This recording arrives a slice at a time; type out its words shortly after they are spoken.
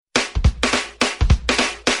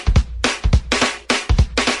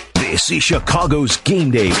This is Chicago's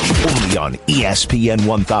Game Day, only on ESPN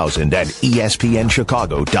 1000 and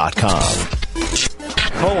ESPNChicago.com.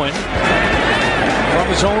 Cohen from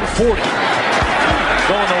his own 40. Going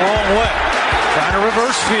the wrong way. Trying to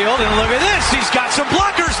reverse field, and look at this. He's got some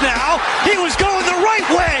blockers now. He was going the right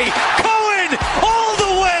way. Cohen all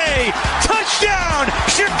the way. Touchdown,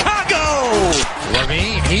 Chicago.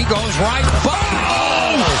 Levine, he goes right.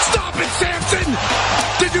 Boom! Stop it, Sampson.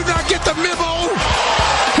 Did you not get the memo?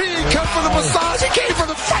 He didn't come for the massage. He came for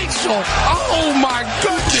the facial. Oh, my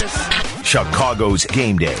goodness. Chicago's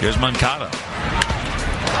Game Day. Here's Moncada.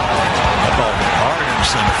 That ball hard in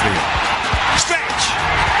center field. Stretch.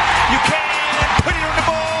 You can put it on the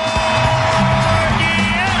board.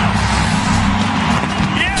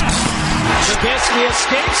 Yes. Trubisky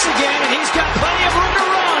escapes again, and he's got plenty of room to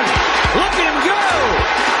run. Look at him go.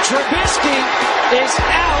 Trubisky is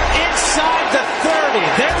out inside the 30.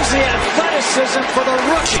 There's the athleticism for the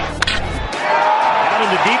rookie. Out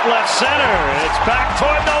into deep left center. It's back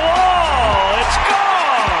toward the wall. It's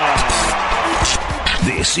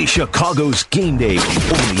gone. This is Chicago's Game Day,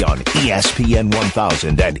 only on ESPN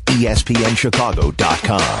 1000 and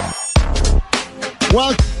ESPNChicago.com.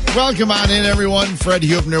 Well, welcome on in, everyone. Fred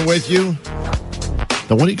Huebner with you.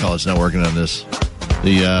 The what do you call it's not working on this?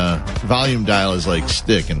 The volume dial is like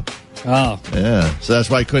sticking. Oh. Yeah. So that's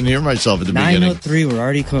why I couldn't hear myself at the beginning. 903, we're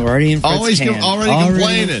already in Fred's can. Already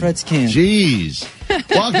complaining. In Fred's can. Jeez.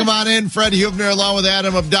 Welcome on in, Fred Huebner, along with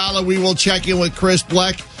Adam Abdalla. We will check in with Chris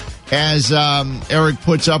Bleck. As Eric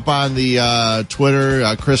puts up on the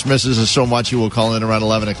Twitter, Chris misses us so much he will call in around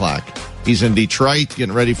 11 o'clock. He's in Detroit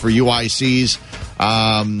getting ready for UIC's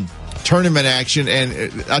tournament action,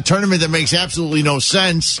 and a tournament that makes absolutely no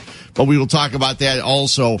sense, but we will talk about that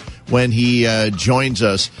also when he joins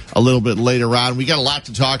us a little bit later on. We got a lot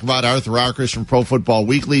to talk about. Arthur Arkush from Pro Football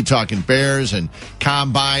Weekly talking Bears and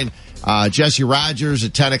Combine. Jesse Rogers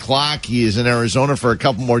at 10 o'clock. He is in Arizona for a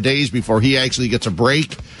couple more days before he actually gets a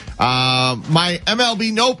break. My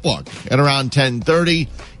MLB notebook at around 10:30.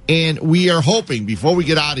 And we are hoping, before we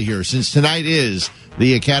get out of here, since tonight is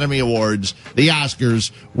the Academy Awards, the Oscars,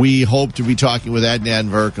 we hope to be talking with Adnan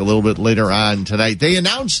Virk a little bit later on tonight.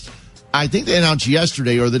 I think they announced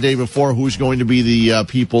yesterday or the day before who's going to be the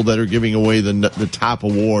people that are giving away the top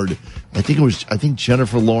award. I think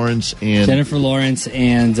Jennifer Lawrence and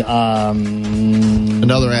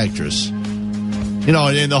another actress. You know,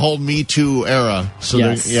 in the whole Me Too era. So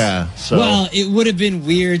yes. So well, it would have been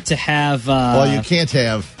weird to have. Well, you can't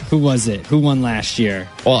have. Who was it? Who won last year?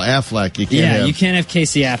 Well, Affleck. You can't have. You can't have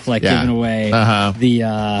Casey Affleck giving away the.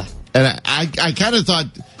 And I kind of thought.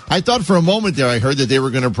 I thought for a moment there I heard that they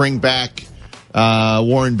were going to bring back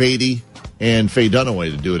Warren Beatty and Faye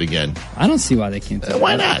Dunaway to do it again. I don't see why they can't do it.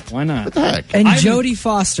 Why not? Why not? What the heck? And Jodie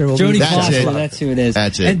Foster will be Foster, that's who it is.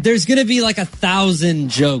 That's it. And there's going to be like 1,000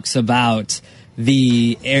 jokes about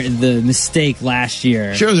the mistake last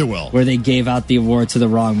year. Sure there will. Where they gave out the award to the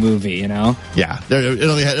wrong movie, you know? Yeah,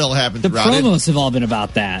 it'll happen. The promos have all been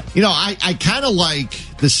about that. You know, I kind of like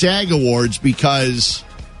the SAG Awards because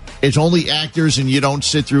it's only actors and you don't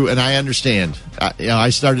sit through, and I understand. I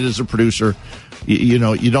started as a producer. You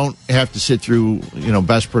know, you don't have to sit through,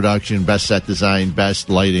 best production, best set design, best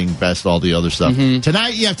lighting, best all the other stuff. Mm-hmm.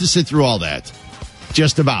 Tonight, you have to sit through all that.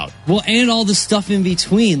 Just about. Well, and all the stuff in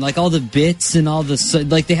between, like all the bits and all the,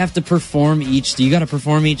 like they have to perform you got to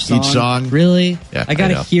perform each song. Each song? Really? Yeah, I got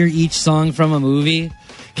to hear each song from a movie.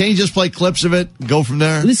 Can't you just play clips of it and go from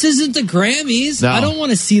there? This isn't the Grammys. No. I don't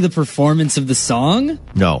want to see the performance of the song.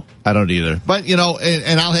 No, I don't either. But, and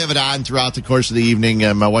I'll have it on throughout the course of the evening.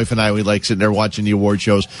 My wife and I, we like sitting there watching the award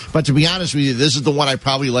shows. But to be honest with you, this is the one I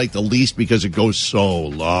probably like the least because it goes so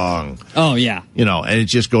long. Oh, yeah. And it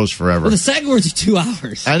just goes forever. Well, the SAG Awards are 2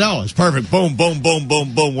 hours. I know. It's perfect. Boom, boom, boom,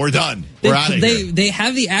 boom, boom. We're done. We're out of here. They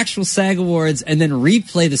have the actual SAG Awards and then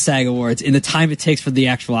replay the SAG Awards in the time it takes for the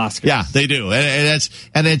actual Oscars. Yeah, they do.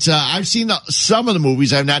 And it's I've seen some of the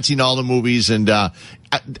movies. I've not seen all the movies. And I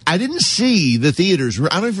didn't see the theaters. I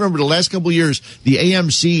don't even remember the last couple of years, the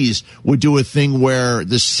AMCs would do a thing where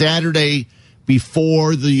the Saturday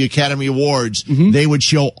before the Academy Awards, they would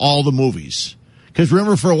show all the movies. Because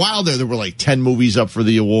remember, for a while there were like 10 movies up for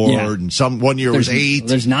the award, and one year was 8.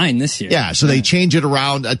 There's 9 this year. Yeah, so they change it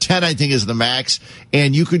around. 10, I think, is the max.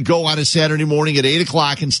 And you could go on a Saturday morning at 8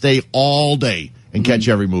 o'clock and stay all day and catch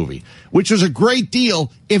every movie, which was a great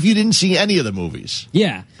deal if you didn't see any of the movies.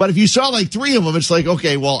 Yeah. But if you saw like 3 of them, it's like,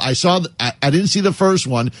 okay, well, I didn't see the first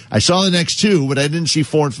one. I saw the next 2, but I didn't see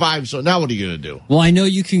 4 and 5. So now what are you going to do? Well, I know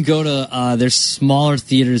you can go to, there's smaller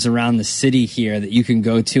theaters around the city here that you can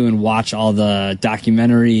go to and watch all the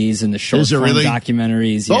documentaries and the short form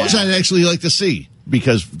documentaries. Those I'd actually like to see.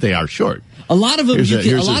 because they are short. A lot of them,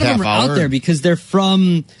 a lot of them are out there because they're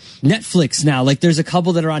from Netflix now. Like there's a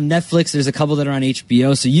couple that are on Netflix. There's a couple that are on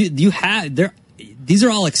HBO. So these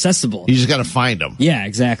are all accessible. You just got to find them. Yeah,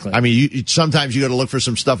 exactly. I mean, sometimes you got to look for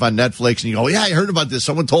some stuff on Netflix and you go, yeah, I heard about this.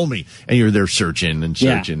 Someone told me. And you're there searching and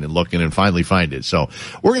looking and finally find it. So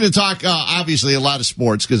we're going to talk, obviously, a lot of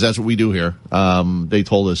sports because that's what we do here. They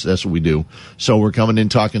told us that's what we do. So we're coming in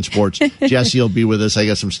talking sports. Jesse will be with us. I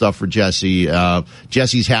got some stuff for Jesse.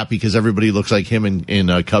 Jesse's happy because everybody looks like him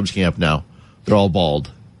in Cubs camp now. They're all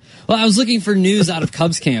bald. Well, I was looking for news out of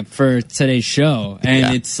Cubs camp for today's show,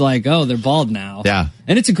 and it's like, oh, they're bald now. Yeah.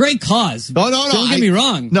 And it's a great cause. No. Don't get me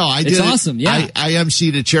wrong. No, I did. It's awesome, yeah. I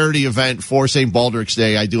emceed a charity event for St. Baldrick's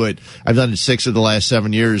Day. I do it. I've done it 6 of the last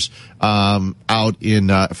 7 years out in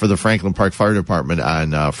for the Franklin Park Fire Department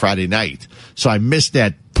on Friday night. So I missed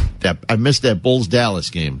that Bulls Dallas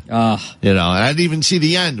game. And I didn't even see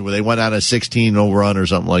the end where they went on a 16 overrun or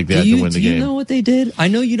something like that to win the game. Do you know what they did? I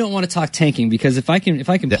know you don't want to talk tanking because if I can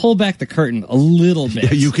pull back the curtain a little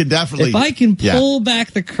bit. You can definitely. If I can pull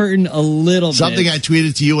back the curtain a little Something bit. I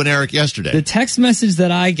tweeted to you and Eric yesterday. The text message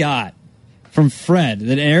that I got from Fred,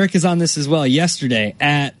 that Eric is on this as well, yesterday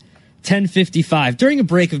at 10:55 during a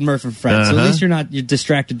break of Murph and Fred. So at least you're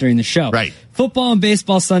distracted during the show. Right. Football and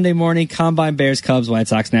baseball Sunday morning, Combine, Bears, Cubs, White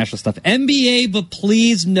Sox, national stuff. NBA, but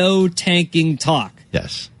please no tanking talk.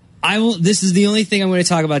 Yes. This is the only thing I'm going to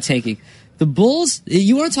talk about tanking. The Bulls,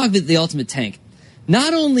 you want to talk about the ultimate tank.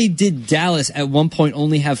 Not only did Dallas at one point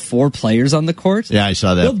only have 4 players on the court. Yeah, I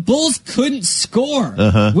saw that. The Bulls couldn't score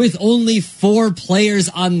with only 4 players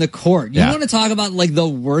on the court. You want to talk about like the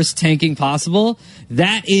worst tanking possible?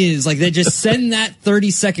 That is like they just send that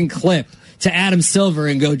 30-second clip to Adam Silver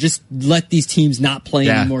and go, just let these teams not play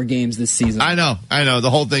any more games this season. I know. The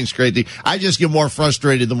whole thing's crazy. I just get more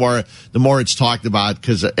frustrated the more it's talked about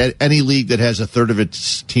because any league that has a third of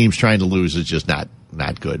its teams trying to lose is just not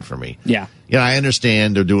good for me. Yeah. I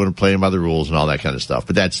understand they're playing by the rules and all that kind of stuff,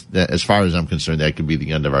 but that's as far as I'm concerned, that could be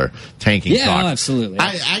the end of our tanking talk. Yeah, absolutely.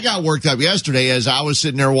 I got worked up yesterday as I was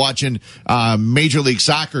sitting there watching Major League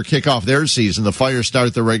Soccer kick off their season. The Fire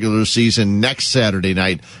start the regular season next Saturday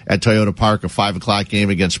night at Toyota Park, a 5:00 game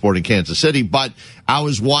against Sporting Kansas City. But I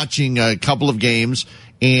was watching a couple of games,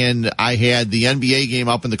 and I had the NBA game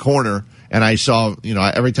up in the corner. And I saw,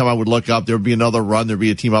 every time I would look up, there would be another run. There'd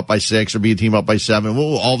be a team up by 6, there'd be a team up by 7.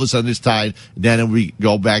 Well, all of a sudden it's tied. Then we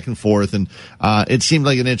go back and forth. And it seemed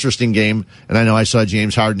like an interesting game. And I know I saw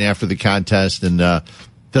James Harden after the contest. And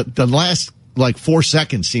the last 4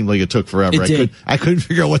 seconds seemed like it took forever. I couldn't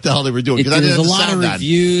figure out what the hell they were doing. There's a lot of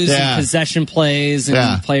reviews and possession plays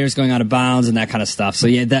and players going out of bounds and that kind of stuff. So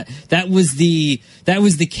that was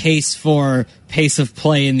the case for pace of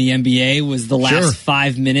play in the NBA was the last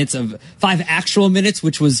 5 actual minutes,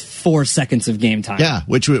 which was 4 seconds of game time. Yeah,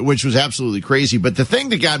 which was absolutely crazy. But the thing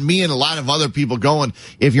that got me and a lot of other people going,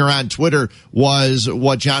 if you're on Twitter, was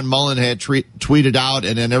what John Mullen had tweeted out,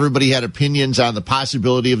 and then everybody had opinions on the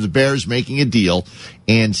possibility of the Bears making a deal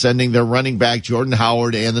and sending their running back Jordan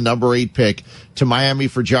Howard and the number 8 pick to Miami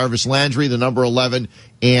for Jarvis Landry, the number 11,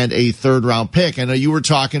 and a 3rd-round pick. I know you were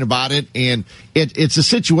talking about it, and it's a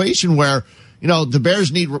situation where the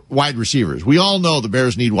Bears need wide receivers. We all know the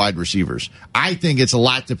Bears need wide receivers. I think it's a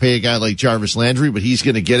lot to pay a guy like Jarvis Landry, but he's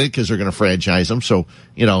going to get it because they're going to franchise him. So,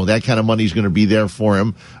 that kind of money is going to be there for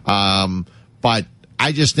him. But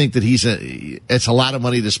I just think that it's a lot of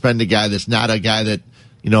money to spend a guy that's not a guy that,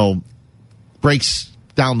 breaks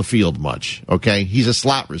down the field much. Okay. He's a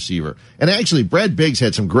slot receiver. And actually, Brad Biggs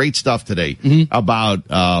had some great stuff today about,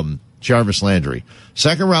 Jarvis Landry.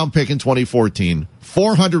 2nd-round pick in 2014.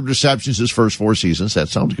 400 receptions his first 4 seasons. That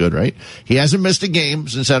sounds good, right? He hasn't missed a game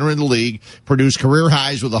since entering the league. Produced career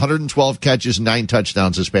highs with 112 catches and 9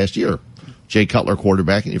 touchdowns this past year. Jay Cutler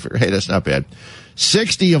quarterback, and you figure, hey, that's not bad.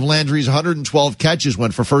 60 of Landry's 112 catches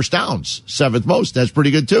went for first downs. 7th most. That's pretty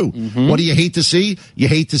good, too. What do you hate to see? You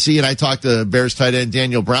hate to see, and I talked to Bears tight end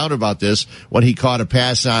Daniel Brown about this, when he caught a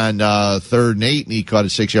pass on 3rd and 8, and he caught a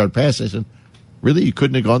 6-yard pass. I said, really? You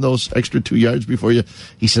couldn't have gone those extra 2 yards before you?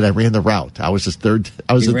 He said, I ran the route. I was his third.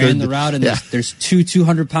 He ran the route, and there's 2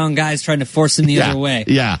 200-pound guys trying to force him the other way.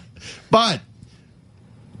 Yeah. But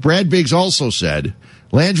Brad Biggs also said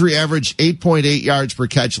Landry averaged 8.8 yards per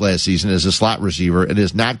catch last season as a slot receiver and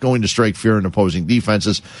is not going to strike fear in opposing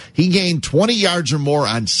defenses. He gained 20 yards or more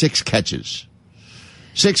on 6 catches.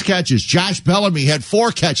 6 catches. Josh Bellamy had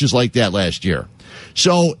 4 catches like that last year.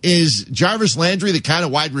 So is Jarvis Landry the kind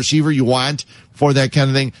of wide receiver you want for that kind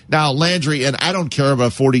of thing? Now, Landry, and I don't care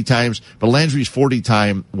about 40 times, but Landry's 40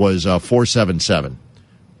 time was 4.77,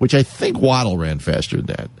 which I think Waddle ran faster than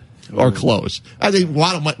that, or close. I think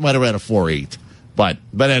Waddle might have ran a 4.8. But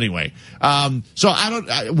anyway, so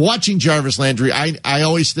watching Jarvis Landry, I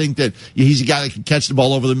always think that he's a guy that can catch the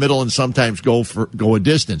ball over the middle and sometimes go a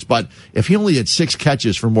distance. But if he only had 6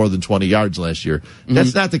 catches for more than 20 yards last year,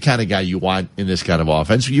 that's not the kind of guy you want in this kind of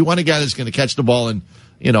offense. You want a guy that's going to catch the ball and,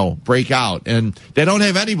 break out. And they don't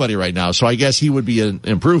have anybody right now, so I guess he would be an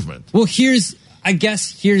improvement. Well, here's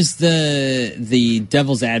the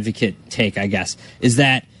devil's advocate take, I guess, is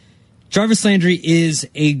that Jarvis Landry is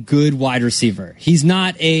a good wide receiver. He's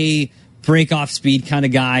not a break-off speed kind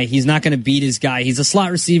of guy. He's not going to beat his guy. He's a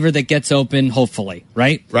slot receiver that gets open, hopefully,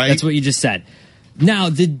 right? Right. That's what you just said. Now,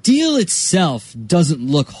 the deal itself doesn't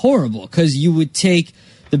look horrible because you would take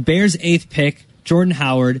the Bears' 8th pick, Jordan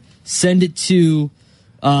Howard, send it to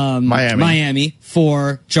Miami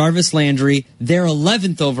for Jarvis Landry, their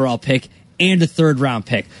 11th overall pick, and a 3rd-round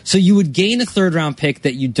pick. So you would gain a 3rd-round pick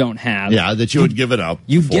that you don't have. Yeah, that you would give it up.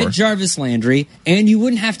 You'd get Jarvis Landry, and you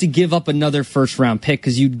wouldn't have to give up another 1st-round pick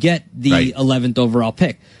because you'd get the 11th overall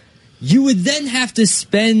pick. You would then have to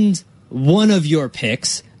spend one of your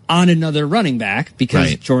picks on another running back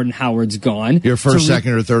because Jordan Howard's gone. Your 1st, 2nd,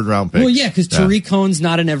 or 3rd-round pick. Well, yeah, because Tariq Cohen's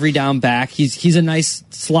not an every-down back. He's a nice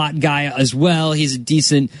slot guy as well. He's a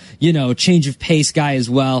decent, change of pace guy as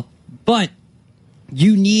well. But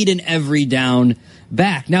you need an every down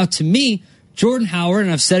back. Now, to me, Jordan Howard,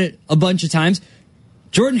 and I've said it a bunch of times,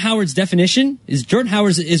 Jordan Howard's definition is Jordan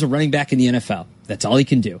Howard is a running back in the NFL. That's all he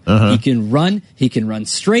can do. He can run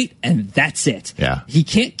straight, and that's it. Yeah. He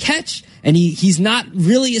can't catch, and he's not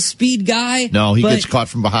really a speed guy. No, he gets caught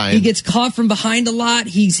from behind. He gets caught from behind a lot.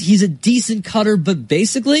 He's a decent cutter, but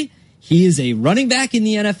basically, he is a running back in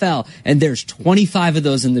the NFL, and there's 25 of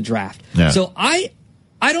those in the draft. Yeah. So I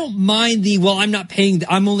don't mind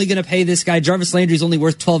I'm only going to pay this guy. Jarvis Landry's only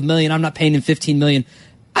worth $12 million. I'm not paying him $15 million.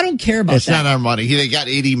 I don't care about that. It's not our money. They got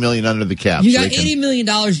 $80 million under the cap. You got $80 million.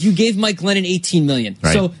 You gave Mike Glennon $18 million.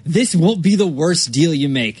 Right. So this won't be the worst deal you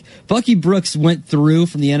make. Bucky Brooks went through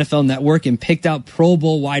from the NFL Network and picked out Pro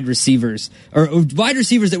Bowl wide receivers, or wide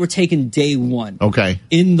receivers that were taken day one. Okay.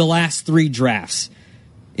 In the last 3 drafts.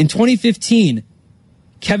 In 2015,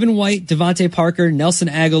 Kevin White, Devontae Parker, Nelson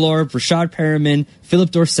Aguilar, Rashad Perriman,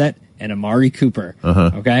 Philip Dorsett, and Amari Cooper.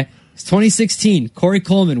 Okay? It's 2016, Corey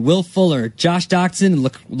Coleman, Will Fuller, Josh Doctson, and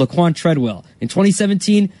Laquan Treadwell. In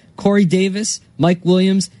 2017, Corey Davis, Mike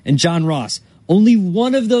Williams, and John Ross. Only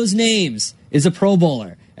one of those names is a Pro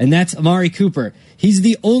Bowler, and that's Amari Cooper. He's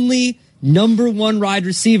the only number 1 wide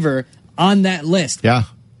receiver on that list. Yeah.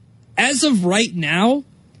 As of right now,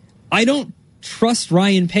 I don't trust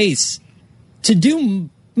Ryan Pace to do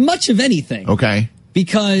much of anything. Okay.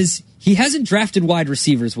 Because he hasn't drafted wide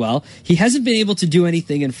receivers well. He hasn't been able to do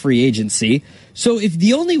anything in free agency. So if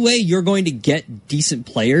the only way you're going to get decent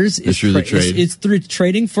players is through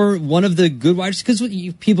trading for one of the good wide receivers,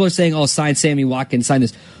 because people are saying, sign Sammy Watkins, sign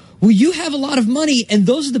this. Well, you have a lot of money, and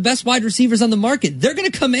those are the best wide receivers on the market. They're going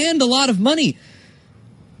to command a lot of money.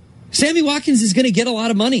 Sammy Watkins is going to get a lot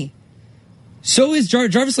of money. So is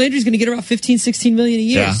Jarvis Landry's going to get about $15-16 million a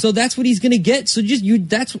year. Yeah. So that's what he's going to get. So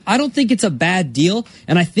I don't think it's a bad deal.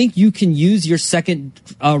 And I think you can use your 2nd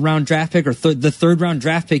round draft pick or the 3rd round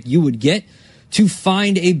draft pick you would get to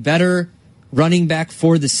find a better running back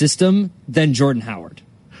for the system than Jordan Howard.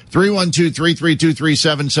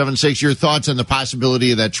 312-332-3776. Your thoughts on the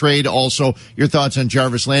possibility of that trade. Also, your thoughts on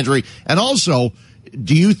Jarvis Landry. And also,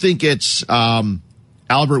 do you think it's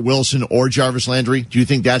Albert Wilson or Jarvis Landry? Do you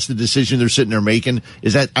think that's the decision they're sitting there making?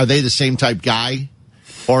 Are they the same type guy,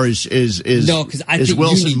 or is no? Because I think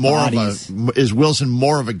Wilson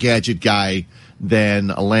more of a gadget guy than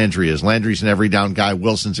Landry is? Landry's an every down guy.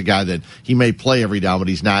 Wilson's a guy that he may play every down, but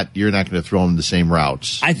he's not. You're not going to throw him the same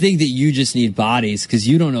routes. I think that you just need bodies because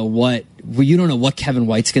you don't know what Kevin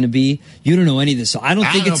White's going to be. You don't know any of this. So I don't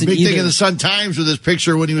think it's a big thing in the Sun Times with his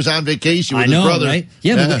picture when he was on vacation with his brother. Right?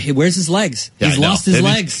 Yeah, but where's his legs? He's lost his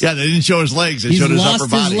legs. Yeah, they didn't show his legs. They showed his upper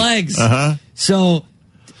body. He's lost his legs. So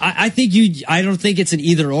I don't think it's an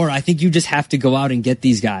either or. I think you just have to go out and get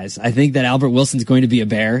these guys. I think that Albert Wilson's going to be a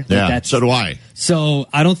Bear. So do I. So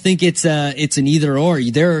I don't think it's an either or.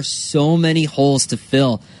 There are so many holes to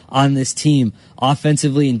fill on this team,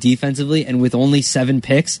 offensively and defensively, and with only 7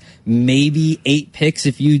 picks, maybe 8 picks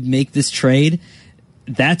if you make this trade.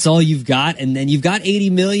 That's all you've got, and then you've got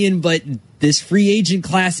 $80 million, but this free agent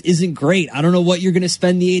class isn't great. I don't know what you're going to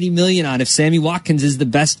spend the $80 million on if Sammy Watkins is the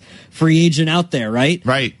best free agent out there, right?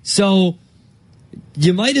 Right. So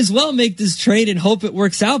you might as well make this trade and hope it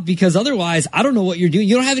works out, because otherwise, I don't know what you're doing.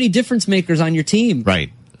 You don't have any difference makers on your team.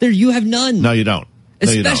 Right. You have none. No, you don't.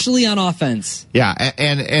 especially on offense. Yeah,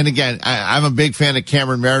 and again, I'm a big fan of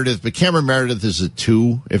Cameron Meredith, but Cameron Meredith is a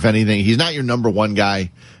 2, if anything. He's not your number 1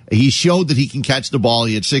 guy. He showed that he can catch the ball.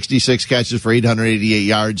 He had 66 catches for 888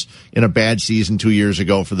 yards in a bad season 2 years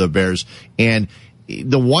ago for the Bears. And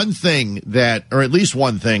the one thing that, or at least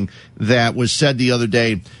one thing that was said the other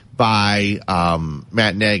day by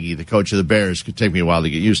Matt Nagy, the coach of the Bears, could take me a while to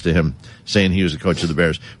get used to him saying he was the coach of the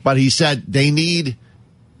Bears, but he said they need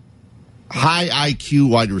high IQ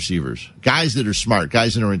wide receivers, guys that are smart,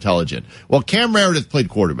 guys that are intelligent. Well, Cam Meredith played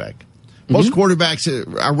quarterback. Most quarterbacks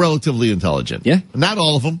are relatively intelligent. Yeah. Not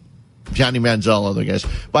all of them. Johnny Manziel, other guys.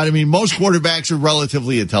 But, I mean, most quarterbacks are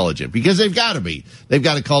relatively intelligent because they've got to be. They've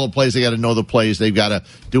got to call the plays. They've got to know the plays. They've got to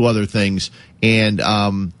do other things. And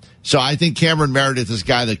so I think Cameron Meredith is a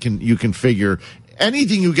guy that you can figure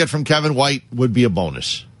anything you get from Kevin White would be a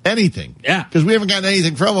bonus. Anything. Yeah. Because we haven't gotten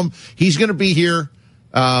anything from him. He's going to be here.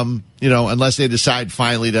 Unless they decide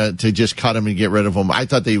finally to just cut him and get rid of him. I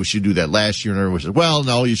thought they should do that last year, and everyone said, well,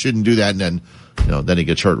 no, you shouldn't do that. And then, then he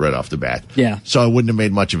gets hurt right off the bat. Yeah. So it wouldn't have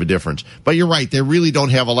made much of a difference. But you're right. They really don't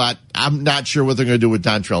have a lot. I'm not sure what they're going to do with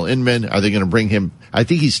Dontrell Inman. Are they going to bring him? I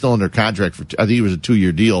think he's still under contract I think he was a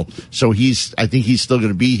 2-year deal. So I think he's still going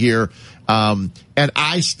to be here. And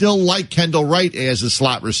I still like Kendall Wright as a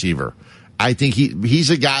slot receiver. I think he's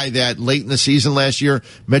a guy that late in the season last year,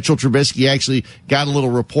 Mitchell Trubisky actually got a little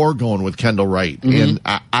rapport going with Kendall Wright. And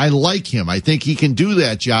I like him. I think he can do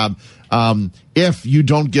that job if you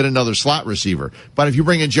don't get another slot receiver. But if you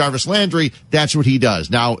bring in Jarvis Landry, that's what he does.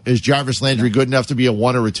 Now, is Jarvis Landry good enough to be a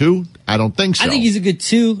 1 or a 2? I don't think so. I think he's a good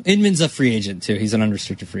 2. Inman's a free agent, too. He's an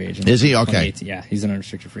unrestricted free agent. Is he? Okay. Yeah, he's an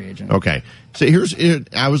unrestricted free agent. Okay. So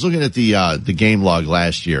I was looking at the game log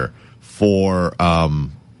last year for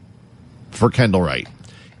Kendall Wright.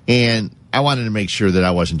 And I wanted to make sure that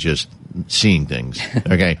I wasn't just seeing things.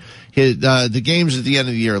 Okay. The games at the end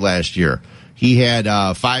of the year last year, he had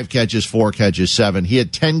 5 catches, 4 catches, 7. He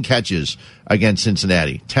had 10 catches against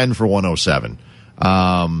Cincinnati, 10 for 107.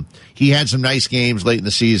 He had some nice games late in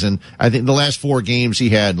the season. I think the last 4 games he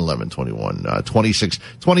had 11, 21,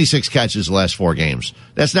 26 catches the last 4 games.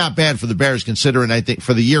 That's not bad for the Bears considering I think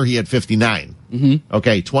for the year he had 59.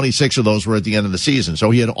 Okay, 26 of those were at the end of the season.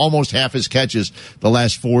 So he had almost half his catches the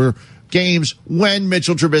last 4 games when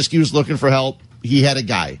Mitchell Trubisky was looking for help. He had a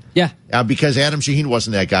guy. Yeah. Because Adam Shaheen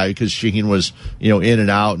wasn't that guy because Shaheen was, in and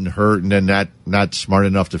out and hurt and then not smart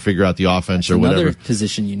enough to figure out the offense or whatever. Another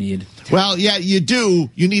position you need. Well, yeah, you do.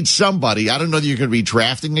 You need somebody. I don't know that you're going to be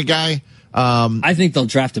drafting a guy. I think they'll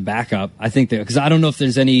draft a backup. I think because I don't know if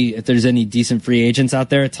there's any decent free agents out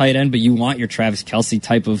there at tight end, but you want your Travis Kelce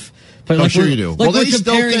type of. But sure you do. Like we're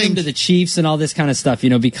comparing him to the Chiefs and all this kind of stuff,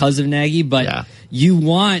 because of Nagy. But you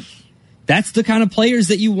want that's the kind of players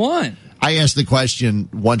that you want. I asked the question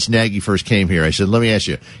once Nagy first came here. I said, let me ask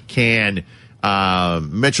you, can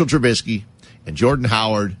Mitchell Trubisky and Jordan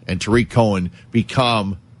Howard and Tariq Cohen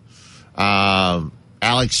become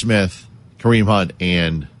Alex Smith, Kareem Hunt,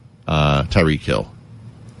 and Tyreek Hill?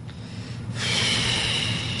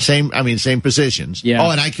 Same positions. Yeah.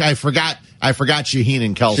 Oh, and I forgot Shaheen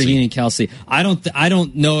and Kelce. Shaheen and Kelce. I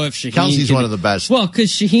don't know if Shaheen. Kelce's one of the best. Well, because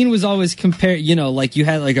Shaheen was always compared. Like you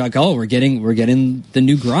had we're getting the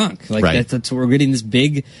new Gronk. Like right. that's we're getting this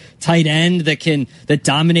big tight end that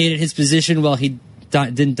dominated his position. Well, he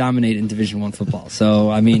didn't dominate in Division I football.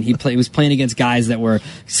 So he was playing against guys that were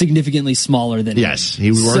significantly smaller than him. Yes, he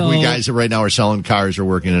was working with guys that right now are selling cars or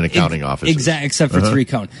working in accounting offices. Exactly, except for Tariq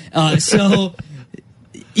Cohen. So.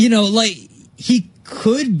 He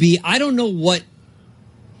could be. I don't know what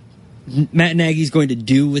Matt Nagy's going to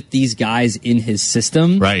do with these guys in his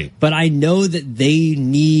system. Right. But I know that they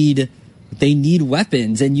need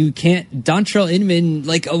weapons, and you can't. Dontrell Inman,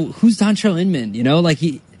 who's Dontrell Inman?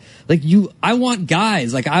 I want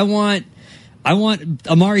guys. I want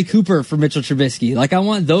Amari Cooper for Mitchell Trubisky. I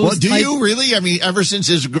want those. Well, do you really? Ever since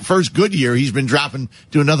his first good year, he's been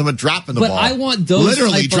doing nothing but dropping the ball. But I want those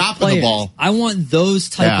literally type dropping of players. the ball. I want those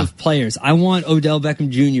type of players. I want Odell Beckham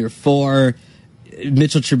Jr. for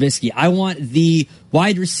Mitchell Trubisky. I want the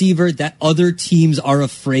wide receiver that other teams are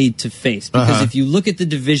afraid to face. Because if you look at the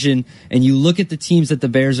division and you look at the teams that the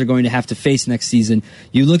Bears are going to have to face next season,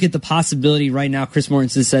 you look at the possibility right now. Chris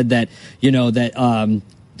Mortensen said that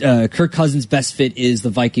Kirk Cousins' best fit is the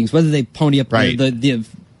Vikings. Whether they pony up the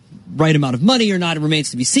right amount of money or not, it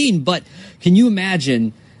remains to be seen. But can you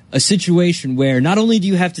imagine a situation where not only do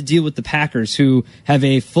you have to deal with the Packers, who have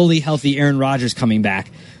a fully healthy Aaron Rodgers coming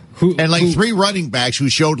back, who 3 running backs who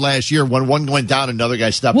showed last year when one went down, another guy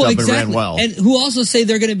stepped up and ran well. And who also say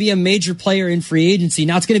they're going to be a major player in free agency.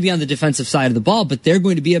 Now, it's going to be on the defensive side of the ball, but they're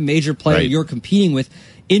going to be a major player you're competing with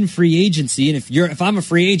in free agency, and if I'm a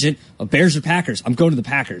free agent of Bears or Packers, I'm going to the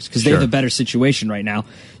Packers because they have a better situation right now.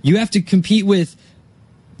 You have to compete with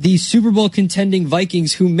the Super Bowl contending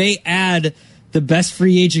Vikings, who may add the best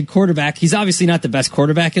free agent quarterback. He's obviously not the best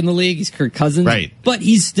quarterback in the league. He's Kirk Cousins, right? But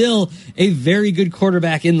he's still a very good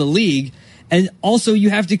quarterback in the league. And also,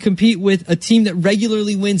 you have to compete with a team that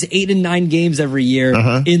regularly wins 8 and 9 games every year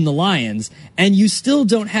in the Lions. And you still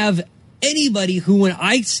don't have anybody who, when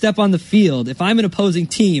I step on the field, if I'm an opposing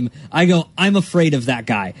team, I go, I'm afraid of that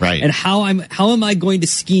guy. Right. And how am I going to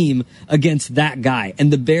scheme against that guy?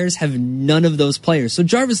 And the Bears have none of those players. So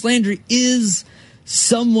Jarvis Landry is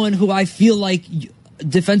someone who I feel like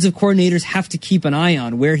defensive coordinators have to keep an eye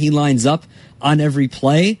on where he lines up on every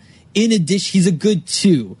play. In addition, he's a good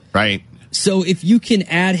 2. Right. So if you can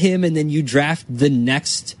add him and then you draft the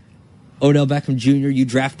next Odell Beckham Jr., you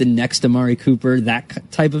draft the next Amari Cooper,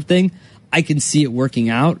 that type of thing, I can see it working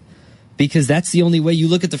out, because that's the only way. You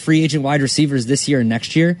look at the free agent wide receivers this year and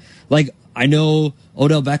next year. Like, I know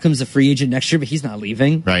Odell Beckham's a free agent next year, but he's not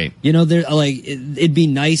leaving. Right. You know, they're like, it'd be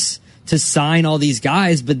nice to sign all these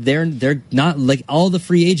guys, but they're not, like, all the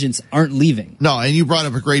free agents aren't leaving. No, and you brought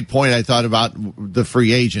up a great point, I thought, about the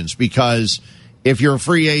free agents, because if you're a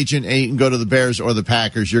free agent and you can go to the Bears or the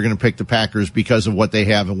Packers, you're going to pick the Packers because of what they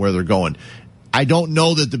have and where they're going. I don't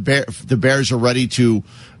know that the Bears are ready to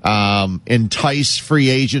entice free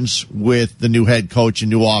agents with the new head coach and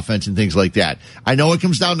new offense and things like that. I know it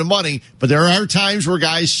comes down to money, but there are times where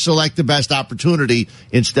guys select the best opportunity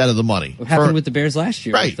instead of the money. What happened with the Bears last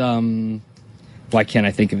year? Right. With, why can't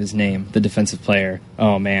I think of his name? The defensive player.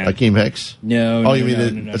 Oh, man. Hakeem Hicks? No. Oh, you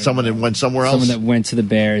mean someone that went somewhere else? Someone that went to the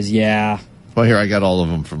Bears, yeah. Well, here, I got all of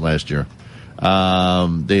them from last year. They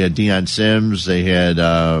had Deion Sims. They had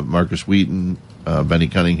Marcus Wheaton, Benny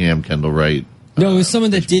Cunningham, Kendall Wright. No, it was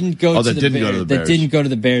someone that didn't go to the Bears. That didn't go to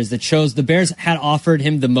the Bears. That chose the Bears had offered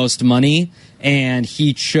him the most money, and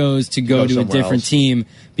he chose to go to a different team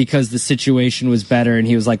because the situation was better. And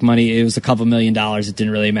he was like, money. It was a couple $1 million. It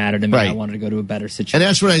didn't really matter to me. Right. I wanted to go to a better situation. And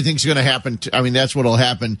that's what I think is going to happen. That's what will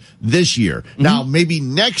happen this year. Mm-hmm. Now, maybe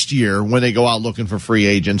next year when they go out looking for free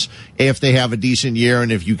agents, if they have a decent year,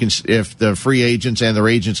 and if the free agents and their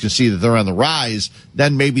agents can see that they're on the rise,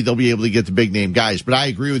 then maybe they'll be able to get the big name guys. But I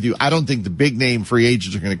agree with you. I don't think the big name free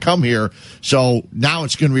agents are going to come here. So now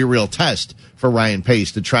it's going to be a real test for Ryan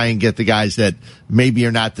Pace to try and get the guys that maybe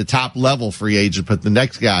are not the top level free agent, but the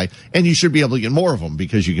next guy, and you should be able to get more of them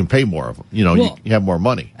because you can pay more of them. You you have more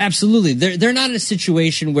money. Absolutely. They're not in a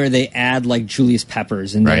situation where they add like Julius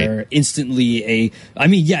Peppers and they're instantly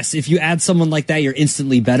yes, if you add someone like that, you're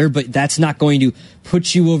instantly better, but that's not going to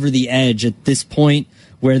put you over the edge at this point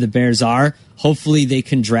where the Bears are. Hopefully they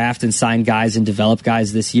can draft and sign guys and develop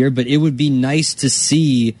guys this year, but it would be nice to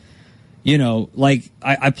see,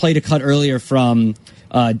 I played a cut earlier from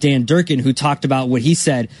Dan Durkin, who talked about what he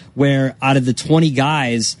said, where out of the 20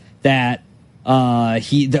 guys that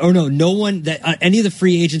any of the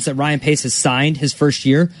free agents that Ryan Pace has signed his first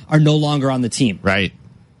year are no longer on the team. Right.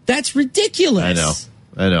 That's ridiculous.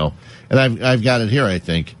 I know. And I've got it here, I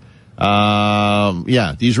think.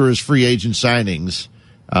 These were his free agent signings.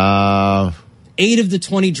 8 of the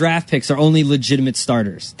 20 draft picks are only legitimate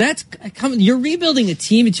starters. You're rebuilding a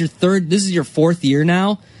team. It's this is your 4th year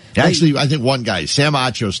now. Actually, I think one guy, Sam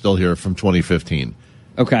Acho's still here from 2015.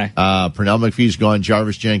 Okay. Pernell McPhee's gone.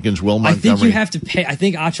 Jarvis Jenkins, Will Montgomery. I think you have to pay. I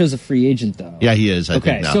think Acho's a free agent, though. Yeah, he is. I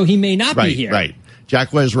think now. So he may not be here. Right.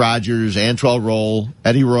 Jacquez Rogers, Antrell Roll,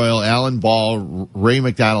 Eddie Royal, Alan Ball, Ray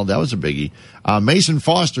McDonald. That was a biggie. Mason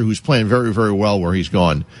Foster, who's playing very, very well where he's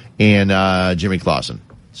gone, and Jimmy Clausen.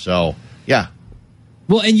 So, yeah.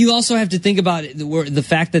 Well, and you also have to think about the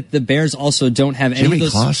fact that the Bears also don't have any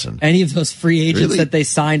of those free agents that they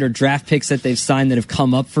signed or draft picks that they've signed that have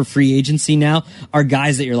come up for free agency now are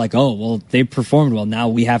guys that you're like, oh, well, they performed well. Now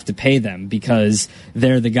we have to pay them because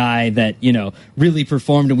they're the guy that, really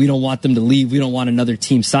performed and we don't want them to leave. We don't want another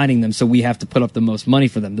team signing them, so we have to put up the most money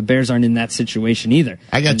for them. The Bears aren't in that situation either.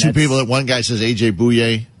 I got two people that one guy says A.J.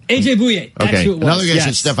 Bouye. A.J. Bouye. That's okay. who it was. Another guy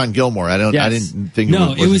said Stephon Gilmore. I didn't think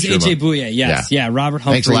it was A.J. Bouye. Yes. Yeah. Robert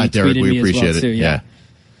Humphrey. Thanks a lot, Derek. We appreciate it. Too, yeah.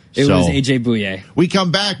 It was A.J. Bouye. We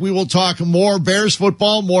come back. We will talk more Bears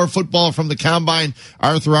football, more football from the Combine.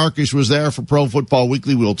 Arthur Arkush was there for Pro Football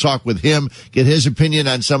Weekly. We will talk with him, get his opinion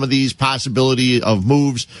on some of these possibility of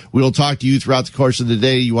moves. We will talk to you throughout the course of the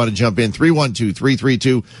day. You want to jump in,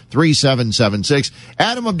 312-332-3776.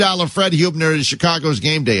 Adam Abdalla, Fred Huebner is Chicago's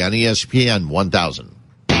Game Day on ESPN 1000.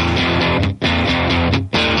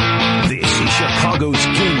 Chicago's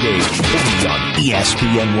Game Day only on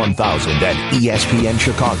ESPN 1000 and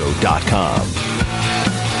ESPNChicago.com.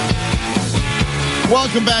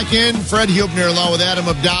 Welcome back in. Fred Huebner along with Adam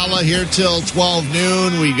Abdalla here till 12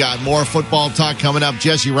 noon. We got more football talk coming up.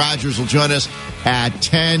 Jesse Rogers will join us at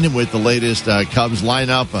 10 with the latest Cubs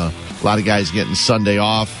lineup. A lot of guys getting Sunday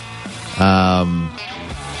off. Bryant,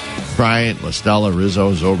 LaStella,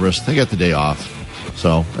 Rizzo, Zobrist, they got the day off.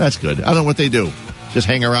 So that's good. I don't know what they do. Just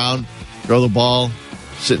hang around, throw the ball,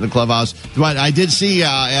 sit in the clubhouse. But I did see,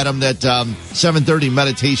 Adam, that 7:30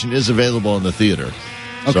 meditation is available in the theater.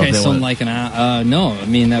 Okay, so like an hour. No, I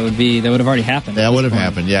mean that would have already happened. That would have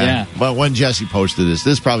happened, yeah. But when Jesse posted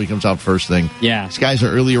this probably comes out first thing. Yeah, these guys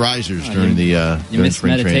are early risers during you missed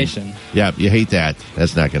meditation. Training. Yeah, you hate that.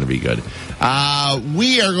 That's not going to be good.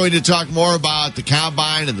 We are going to talk more about the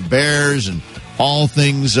Combine and the Bears and all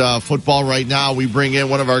things football right now. We bring in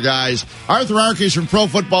one of our guys, Arthur Arkush from Pro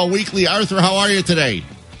Football Weekly. Arthur, how are you today?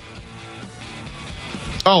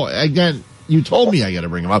 Oh, again. You told me I got to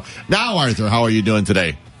bring him up. Now, Arthur, how are you doing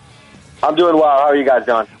today? I'm doing well. How are you guys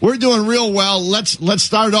doing? We're doing real well. Let's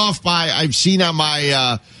start off by, I've seen on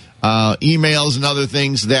my emails and other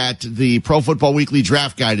things that the Pro Football Weekly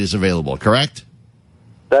Draft Guide is available, correct?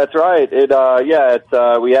 That's right.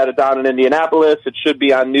 We had it down in Indianapolis. It should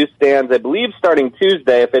be on newsstands, I believe, starting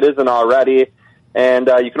Tuesday, if it isn't already. And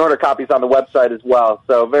you can order copies on the website as well.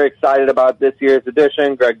 So very excited about this year's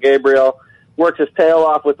edition. Greg Gabriel works his tail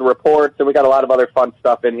off with the reports, and we got a lot of other fun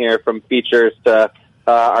stuff in here, from features to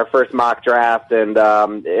our first mock draft and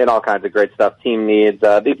all kinds of great stuff, team needs,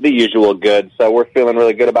 the usual goods. So we're feeling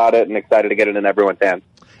really good about it and excited to get it in everyone's hands.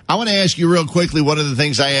 I want to ask you real quickly, one of the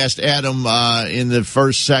things I asked Adam in the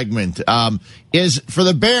first segment is for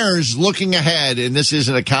the Bears looking ahead, and this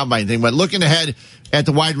isn't a combine thing, but looking ahead at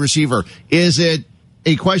the wide receiver, is it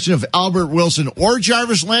a question of Albert Wilson or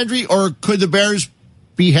Jarvis Landry, or could the Bears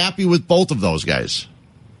be happy with both of those guys?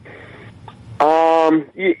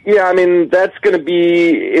 Yeah, I mean, that's going to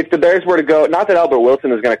be, if the Bears were to go, not that Albert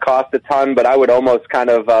Wilson is going to cost a ton, but I would almost kind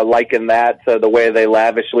of liken that to the way they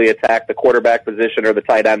lavishly attacked the quarterback position or the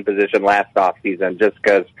tight end position last offseason, just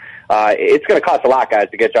because it's going to cost a lot, guys,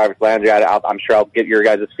 to get Jarvis Landry. I'm sure I'll get your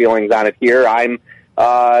guys' feelings on it here. I'm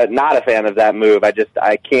not a fan of that move.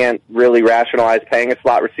 I can't really rationalize paying a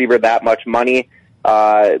slot receiver that much money.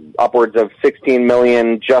 Upwards of $16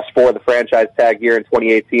 million just for the franchise tag here in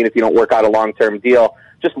 2018 if you don't work out a long-term deal.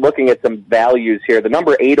 Just looking at some values here, the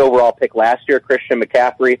number 8 overall pick last year, Christian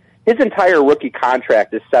McCaffrey, his entire rookie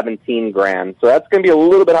contract is $17,000. So that's going to be a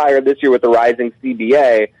little bit higher this year with the rising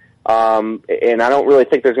CBA. And I don't really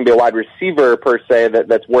think there's going to be a wide receiver per se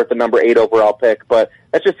that's worth the number 8 overall pick, but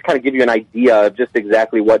that's just to kind of give you an idea of just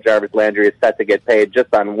exactly what Jarvis Landry is set to get paid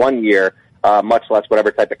just on 1 year. Much less whatever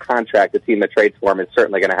type of contract the team that trades for him is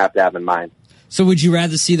certainly going to have in mind. So would you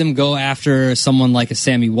rather see them go after someone like a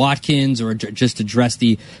Sammy Watkins or just address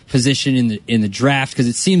the position in the draft? Because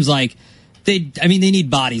it seems like they need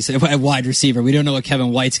bodies at wide receiver. We don't know what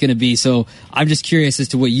Kevin White's going to be. So I'm just curious as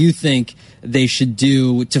to what you think they should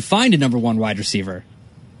do to find a number 1 wide receiver.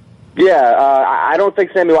 Yeah, I don't think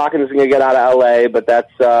Sammy Watkins is going to get out of L.A., but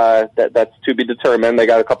that's to be determined. They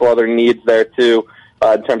got a couple other needs there, too.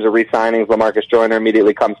 In terms of re-signings, LaMarcus Joyner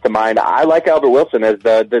immediately comes to mind. I like Albert Wilson as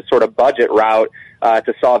the sort of budget route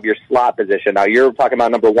to solve your slot position. Now, you're talking about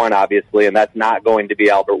number 1, obviously, and that's not going to be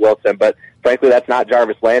Albert Wilson. But, frankly, that's not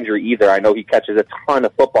Jarvis Landry either. I know he catches a ton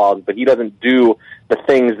of footballs, but he doesn't do the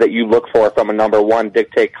things that you look for from a number 1,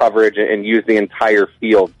 dictate coverage and use the entire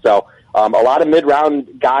field. So a lot of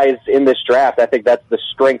mid-round guys in this draft, I think that's the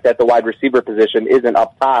strength at the wide receiver position, isn't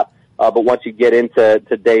up top. But once you get into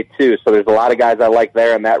day 2, so there's a lot of guys I like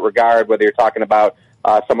there in that regard, whether you're talking about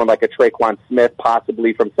someone like a Traquan Smith,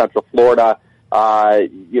 possibly from Central Florida,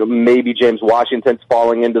 maybe James Washington's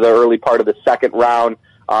falling into the early part of the second round.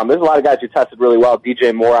 There's a lot of guys who tested really well.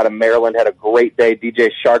 DJ Moore out of Maryland had a great day. DJ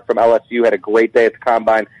Shark from LSU had a great day at the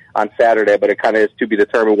Combine on Saturday, but it kind of is to be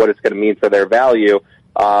determined what it's going to mean for their value.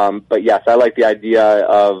 But yes, I like the idea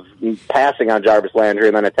of passing on Jarvis Landry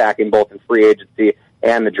and then attacking both in free agency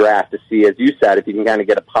and the draft to see, as you said, if you can kind of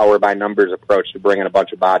get a power by numbers approach to bring in a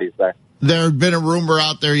bunch of bodies there. There had been a rumor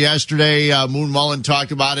out there yesterday. Moon Mullen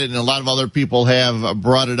talked about it, and a lot of other people have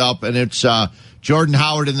brought it up, and it's Jordan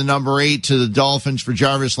Howard in the number 8 to the Dolphins for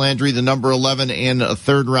Jarvis Landry, the number 11 and a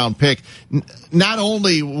third-round pick. Not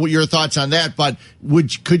only your thoughts on that, but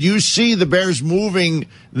could you see the Bears moving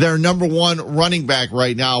their number 1 running back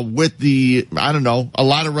right now with a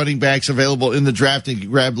lot of running backs available in the draft and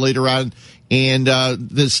grab later on, and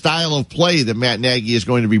the style of play that Matt Nagy is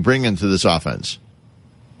going to be bringing to this offense?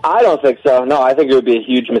 I don't think so. No, I think it would be a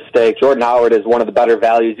huge mistake. Jordan Howard is one of the better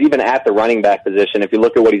values, even at the running back position. If you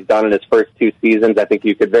look at what he's done in his first 2 seasons, I think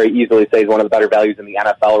you could very easily say he's one of the better values in the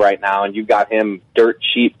NFL right now, and you've got him dirt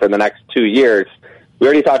cheap for the next 2 years. We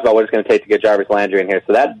already talked about what it's going to take to get Jarvis Landry in here,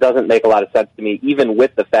 so that doesn't make a lot of sense to me, even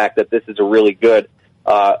with the fact that this is a really good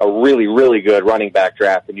running back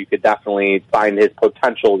draft, and you could definitely find his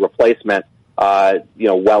potential replacement,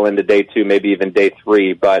 well into day 2, maybe even day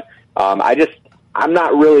 3. But I'm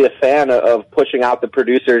not really a fan of pushing out the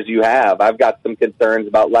producers you have. I've got some concerns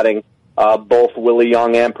about letting both Willie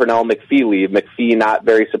Young and Pernell McPhee leave. McPhee, not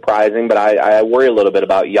very surprising, but I worry a little bit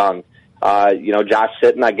about Young. Josh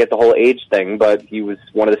Sitton, I get the whole age thing, but he was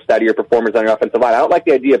one of the steadier performers on your offensive line. I don't like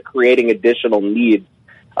the idea of creating additional needs,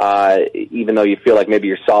 even though you feel like maybe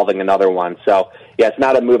you're solving another one. So, yeah, it's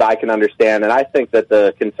not a move I can understand. And I think that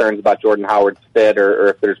the concerns about Jordan Howard's fit, or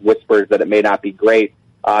if there's whispers that it may not be great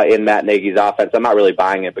in Matt Nagy's offense, I'm not really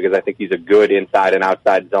buying it, because I think he's a good inside and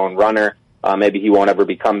outside zone runner. Maybe he won't ever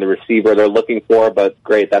become the receiver they're looking for, but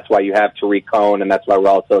great. That's why you have Tariq Cohen, and that's why we're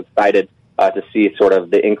all so excited to see sort of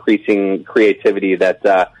the increasing creativity that's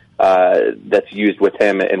used with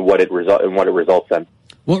him and what it results in.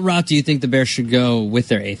 What route do you think the Bears should go with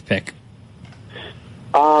their 8th pick?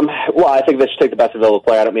 Well, I think they should take the best available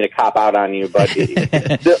player. I don't mean to cop out on you, but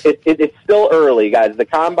it's still early, guys. The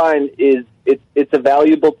combine it's a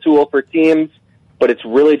valuable tool for teams, but it's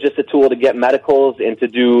really just a tool to get medicals and to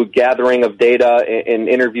do gathering of data and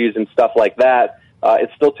interviews and stuff like that.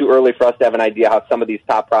 It's still too early for us to have an idea how some of these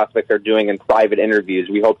top prospects are doing in private interviews.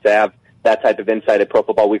 We hope to have that type of insight at Pro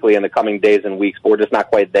Football Weekly in the coming days and weeks, but we're just not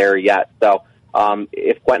quite there yet. So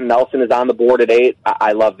if Quentin Nelson is on the board at 8,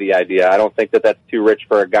 I love the idea. I don't think that that's too rich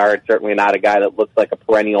for a guard, certainly not a guy that looks like a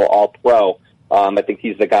perennial all-pro. I think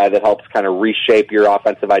he's the guy that helps kind of reshape your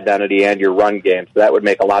offensive identity and your run game, so that would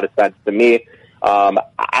make a lot of sense to me.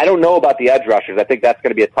 I don't know about the edge rushers. I think that's going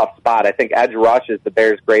to be a tough spot. I think edge rush is the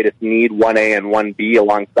Bears' greatest need, 1A and 1B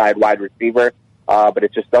alongside wide receiver. But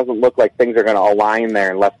it just doesn't look like things are going to align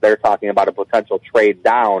there unless they're talking about a potential trade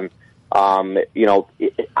down.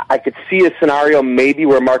 I could see a scenario maybe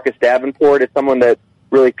where Marcus Davenport is someone that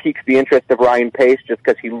really piques the interest of Ryan Pace just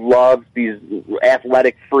because he loves these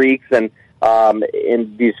athletic freaks and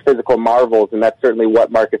these physical marvels, and that's certainly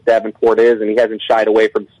what Marcus Davenport is, and he hasn't shied away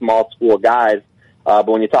from small school guys. But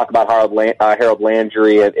when you talk about Harold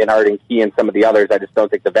Landry and Arden Key and some of the others, I just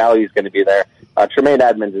don't think the value is going to be there. Tremaine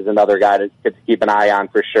Edmonds is another guy to keep an eye on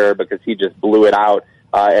for sure, because he just blew it out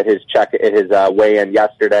at his weigh-in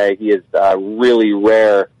yesterday. He is a really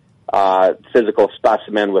rare physical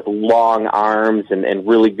specimen with long arms and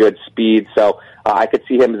really good speed. So I could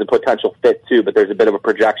see him as a potential fit too, but there's a bit of a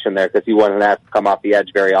projection there because he wasn't asked to come off the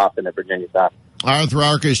edge very often at Virginia Tech. Arthur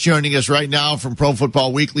Arkush joining us right now from Pro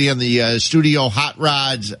Football Weekly on the Studio Hot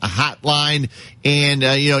Rods hotline. And,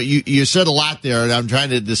 you said a lot there, and I'm trying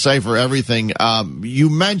to decipher everything. You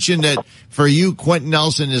mentioned that for you, Quentin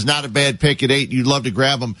Nelson is not a bad pick at 8. You'd love to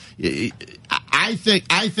grab him. I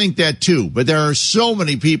think that too, but there are so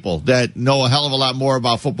many people that know a hell of a lot more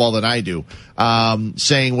about football than I do,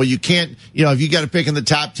 saying, well, you can't, if you got to pick in the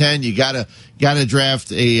top 10, you got to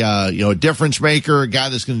draft a difference maker, a guy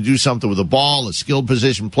that's going to do something with the ball, a skilled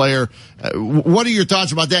position player. What are your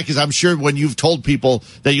thoughts about that? Because I'm sure when you've told people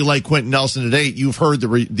that you like Quentin Nelson at 8, you've heard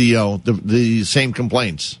the same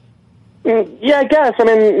complaints. Yeah, I guess. I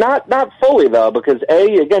mean, not fully, though, because,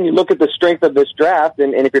 again, you look at the strength of this draft,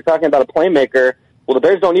 and if you're talking about a playmaker, well, the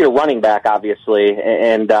Bears don't need a running back, obviously,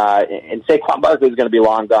 and Saquon Barkley is going to be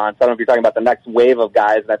long gone, so I don't know if you're talking about the next wave of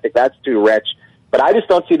guys, and I think that's too rich, but I just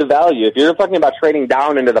don't see the value. If you're talking about trading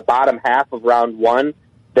down into the bottom half of round 1,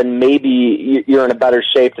 then maybe you're in a better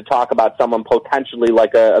shape to talk about someone potentially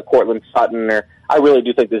like a Cortland Sutton, or I really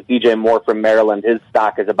do think this DJ Moore from Maryland, his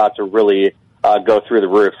stock is about to really go through the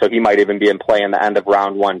roof, so he might even be in play in the end of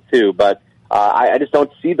round 1 too. But I just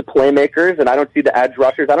don't see the playmakers, and I don't see the edge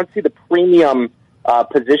rushers. I don't see the premium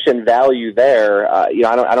position value there. I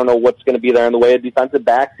don't know what's going to be there in the way of defensive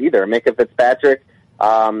backs either. Micah Fitzpatrick,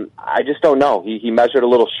 I just don't know. He measured a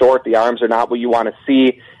little short. The arms are not what you want to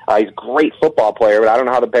see. He's a great football player, but I don't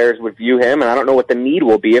know how the Bears would view him, and I don't know what the need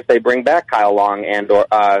will be if they bring back Kyle Long and/or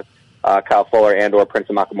Kyle Fuller and/or Prince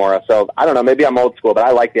Amukamara. So I don't know. Maybe I'm old school, but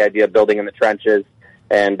I like the idea of building in the trenches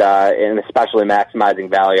and especially maximizing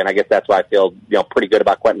value. And I guess that's why I feel pretty good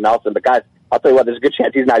about Quentin Nelson. But guys, I'll tell you what, there's a good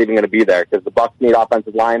chance he's not even going to be there because the Bucs need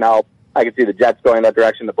offensive line help. I can see the Jets going that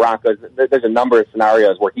direction. The Broncos. There's a number of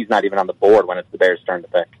scenarios where he's not even on the board when it's the Bears' turn to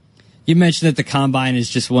pick. You mentioned that the combine is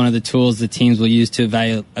just one of the tools that teams will use to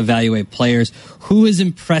evaluate players. Who has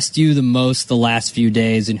impressed you the most the last few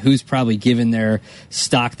days, and who's probably given their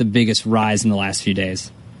stock the biggest rise in the last few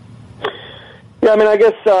days? Yeah, I mean, I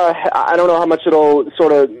guess I don't know how much it'll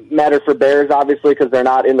sort of matter for Bears, obviously, because they're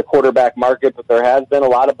not in the quarterback market, but there has been a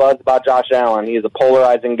lot of buzz about Josh Allen. He's a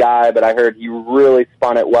polarizing guy, but I heard he really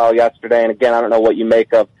spun it well yesterday. And again, I don't know what you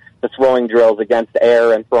make of the throwing drills against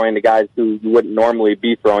air and throwing to guys who you wouldn't normally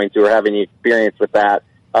be throwing to or have any experience with that.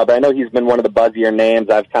 But I know he's been one of the buzzier names.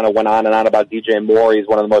 I've kind of went on and on about DJ Moore. He's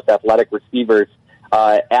one of the most athletic receivers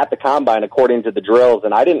at the Combine, according to the drills,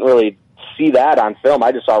 and I didn't really see that on film.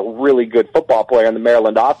 I just saw a really good football player in the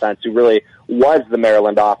Maryland offense who really was the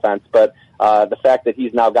Maryland offense. But the fact that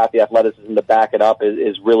he's now got the athleticism to back it up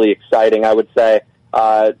is really exciting. I would say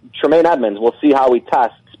Tremaine Edmonds, we'll see how he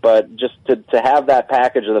tests, but just to have that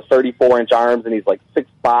package of the 34-inch arms, and he's like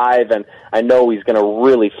 6'5", and I know he's going to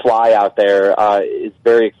really fly out there, is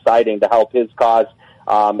very exciting to help his cause.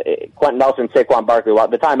 Quentin Nelson, Saquon Barkley, well,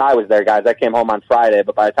 the time I was there, guys, I came home on Friday,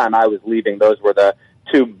 but by the time I was leaving, those were the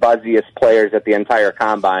two buzziest players at the entire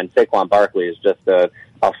Combine. Saquon Barkley is just a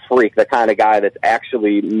freak, the kind of guy that's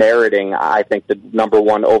actually meriting, I think, the number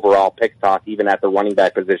one overall pick talk, even at the running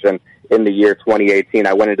back position in the year 2018.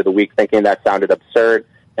 I went into the week thinking that sounded absurd,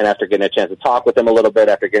 and after getting a chance to talk with him a little bit,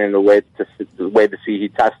 after getting the way to see he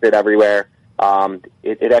tested everywhere,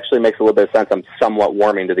 it actually makes a little bit of sense. I'm somewhat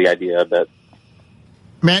warming to the idea of it.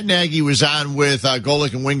 Matt Nagy was on with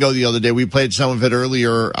Golick and Wingo the other day. We played some of it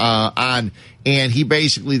earlier on, and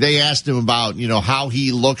they asked him about, how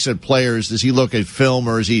he looks at players. Does he look at film,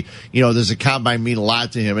 or is he, does the Combine mean a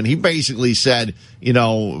lot to him? And he basically said,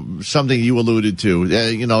 something you alluded to.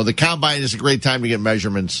 The Combine is a great time to get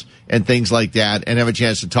measurements and things like that and have a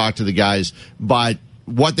chance to talk to the guys. But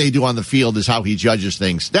what they do on the field is how he judges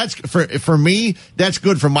things. That's for me, that's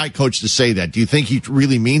good for my coach to say that. Do you think he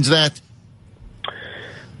really means that?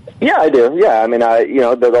 Yeah, I do. Yeah, I mean,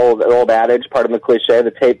 the old adage, pardon the cliche,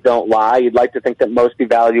 the tape don't lie. You'd like to think that most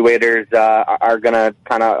evaluators are going to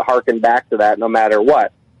kind of harken back to that no matter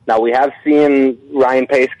what. Now, we have seen Ryan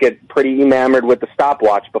Pace get pretty enamored with the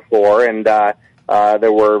stopwatch before, and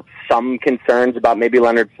there were some concerns about maybe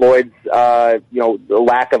Leonard Floyd's, the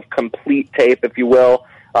lack of complete tape, if you will,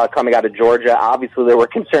 coming out of Georgia. Obviously, there were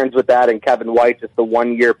concerns with that, and Kevin White, just the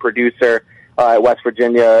one-year producer at West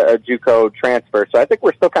Virginia, a JUCO transfer. So I think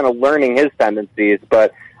we're still kind of learning his tendencies,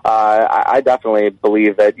 but I definitely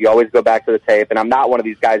believe that you always go back to the tape, and I'm not one of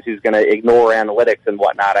these guys who's going to ignore analytics and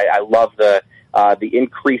whatnot. I love the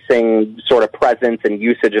increasing sort of presence and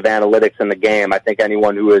usage of analytics in the game. I think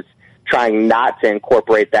anyone who is trying not to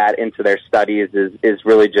incorporate that into their studies is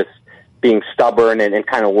really just being stubborn and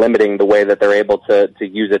kind of limiting the way that they're able to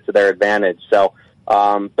use it to their advantage. So,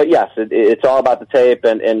 but yes, it's all about the tape,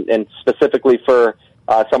 and specifically for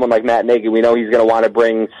someone like Matt Nagy, we know he's going to want to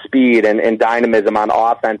bring speed and dynamism on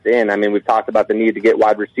offense in. I mean, we've talked about the need to get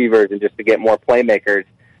wide receivers and just to get more playmakers.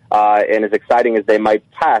 And as exciting as they might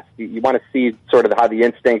test, you want to see sort of how the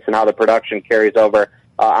instincts and how the production carries over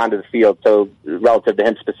onto the field. So relative to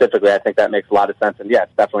him specifically, I think that makes a lot of sense. And yeah,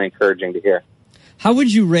 it's definitely encouraging to hear. How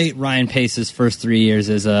would you rate Ryan Pace's first 3 years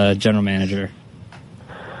as a general manager?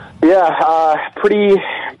 Yeah, pretty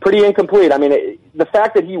incomplete. I mean, the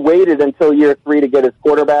fact that he waited until year 3 to get his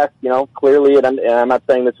quarterback, clearly, and I'm not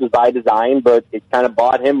saying this was by design, but it kind of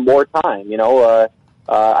bought him more time.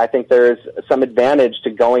 I think there's some advantage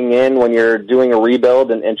to going in when you're doing a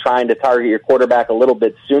rebuild and trying to target your quarterback a little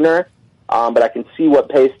bit sooner. But I can see what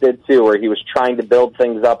Pace did too, where he was trying to build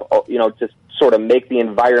things up, to sort of make the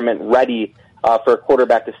environment ready for a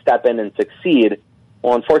quarterback to step in and succeed.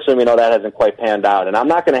 Well, unfortunately, we know that hasn't quite panned out, and I'm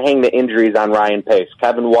not going to hang the injuries on Ryan Pace.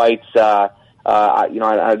 Kevin White's, I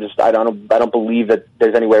don't believe that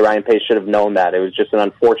there's any way Ryan Pace should have known that. It was just an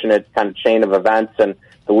unfortunate kind of chain of events, and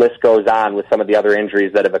the list goes on with some of the other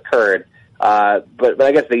injuries that have occurred. But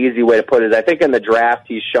I guess the easy way to put it is I think in the draft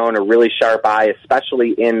he's shown a really sharp eye,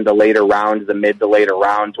 especially in the later rounds, the mid to later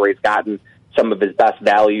rounds, where he's gotten some of his best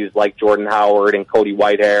values like Jordan Howard and Cody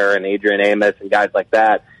Whitehair and Adrian Amos and guys like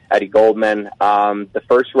that. Eddie Goldman. The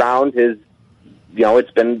first round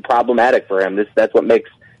it's been problematic for him. That's what makes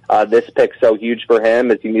this pick so huge for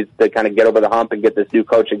him, is he needs to kind of get over the hump and get this new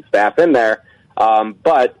coaching staff in there.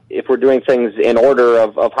 But if we're doing things in order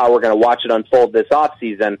of how we're going to watch it unfold this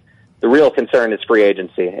offseason, the real concern is free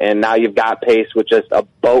agency. And now you've got Pace with just a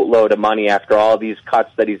boatload of money after all these cuts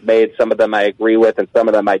that he's made. Some of them I agree with and some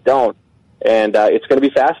of them I don't. And it's going to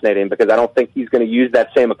be fascinating because I don't think he's going to use that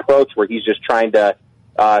same approach where he's just trying to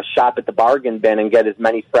shop at the bargain bin and get as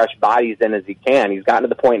many fresh bodies in as he can. He's gotten to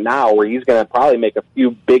the point now where he's going to probably make a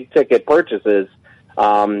few big ticket purchases,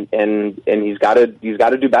 and he's got to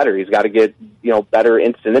do better. He's got to get better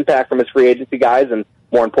instant impact from his free agency guys, and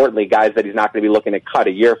more importantly, guys that he's not going to be looking to cut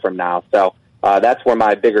a year from now. So that's where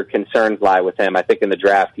my bigger concerns lie with him. I think in the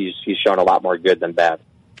draft, he's shown a lot more good than bad.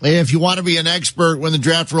 If you want to be an expert when the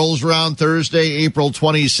draft rolls around Thursday, April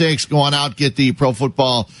 26th, go on out, get the Pro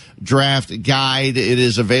Football Draft Guide. It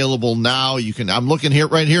is available now. I'm looking here,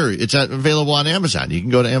 right here. It's available on Amazon. You can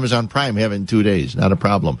go to Amazon Prime, have it in 2 days. Not a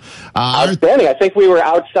problem. Outstanding. I think we were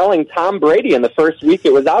outselling Tom Brady in the first week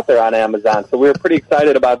it was out there on Amazon, so we were pretty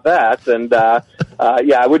excited about that. And,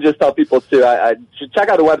 I would just tell people to check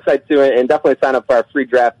out the website, too, and definitely sign up for our free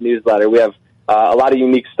draft newsletter. We have a lot of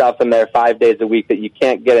unique stuff in there 5 days a week that you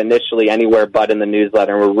can't get initially anywhere but in the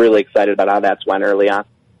newsletter, and we're really excited about how that's went early on.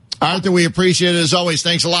 Arthur, we appreciate it as always.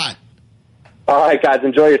 Thanks a lot. All right, guys.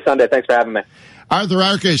 Enjoy your Sunday. Thanks for having me. Arthur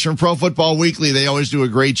Arkush from Pro Football Weekly. They always do a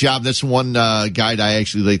great job. That's one guide I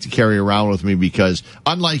actually like to carry around with me because,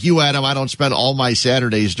 unlike you, Adam, I don't spend all my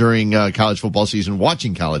Saturdays during college football season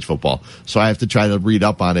watching college football. So I have to try to read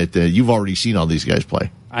up on it. You've already seen all these guys play.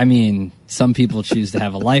 I mean, some people choose to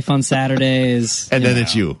have a life on Saturdays. And then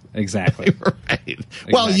it's you. Exactly. Right.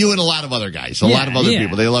 Exactly. Well, you and a lot of other guys, a lot of other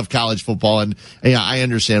people. They love college football, and I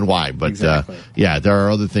understand why. But, there are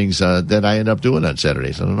other things that I end up doing on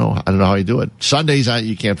Saturdays. I don't know how you do it. Sundays,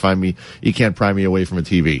 you can't find me. You can't pry me away from a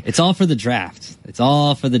TV. It's all for the draft. It's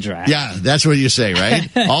all for the draft. Yeah, that's what you say, right?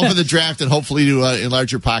 All for the draft and hopefully to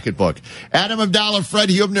enlarge your pocketbook. Adam Abdalla, Fred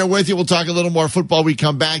Huebner with you. We'll talk a little more football. We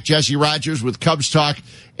come back. Jesse Rogers with Cubs Talk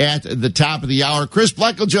at the top of the hour. Chris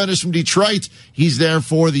Bleck will join us from Detroit. He's there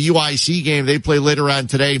for the UIC game. They play later on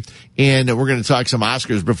today, and we're going to talk some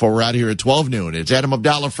Oscars before we're out of here at 12 noon. It's Adam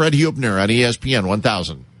Abdalla, Fred Huebner on ESPN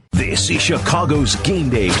 1000. This is Chicago's Game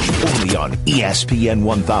Day, only on ESPN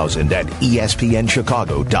 1000 at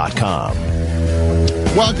ESPNChicago.com.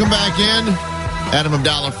 Welcome back in. Adam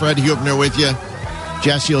Abdalla, Fred Huebner with you.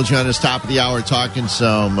 Jesse will join us top of the hour talking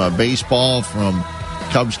some baseball from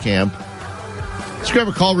Cubs camp. Let's grab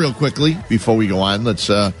a call real quickly before we go on. Let's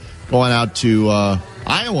go on out to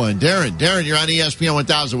Iowa and Darren. Darren, you're on ESPN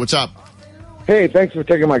 1000. What's up? Hey, thanks for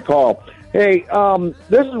taking my call. Hey,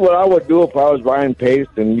 this is what I would do if I was Ryan Pace,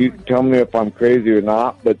 and you can tell me if I'm crazy or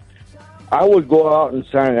not, but I would go out and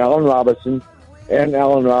sign Allen Robinson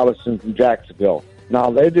from Jacksonville.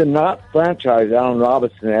 Now, they did not franchise Allen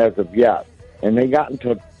Robinson as of yet, and they got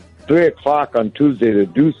until 3 o'clock on Tuesday to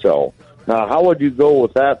do so. Now, how would you go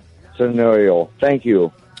with that scenario? Thank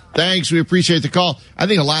you. Thanks. We appreciate the call. I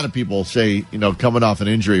think a lot of people say, coming off an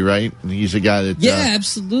injury, right? And he's a guy that... Yeah,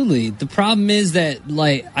 absolutely. The problem is that,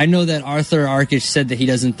 I know that Arthur Arkush said that he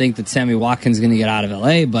doesn't think that Sammy Watkins is going to get out of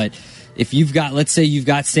L.A., but if let's say you've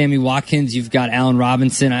got Sammy Watkins, you've got Allen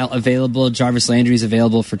Robinson available, Jarvis Landry's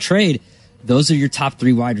available for trade, those are your top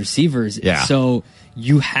 3 wide receivers. Yeah. So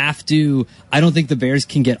you have to... I don't think the Bears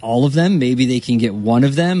can get all of them. Maybe they can get one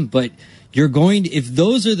of them, but... if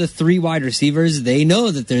those are the 3 wide receivers, they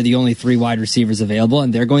know that they're the only 3 wide receivers available,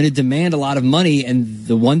 and they're going to demand a lot of money. And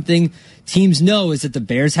the one thing teams know is that the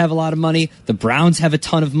Bears have a lot of money, the Browns have a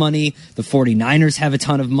ton of money, the 49ers have a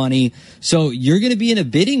ton of money. So you're going to be in a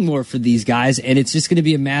bidding war for these guys, and it's just going to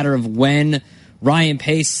be a matter of when Ryan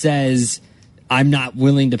Pace says, I'm not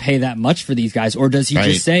willing to pay that much for these guys. Or does he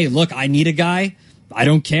just say, look, I need a guy, I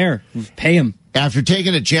don't care, pay him. After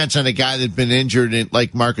taking a chance on a guy that's been injured,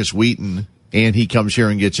 like Marcus Wheaton, and he comes here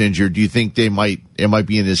and gets injured, do you think it might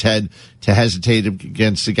be in his head to hesitate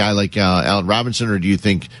against a guy like Allen Robinson, or do you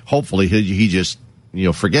think hopefully he just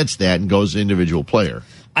forgets that and goes individual player?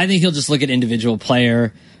 I think he'll just look at individual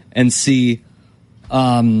player and see.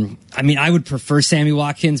 I would prefer Sammy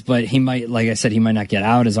Watkins, but he might, like I said, he might not get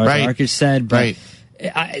out, as Arthur Arkush said. But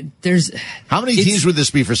how many teams would this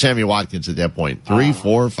be for Sammy Watkins at that point? 3,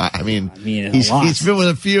 4, 5? He's been with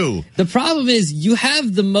a few. The problem is you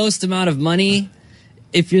have the most amount of money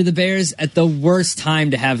if you're the Bears at the worst time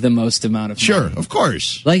to have the most amount of money. Sure, of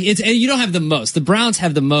course. You don't have the most. The Browns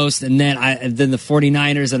have the most, and then the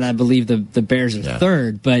 49ers, and I believe the Bears are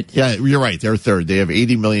third. But yeah, you're right. They're third. They have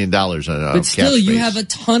 $80 million on but still, you have a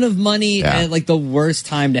ton of money at the worst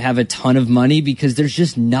time to have a ton of money because there's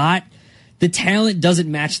just not. The talent doesn't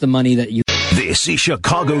match the money that you... This is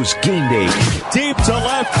Chicago's Game Day. Deep to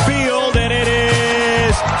left field, and it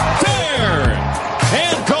is there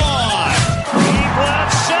and gone. Deep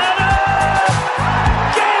left center.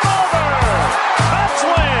 Game over.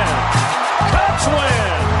 Cubs win.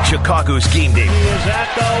 Chicago's Game Day. He is at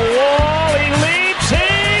the wall. He leaps.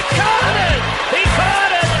 He caught it. He caught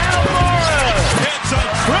it. Almora. It's a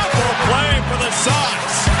triple play for the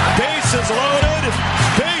Sox. Bases loaded.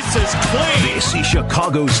 Bases clean. This is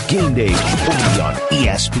Chicago's Game Day, only on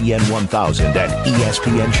ESPN 1000 and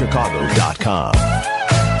ESPNChicago.com.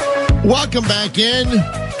 Welcome back in.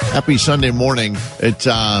 Happy Sunday morning. It's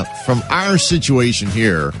from our situation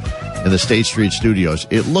here. in the State Street studios.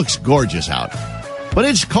 It looks gorgeous out. But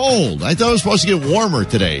it's cold. I thought it was supposed to get warmer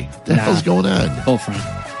today. What the hell's going on? Cold front.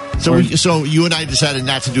 So you and I decided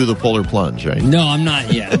not to do the polar plunge, right? No, I'm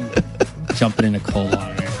not yet. I'm jumping into cold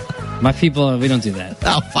water. My people, we don't do that.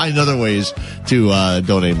 I'll find other ways to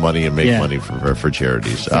donate money and make money for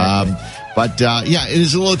charities. Yeah, it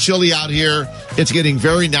is a little chilly out here. It's getting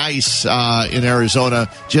very nice in Arizona,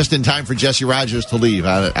 just in time for Jesse Rogers to leave.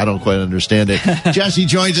 I don't quite understand it. Jesse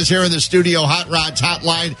joins us here in the studio, Hot Rods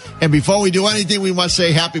Hotline. And before we do anything, we must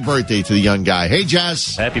say happy birthday to the young guy. Hey,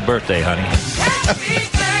 Jess. Happy birthday, honey. Happy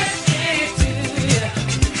birthday to you.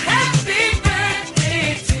 Happy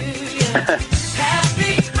birthday to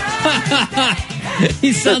you.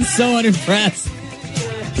 He sounds so unimpressed.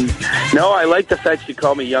 No, I like the fact you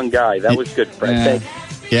call me young guy. That was good, Fred.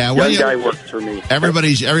 Yeah, young guy works for me.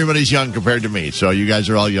 Everybody's young compared to me, so you guys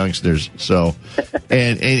are all youngsters. So,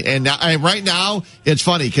 and right now it's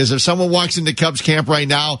funny because if someone walks into Cubs camp right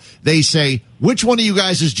now, they say, "Which one of you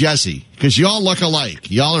guys is Jesse?" Because y'all look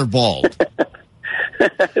alike. Y'all are bald.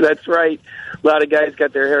 That's right. A lot of guys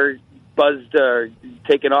got their hair buzzed,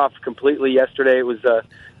 taken off completely yesterday. It was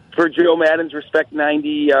for Joe Madden's Respect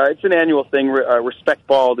 90. It's an annual thing. Respect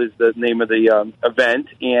Bald is the name of the event.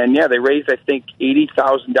 And, yeah, they raised, I think,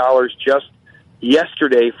 $80,000 just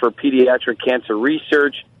yesterday for pediatric cancer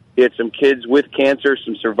research. They had some kids with cancer,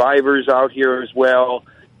 some survivors out here as well.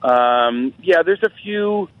 There's a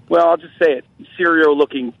few, I'll just say it,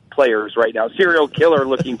 serial-looking players right now, serial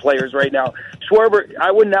killer-looking players right now. Schwarber,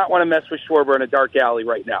 I would not want to mess with Schwarber in a dark alley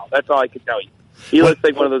right now. That's all I can tell you. He looks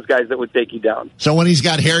like one of those guys that would take you down. So when he's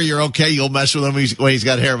got hair, you're okay? You'll mess with him when he's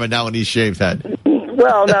got hair, but not when he's shaved head?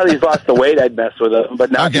 Well, now that he's lost the weight, I'd mess with him, but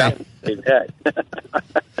not now shaved head.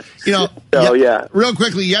 Real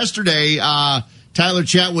quickly, yesterday, Tyler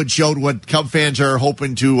Chatwood showed what Cub fans are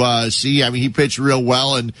hoping to see. I mean, he pitched real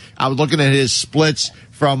well, and I was looking at his splits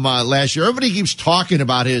from last year. Everybody keeps talking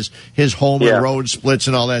about his home and road splits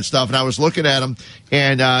and all that stuff, and I was looking at him,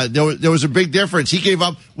 and there was a big difference. He gave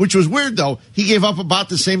up, which was weird though. He gave up about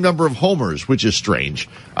the same number of homers, which is strange.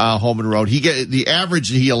 Home and road. The average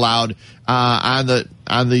that he allowed on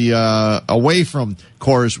the away from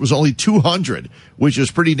course was only 200, which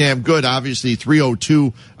is pretty damn good. Obviously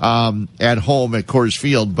 302 at home at Coors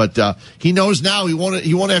Field, but he knows now he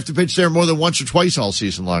won't have to pitch there more than once or twice all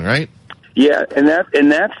season long, right? Yeah, and that's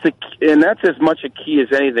as much a key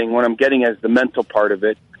as anything. What I'm getting as the mental part of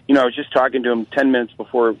it. You know, I was just talking to him 10 minutes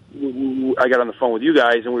before I got on the phone with you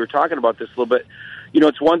guys, and we were talking about this a little bit. You know,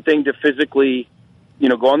 it's one thing to physically,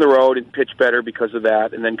 go on the road and pitch better because of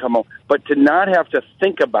that, and then come home. But to not have to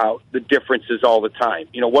think about the differences all the time.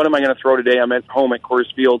 What am I going to throw today? I'm at home at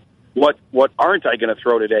Coors Field. What aren't I going to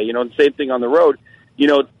throw today? The same thing on the road.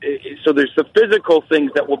 So there's the physical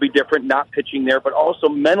things that will be different, not pitching there, but also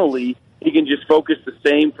mentally, he can just focus the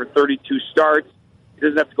same for 32 starts. He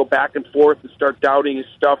doesn't have to go back and forth and start doubting his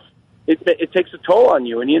stuff. It takes a toll on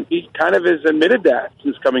you, and he kind of has admitted that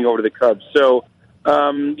since coming over to the Cubs. So,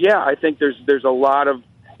 I think there's a lot of,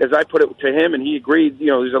 as I put it to him, and he agreed,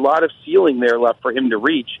 there's a lot of ceiling there left for him to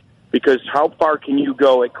reach, because how far can you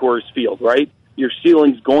go at Coors Field, right? Your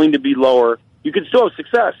ceiling's going to be lower. You can still have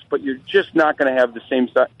success, but you're just not going to have the same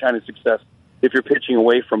kind of success if you're pitching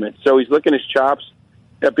away from it. So he's licking his chops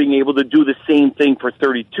at being able to do the same thing for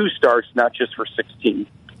 32 starts, not just for 16.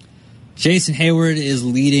 Jason Hayward is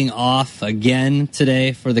leading off again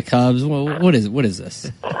today for the Cubs. What is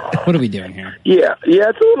this? What are we doing here? Yeah,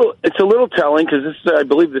 it's a little telling, because this is, I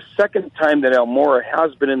believe, the second time that Almora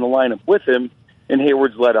has been in the lineup with him, and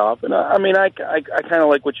Hayward's led off. And I kind of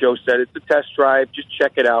like what Joe said. It's a test drive. Just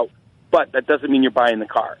check it out. But that doesn't mean you're buying the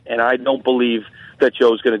car. And I don't believe that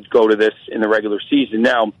Joe's going to go to this in the regular season.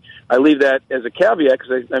 Now, I leave that as a caveat,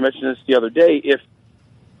 because I mentioned this the other day. If,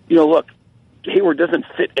 look, Hayward doesn't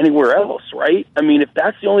fit anywhere else, right? I mean, if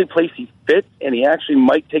that's the only place he fits and he actually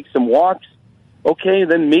might take some walks, okay,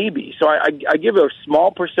 then maybe. So I give a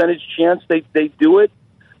small percentage chance they do it,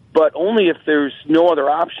 but only if there's no other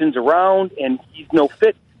options around and he's no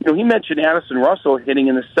fit. He mentioned Addison Russell hitting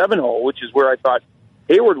in the 7-hole, which is where I thought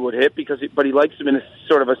Hayward would hit, but he likes him in a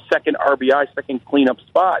sort of a second RBI, second cleanup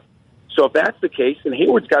spot. So if that's the case, then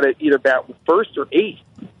Hayward's got to either bat first or eighth.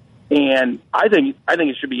 And I think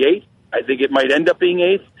it should be eighth. I think it might end up being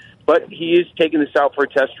eighth, but he is taking this out for a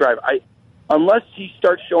test drive. Unless he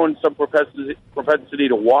starts showing some propensity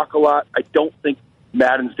to walk a lot, I don't think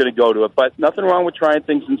Madden's going to go to it. But nothing wrong with trying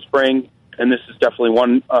things in spring, and this is definitely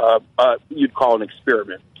one you'd call an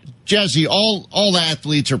experiment. Jesse, all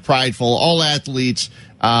athletes are prideful. All athletes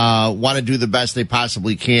want to do the best they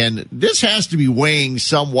possibly can. This has to be weighing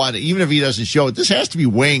somewhat, even if he doesn't show it, this has to be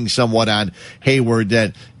weighing somewhat on Hayward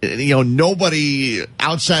that, nobody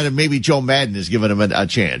outside of maybe Joe Madden has given him a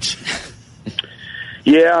chance.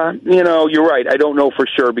 Yeah, you're right. I don't know for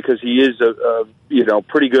sure because he is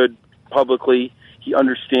pretty good publicly. He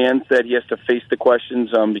understands that he has to face the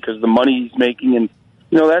questions because of the money he's making, and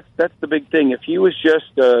that's the big thing. If he was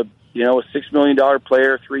just a $6 million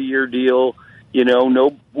player, 3-year deal,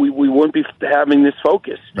 we wouldn't be having this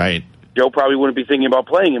focus. Right. Joe probably wouldn't be thinking about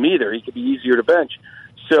playing him either. He could be easier to bench.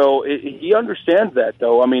 So he understands that,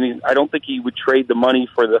 though. I mean, I don't think he would trade the money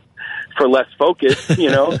for less focus,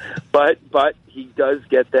 but he does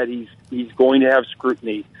get that he's going to have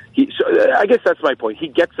scrutiny. So I guess that's my point. He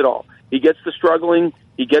gets it all. He gets the struggling.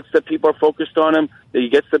 He gets that people are focused on him. He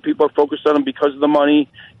gets that people are focused on him because of the money,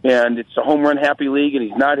 and it's a home run happy league, and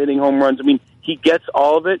he's not hitting home runs. I mean, he gets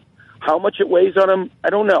all of it. How much it weighs on him, I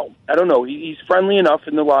don't know. He's friendly enough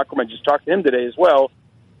in the locker room. I just talked to him today as well,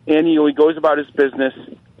 and he goes about his business.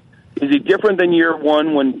 Is he different than year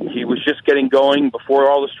one when he was just getting going before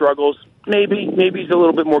all the struggles? Maybe he's a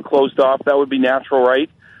little bit more closed off. That would be natural, right?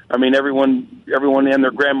 I mean, everyone and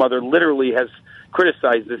their grandmother literally has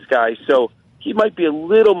criticized this guy, so he might be a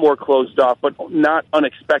little more closed off, but not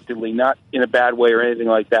unexpectedly, not in a bad way or anything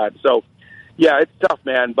like that. So, yeah, it's tough,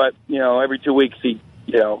 man. But every 2 weeks,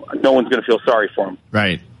 no one's going to feel sorry for him.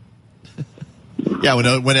 Right. Yeah, when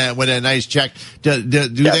a nice check. Do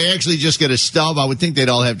they actually just get a stub? I would think they'd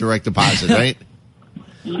all have direct deposit, right?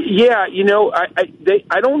 Yeah,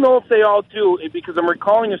 I don't know if they all do because I'm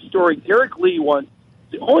recalling a story. Derek Lee once.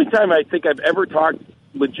 The only time I think I've ever talked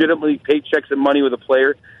legitimately paychecks and money with a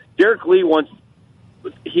player. Derek Lee once.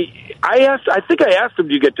 I think I asked him,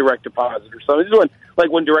 "Do you get direct deposit or something?" This is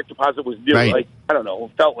when direct deposit was new. Right. Like I don't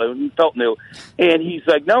know, felt new. And he's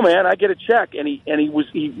like, "No, man, I get a check." And he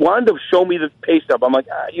wanted to show me the pay stub. I'm like,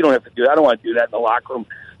 "You don't have to do that. I don't want to do that in the locker room."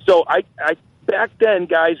 So I back then,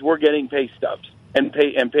 guys were getting pay stubs and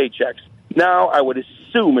paychecks. Now I would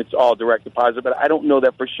assume it's all direct deposit, but I don't know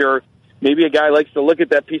that for sure. Maybe a guy likes to look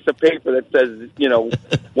at that piece of paper that says,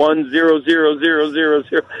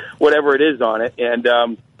 1000000, whatever it is on it. And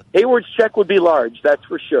Hayward's check would be large, that's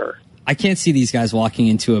for sure. I can't see these guys walking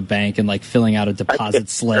into a bank and filling out a deposit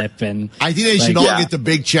slip. And I think they should all get the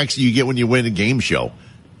big checks that you get when you win a game show.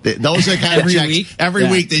 Those are kind of checks. Week? Every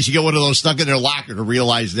week they should get one of those stuck in their locker to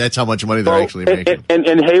realize that's how much money they're actually making.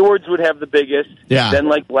 And Hayward's would have the biggest. Yeah.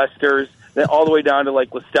 Then Lester's. Then all the way down to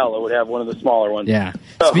LaStella would have one of the smaller ones. Yeah.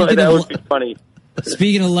 So that would be funny.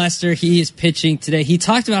 Speaking of Lester, he is pitching today. He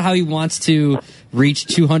talked about how he wants to reach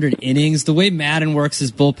 200 innings. The way Madden works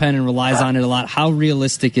his bullpen and relies on it a lot. How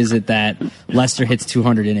realistic is it that Lester hits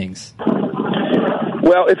 200 innings?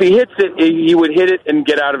 Well, if he hits it, he would hit it and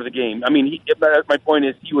get out of the game. I mean, my point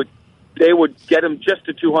is, they would get him just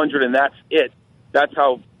to 200, and that's it. That's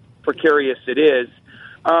how precarious it is.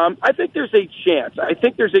 I think there's a chance.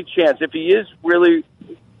 If he is really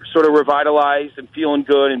sort of revitalized and feeling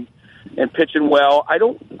good and pitching well.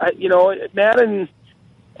 Madden,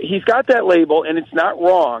 he's got that label, and it's not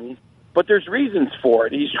wrong, but there's reasons for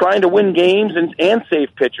it. He's trying to win games and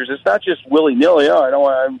save pitchers. It's not just willy-nilly, I don't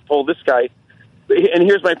want to pull this guy. And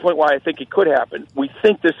here's my point why I think it could happen. We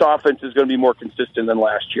think this offense is going to be more consistent than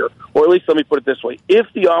last year. Or at least let me put it this way. If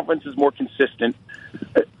the offense is more consistent,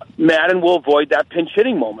 Madden will avoid that pinch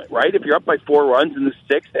hitting moment, right? If you're up by 4 runs in the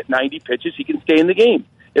 6th at 90 pitches, he can stay in the game.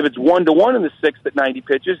 If it's 1-1 in the 6th at 90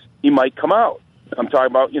 pitches, he might come out. I'm talking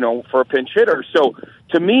about, for a pinch hitter. So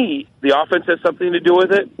to me, the offense has something to do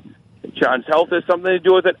with it. John's health has something to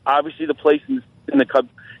do with it. Obviously, the place in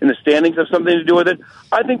the standings have something to do with it.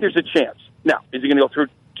 I think there's a chance. Now, is he going to go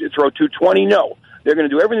throw 220? No. They're going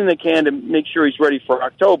to do everything they can to make sure he's ready for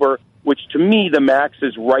October, which to me, the max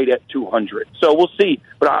is right at 200. So we'll see.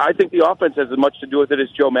 But I think the offense has as much to do with it as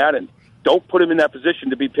Joe Madden. Don't put him in that position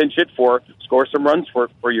to be pinch hit for, score some runs for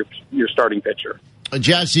your starting pitcher.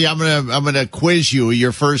 Jesse, I'm gonna quiz you.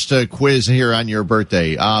 Your first quiz here on your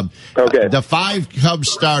birthday. Okay. The 5 Cubs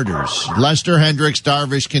starters: Lester, Hendricks,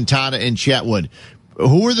 Darvish, Quintana, and Chatwood.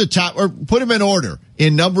 Who are the top? Or put them in order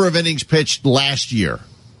in number of innings pitched last year.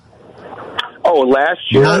 Oh,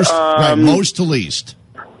 last year, most to least.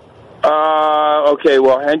 Okay.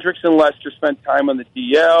 Well, Hendricks and Lester spent time on the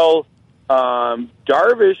DL.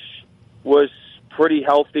 Darvish was pretty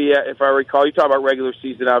healthy, if I recall. You talk about regular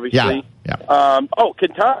season, obviously. Yeah.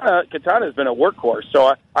 Quintana's been a workhorse.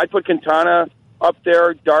 So I'd put Quintana up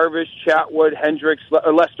there, Darvish, Chatwood, Hendricks,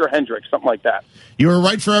 Lester Hendricks, something like that. You were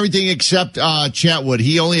right for everything except Chatwood.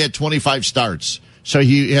 He only had 25 starts. So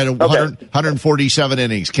he had 147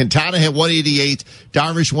 innings. Quintana had 188,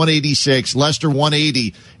 Darvish 186, Lester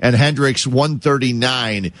 180, and Hendricks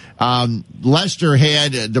 139. Lester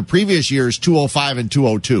had the previous years 205 and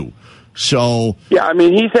 202. So yeah, I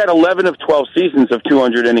mean, he's had 11 of 12 seasons of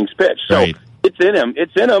 200 innings pitched. So it's in him.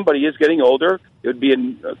 It's in him, but he is getting older. It would be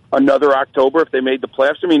another October if they made the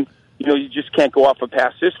playoffs. I mean, you just can't go off of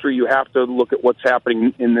past history. You have to look at what's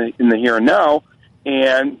happening in the here and now.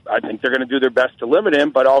 And I think they're going to do their best to limit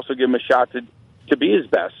him, but also give him a shot to be his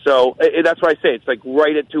best. So that's why I say it's like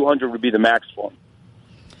right at 200 would be the max for him.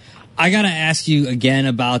 I got to ask you again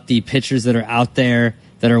about the pitchers that are out there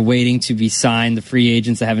that are waiting to be signed, the free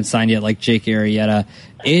agents that haven't signed yet, like Jake Arrieta.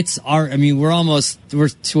 We're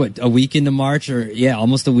to a week into March,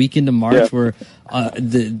 almost a week into March, where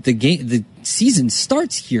the season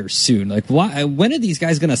starts here soon. Like, when are these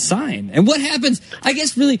guys going to sign? And what happens? I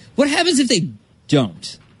guess what happens if they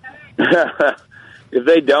don't? If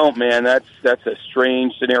they don't, man, that's a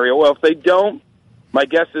strange scenario. Well, if they don't, my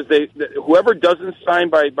guess is whoever doesn't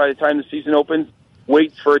sign by the time the season opens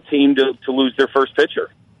waits for a team to lose their first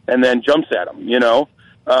pitcher and then jumps at them,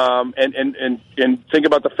 and think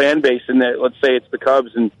about the fan base and that. Let's say it's the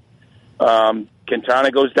Cubs and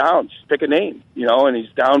Quintana goes down. Just pick a name, and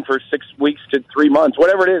he's down for 6 weeks to 3 months,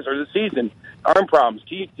 whatever it is, or the season. Arm problems.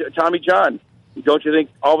 Tommy John. Don't you think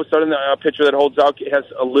all of a sudden a pitcher that holds out has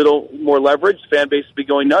a little more leverage? Fan base would be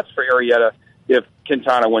going nuts for Arrieta if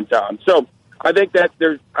Quintana went down. So I think that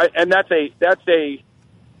that's a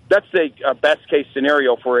best case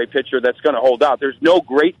scenario for a pitcher that's going to hold out. There's no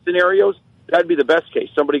great scenarios. That'd be the best case.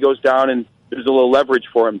 Somebody goes down and there's a little leverage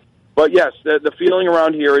for him. But yes, the feeling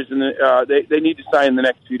around here is they need to sign in the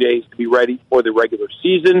next few days to be ready for the regular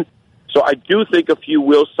season. So I do think a few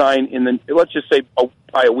will sign let's just say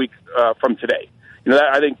by a week from today.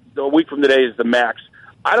 I think a week from today is the max.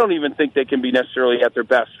 I don't even think they can be necessarily at their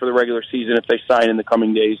best for the regular season if they sign in the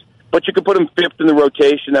coming days. But you could put them fifth in the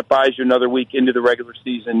rotation. That buys you another week into the regular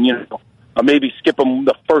season. Maybe skip them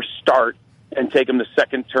the first start and take them the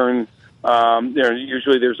second turn.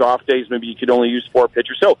 Usually there's off days. Maybe you could only use 4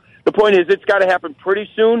 pitchers. So the point is, it's got to happen pretty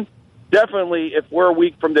soon. Definitely, if we're a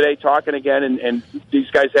week from today talking again and these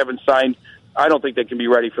guys haven't signed, I don't think they can be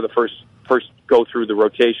ready for the first go through the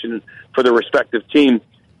rotation for the respective team.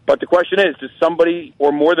 But the question is, does somebody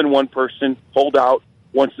or more than one person hold out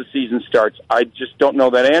once the season starts? I just don't know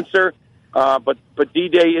that answer. But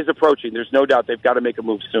D-Day is approaching. There's no doubt they've got to make a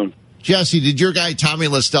move soon. Jesse, did your guy Tommy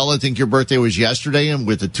LaStella think your birthday was yesterday and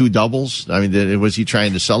with the 2 doubles? I mean, was he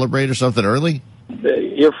trying to celebrate or something early?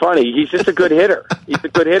 You're funny. He's just a good hitter. He's a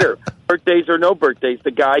good hitter. Birthdays or no birthdays,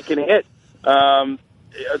 the guy can hit to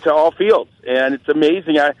all fields. And it's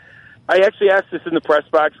amazing. I actually asked this in the press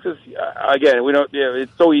box because, again, we don't.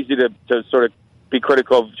 It's so easy to sort of be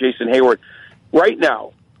critical of Jason Hayward. Right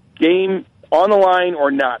now, game on the line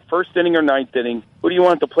or not, first inning or ninth inning, who do you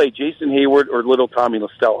want to play, Jason Hayward or little Tommy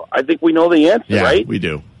LaStella? I think we know the answer, right? Yeah, we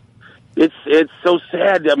do. It's so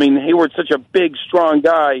sad. I mean, Hayward's such a big, strong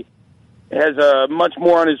guy, has much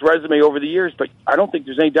more on his resume over the years, but I don't think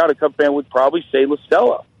there's any doubt a Cub fan would probably say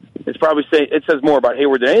LaStella. It says more about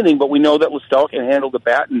Hayward than anything, but we know that LaStella can handle the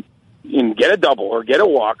bat and get a double or get a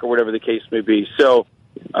walk or whatever the case may be. So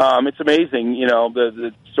it's amazing,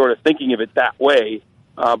 the sort of thinking of it that way.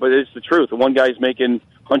 But it's the truth. The one guy's making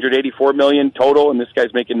 $184 million total, and this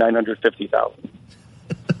guy's making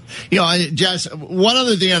 $950,000. Jess, one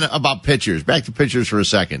other thing about pitchers. Back to pitchers for a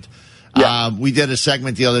second. Yeah. We did a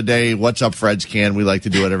segment the other day, What's Up Fred's Can. We like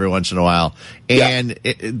to do it every once in a while. And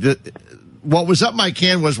what was up my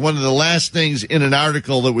can was one of the last things in an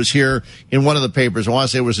article that was here in one of the papers. I want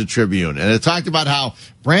to say it was a Tribune. And it talked about how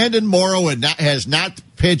Brandon Morrow has not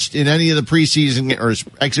pitched in any of the preseason or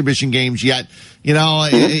exhibition games yet.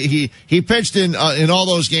 He pitched in all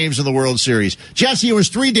those games in the World Series. Jesse, it was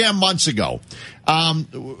 3 damn months ago.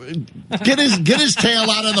 Get his tail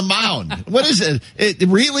out of the mound. What is it?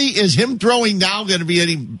 Is him throwing now going to be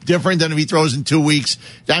any different than if he throws in 2 weeks?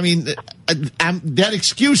 I mean, that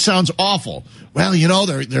excuse sounds awful. Well,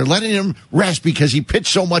 they're letting him rest because he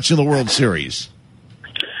pitched so much in the World Series.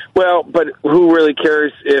 Well, but who really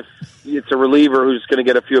cares if it's a reliever who's going to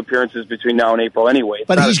get a few appearances between now and April anyway?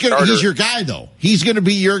 But he's your guy, though. He's going to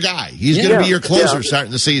be your guy. He's going to be your closer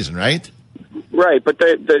starting the season, right? Right, but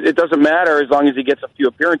it doesn't matter as long as he gets a few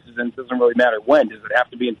appearances, and it doesn't really matter when. Does it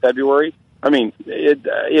have to be in February? I mean,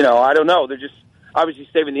 I don't know. They're just obviously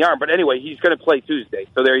saving the arm. But anyway, he's going to play Tuesday,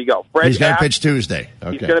 so there you go. He's going to pitch Tuesday.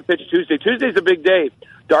 Okay. He's going to pitch Tuesday. Tuesday's a big day.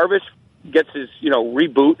 Darvish gets his,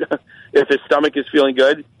 reboot if his stomach is feeling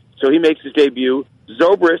good, so he makes his debut.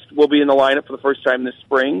 Zobrist will be in the lineup for the first time this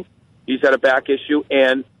spring. He's had a back issue,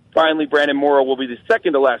 and finally Brandon Morrow will be the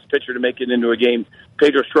second to last pitcher to make it into a game.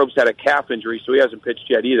 Pedro Strob's had a calf injury, so he hasn't pitched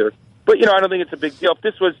yet either. But, I don't think it's a big deal. If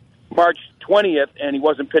this was March 20th and he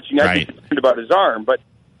wasn't pitching, I'd be concerned about his arm. But,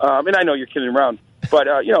 and I know you're kidding around. But,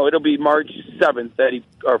 it'll be March 7th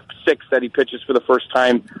or 6th that he pitches for the first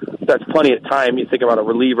time. That's plenty of time. You think about a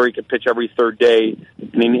reliever, he could pitch every third day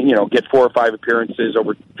and, get 4 or 5 appearances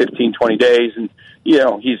over 15, 20 days. And,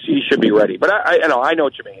 he should be ready. But I know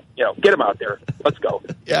what you mean. Get him out there. Let's go.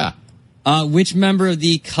 Yeah. Which member of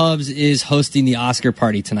the Cubs is hosting the Oscar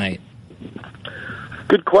party tonight?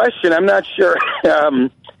 Good question. I'm not sure.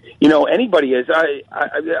 Anybody is.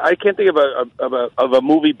 I can't think of a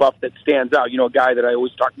movie buff that stands out. A guy that I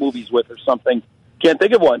always talk movies with or something. Can't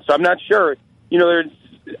think of one. So I'm not sure.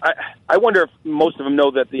 I wonder if most of them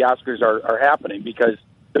know that the Oscars are happening because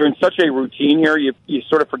they're in such a routine here. You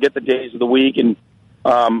sort of forget the days of the week. And,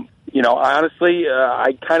 honestly,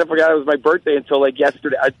 I kind of forgot it was my birthday until like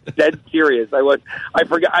yesterday. I'm dead serious. I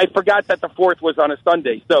forgot that the 4th was on a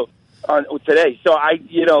Sunday. So, today. So I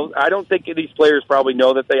don't think these players probably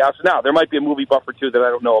know that they Oscar. Now, there might be a movie buff or two that I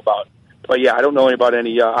don't know about. But yeah, I don't know about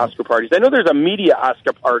any Oscar parties. I know there's a media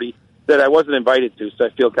Oscar party that I wasn't invited to, so I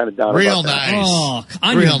feel kind of down Real about that. nice. Oh,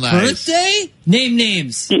 on Real your nice. birthday? Name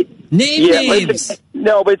names. Name names.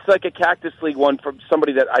 No, but it's like a Cactus League one from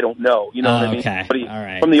somebody that I don't know. You know what I mean? Okay. Somebody All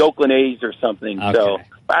right. from the Oakland A's or something. Okay. So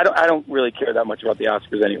I don't really care that much about the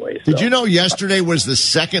Oscars anyway. So. Did you know yesterday was the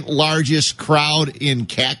second largest crowd in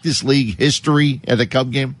Cactus League history at the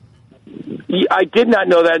Cub game? Yeah, I did not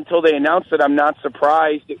know that until they announced it. I'm not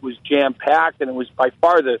surprised. It was jam-packed, and it was by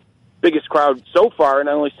far the biggest crowd so far. And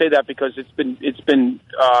I only say that because it's been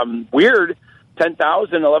weird.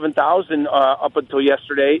 10,000, 11,000 up until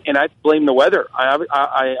yesterday, and I blame the weather.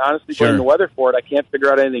 I honestly blame the weather for it. I can't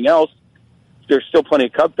figure out anything else. There's still plenty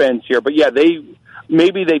of Cub fans here, but yeah, they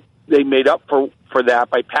made up for that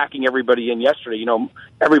by packing everybody in yesterday.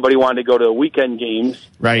 Everybody wanted to go to the weekend games,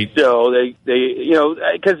 right? So they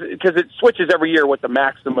because it switches every year what the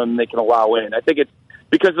maximum they can allow in. I think it's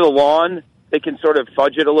because of the lawn, they can sort of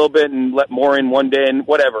fudge it a little bit and let more in one day and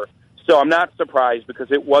whatever. So I'm not surprised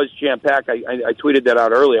because it was jam-packed. I tweeted that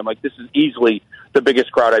out earlier. I'm like, this is easily the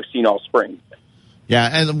biggest crowd I've seen all spring. Yeah,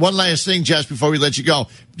 and one last thing, Jess, before we let you go.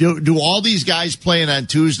 Do all these guys playing on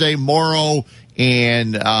Tuesday, Morrow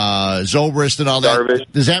and Zobrist and all that,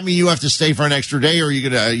 Darvish. Does that mean you have to stay for an extra day, or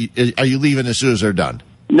are you leaving as soon as they're done?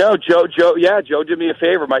 No, Joe did me a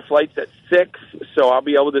favor. My flight's at 6, so I'll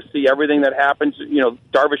be able to see everything that happens.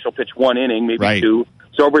 Darvish will pitch 1 inning, maybe 2.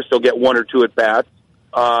 Zobrist will get 1 or 2 at bats.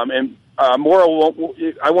 And Morrow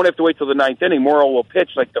I won't have to wait till the 9th inning. Morrow will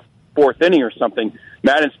pitch like the 4th inning or something.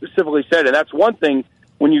 Madden specifically said, and that's one thing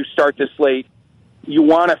when you start this late, you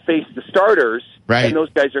want to face the starters, right? And those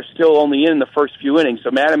guys are still only in the first few innings.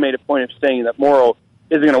 So Madden made a point of saying that Morrow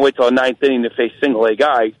isn't going to wait till the 9th inning to face single-A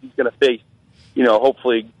guys. He's going to face,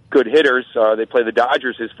 hopefully good hitters. They play the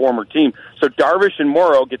Dodgers, his former team. So Darvish and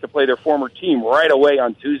Morrow get to play their former team right away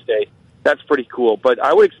on Tuesday. That's pretty cool. But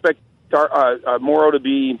I would expect Morrow to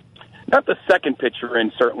be not the second pitcher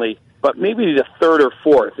in, certainly, but maybe the 3rd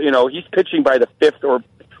or 4th. He's pitching by the 5th or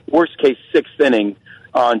worst case 6th inning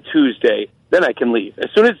on Tuesday. Then I can leave. As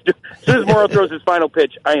soon as Morrow throws his final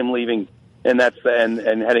pitch, I am leaving, and that's and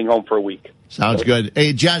heading home for a week. Sounds good.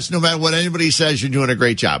 Hey, Jess, no matter what anybody says, you're doing a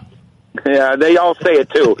great job. Yeah, they all say it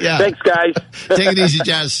too. Yeah. Thanks, guys. Take it easy,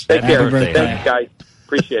 Jess. Take care. birthday. Thanks, guys.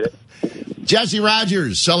 Appreciate it. Jesse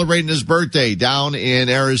Rogers celebrating his birthday down in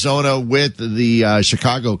Arizona with the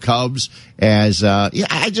Chicago Cubs.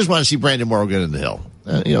 I just want to see Brandon Morrow get in the hill.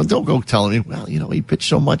 Don't go telling me, well, he pitched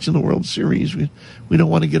so much in the World Series. We don't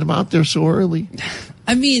want to get him out there so early.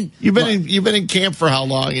 I mean, you've been in camp for how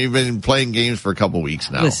long? You've been playing games for a couple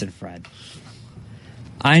weeks now. Listen, Fred,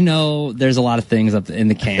 I know there's a lot of things up in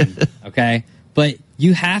the can, okay? But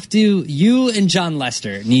you and John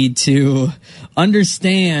Lester need to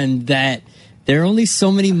understand that there are only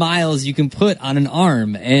so many miles you can put on an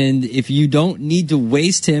arm. And if you don't need to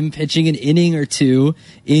waste him pitching an inning or two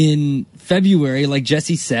in February, like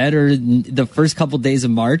Jesse said, or the first couple days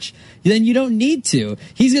of March, then you don't need to.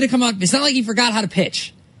 He's going to come out. It's not like he forgot how to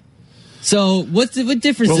pitch. So what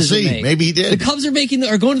difference does it make? Maybe he did. The Cubs are going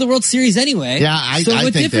to the World Series anyway. Yeah, I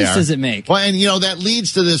what think difference does it make? Well, and that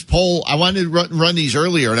leads to this poll. I wanted to run these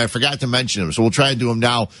earlier, and I forgot to mention them. So we'll try and do them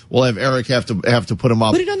now. We'll have Eric have to put them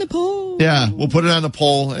up. Put it on the poll. Yeah, we'll put it on the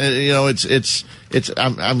poll.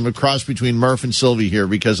 I'm a cross between Murph and Sylvie here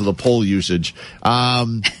because of the poll usage.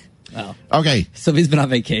 Well, okay. Sylvie's been on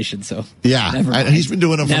vacation, so yeah, never mind. He's been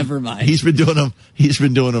doing them. Never mind. He's been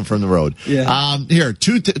doing them from the road. Yeah. Here,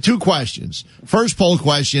 two questions. First poll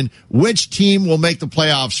question: which team will make the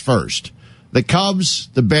playoffs first? The Cubs,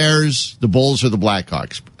 the Bears, the Bulls, or the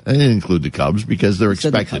Blackhawks. I didn't include the Cubs because they're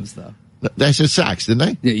expected. The Cubs, though. I said Sox, didn't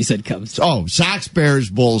I? Yeah, you said Cubs. Oh, Sox, Bears,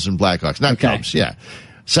 Bulls, and Blackhawks. Not Cubs, yeah.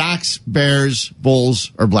 Sox, Bears,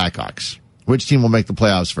 Bulls, or Blackhawks. Which team will make the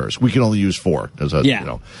playoffs first? We can only use 4.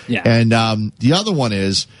 Yeah. And the other one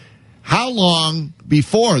is, how long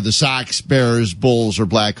before the Sox, Bears, Bulls, or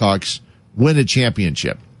Blackhawks win a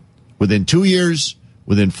championship? Within 2 years,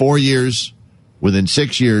 within 4 years, within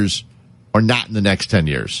 6 years, or not in the next 10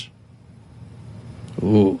 years?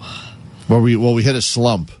 Ooh. Where we hit a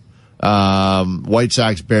slump. White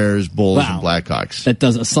Sox, Bears, Bulls, and Blackhawks.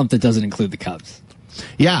 A slump that doesn't include the Cubs.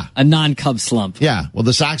 Yeah. A non-Cub slump. Yeah. Well,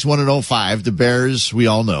 the Sox won in 2005. The Bears, we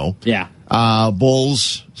all know. Yeah.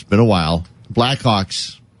 Bulls, it's been a while.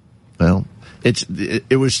 Blackhawks, well,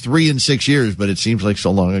 it was 3 and 6 years, but it seems like so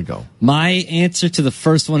long ago. My answer to the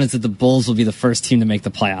first one is that the Bulls will be the first team to make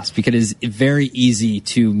the playoffs because it is very easy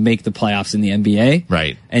to make the playoffs in the NBA.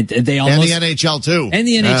 Right. And they almost. And the NHL, too. And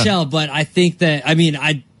the NHL, but I think that,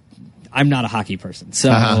 I'm not a hockey person.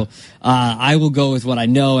 So I will go with what I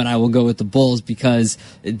know, and I will go with the Bulls because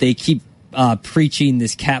they keep preaching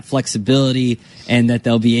this cap flexibility and that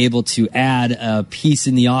they'll be able to add a piece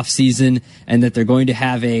in the offseason and that they're going to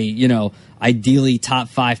have a, ideally top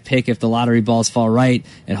 5 pick if the lottery balls fall right.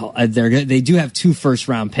 And they do have 2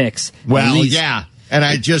 first-round picks. Well, yeah. And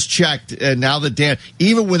I just checked, and now that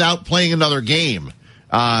even without playing another game,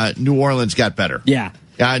 New Orleans got better. Yeah.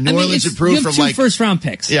 New Orleans improved from 2 first-round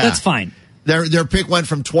picks. Yeah. That's fine. Their pick went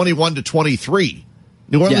from 21 to 23.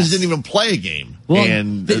 New Orleans didn't even play a game. Well,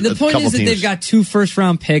 and the point is that they've got 2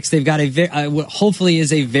 first-round picks. They've got what hopefully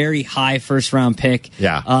is a very high first-round pick.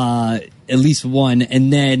 Yeah. At least one.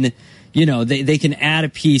 And then, they can add a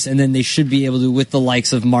piece, and then they should be able to, with the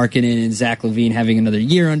likes of Markkanen and Zach LaVine having another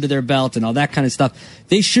year under their belt and all that kind of stuff,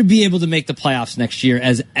 they should be able to make the playoffs next year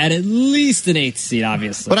at least an 8th seed,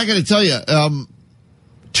 obviously. But I got to tell you,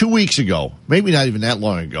 2 weeks ago, maybe not even that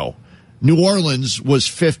long ago, New Orleans was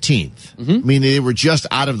 15th. Mm-hmm. Meaning they were just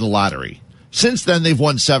out of the lottery. Since then, they've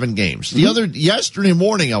won 7 games. Yesterday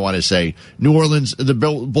morning, I want to say, New Orleans, the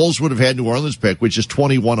Bulls would have had New Orleans pick, which is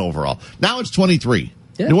 21 overall. Now it's 23.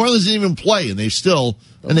 Yeah. New Orleans didn't even play, and they still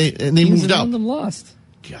they moved up. Them lost.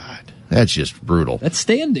 God, that's just brutal. That's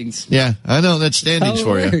standings. Yeah, I know that's standings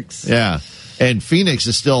for works. You. Yeah, and Phoenix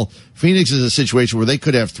is a situation where they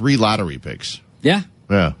could have 3 lottery picks. Yeah.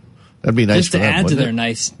 That'd be nice just for to them, add to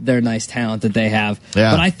their nice talent that they have.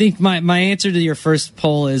 Yeah. But I think my answer to your first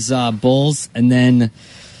poll is Bulls, and then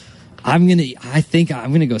I'm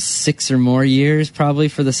gonna go 6 or more years probably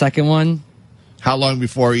for the second one. How long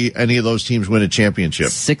before any of those teams win a championship?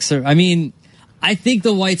 6 or I think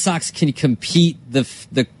the White Sox can compete the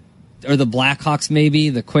Blackhawks maybe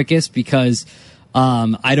the quickest because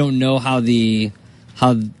I don't know how the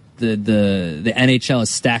NHL is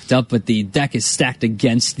stacked up, but the deck is stacked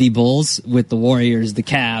against the Bulls with the Warriors, the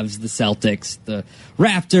Cavs, the Celtics, the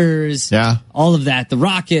Raptors, all of that, the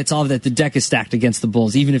Rockets, all of that. The deck is stacked against the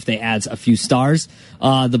Bulls, even if they add a few stars.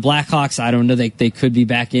 The Blackhawks, I don't know, they could be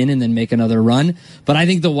back in and then make another run. But I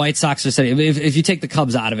think the White Sox are setting, if you take the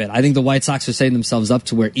Cubs out of it, I think the White Sox are setting themselves up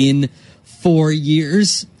to where in 4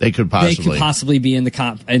 years they could possibly be in the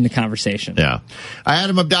conversation. Yeah.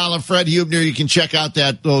 Adam Abdalla, Fred Huebner. You can check out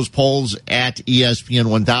those polls at ESPN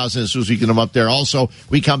 1000 as soon as we get them up there. Also,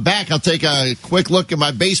 we come back. I'll take a quick look at my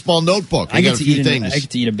baseball notebook. I got a few things. I get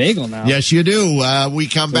to eat a bagel now. Yes, you do. We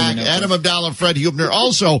come back. Adam Abdalla, Fred Huebner.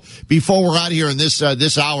 Also, before we're out of here in this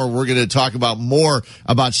hour, we're going to talk more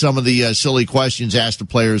about some of the silly questions asked to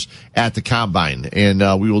players at the Combine. And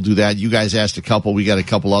we will do that. You guys asked a couple. We got a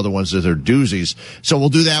couple other ones that are doozies. So we'll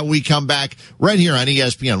do that when we come back right here on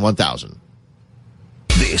ESPN 1000.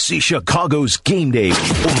 This is Chicago's Game Day,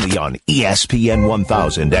 only on ESPN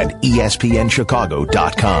 1000 and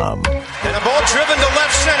ESPNChicago.com. And a ball driven to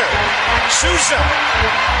left center. Sousa.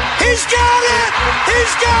 He's got it!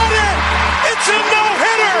 He's got it! It's a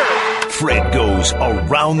no-hitter! Fred goes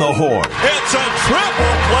around the horn. It's a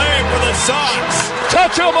triple play for the Sox.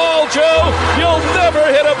 Touch 'em all, Joe. You'll never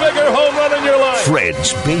hit a bigger home run in your life.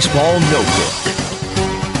 Fred's Baseball Notebook.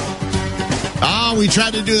 We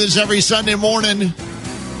try to do this every Sunday morning.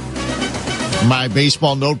 My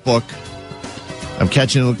baseball notebook. I'm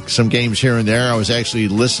catching some games here and there. I was actually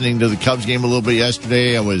listening to the Cubs game a little bit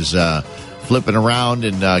yesterday. I was flipping around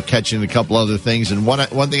and catching a couple other things. And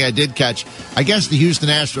one thing I did catch, I guess the Houston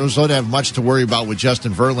Astros don't have much to worry about with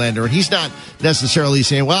Justin Verlander. And he's not necessarily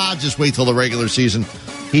saying, well, I'll just wait till the regular season.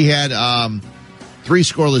 He had 3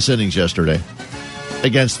 scoreless innings yesterday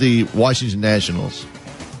against the Washington Nationals.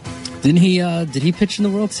 Did he pitch in the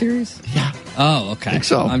World Series? Yeah. Oh, okay. I think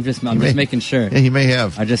so. I'm just making sure. Yeah, he may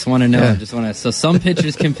have. I just want to know. Yeah. So some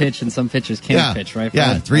pitchers can pitch and some pitchers can't pitch, right?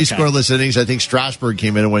 Yeah, Fred? 3 scoreless innings. I think Strasburg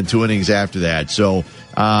came in and went 2 innings after that. So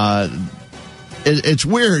it's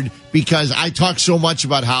weird because I talk so much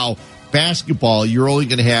about how basketball, you're only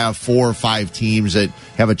going to have 4 or 5 teams that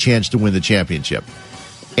have a chance to win the championship.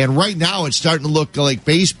 And right now it's starting to look like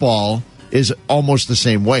baseball is almost the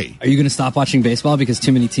same way. Are you going to stop watching baseball because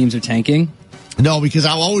too many teams are tanking? No, because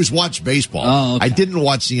I'll always watch baseball. Oh, okay. I didn't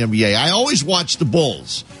watch the NBA. I always watched the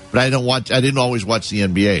Bulls, but I didn't always watch the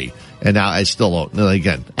NBA. And now I still don't.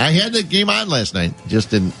 Again, I had the game on last night. Just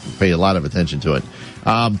didn't pay a lot of attention to it.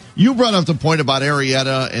 You brought up the point about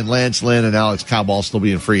Arrieta and Lance Lynn and Alex Cabal still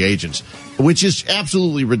being free agents, which is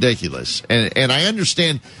absolutely ridiculous. And I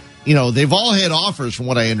understand, they've all had offers from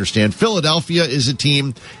what I understand. Philadelphia is a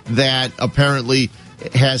team that apparently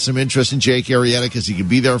has some interest in Jake Arrieta because he could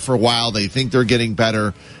be there for a while. They think they're getting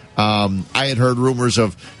better. I had heard rumors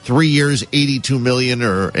of 3 years, $82 million,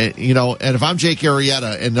 and if I'm Jake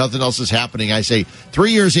Arrieta and nothing else is happening, I say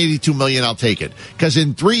 3 years, $82 million, I'll take it. Because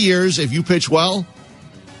in 3 years, if you pitch well,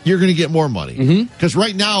 you're going to get more money. Because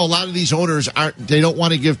right now, a lot of these owners they don't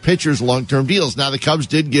want to give pitchers long-term deals. Now, the Cubs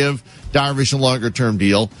did give Darvish a longer-term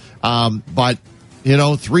deal, but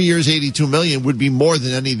 3 years, $82 million would be more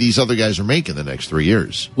than any of these other guys are making the next 3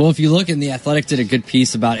 years. Well, if you look in The Athletic, did a good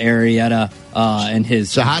piece about Arrieta and his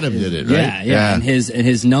Sahadev did it, right? Yeah, and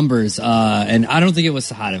his numbers. And I don't think it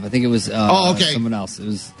was Sahadev. I think it was someone else. It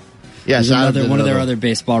was one of their other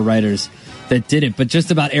baseball writers that did it. But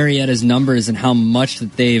just about Arrieta's numbers and how much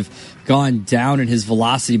that they've gone down in his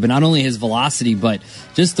velocity, but not only his velocity, but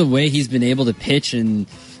just the way he's been able to pitch and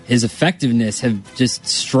his effectiveness have just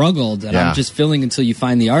struggled, and I'm just filling until you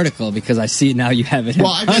find the article because I see it now. You have it. Well,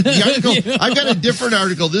 I've got the article. I've got a different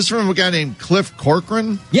article. This is from a guy named Cliff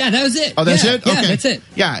Corcoran. Yeah, that was it. Oh, that's it. Yeah, okay, that's it.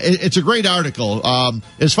 Yeah, it's a great article.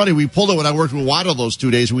 It's funny. We pulled it when I worked with Waddle those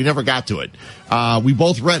 2 days. We never got to it. We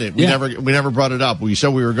both read it. We never brought it up. We said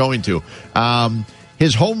we were going to.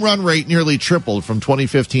 His home run rate nearly tripled from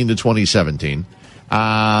 2015 to 2017.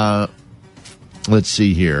 Let's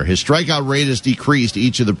see here. His strikeout rate has decreased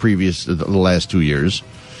each of the last 2 years.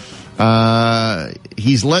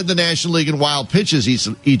 He's led the National League in wild pitches each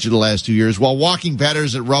of the last 2 years, while walking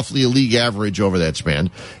batters at roughly a league average over that span.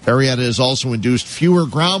 Arrieta has also induced fewer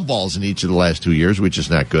ground balls in each of the last 2 years, which is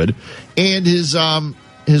not good. And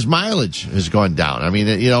his mileage has gone down. I mean,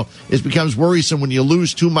 it becomes worrisome when you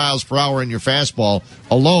lose 2 miles per hour in your fastball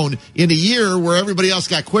alone in a year where everybody else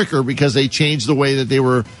got quicker because they changed the way that they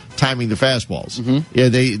were timing the fastballs. Yeah,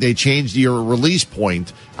 they changed your release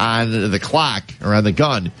point on the clock or on the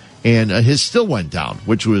gun, and his still went down,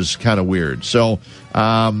 which was kind of weird. So,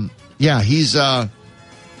 he's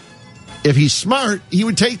if he's smart, he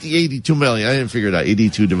would take the $82 million. I didn't figure it out.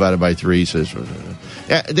 82 divided by 3 says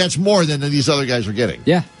that's more than these other guys are getting.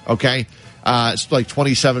 Yeah. Okay. It's like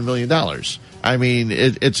 $27 million. I mean,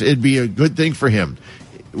 it'd be a good thing for him.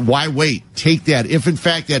 Why wait? Take that. If in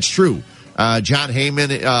fact that's true. John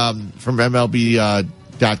Heyman from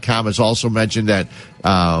MLB.com has also mentioned that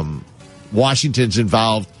Washington's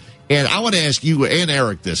involved. And I want to ask you and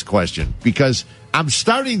Eric this question because I'm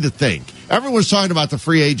starting to think, everyone's talking about the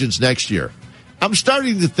free agents next year. I'm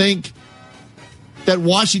starting to think that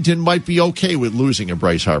Washington might be okay with losing a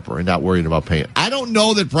Bryce Harper and not worrying about paying. I don't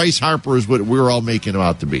know that Bryce Harper is what we're all making him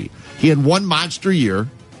out to be. He had one monster year.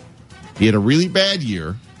 He had a really bad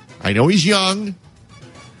year. I know he's young.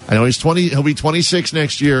 I know he's 20. He'll be 26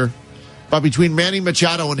 next year. But between Manny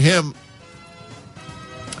Machado and him,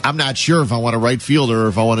 I'm not sure if I want a right fielder or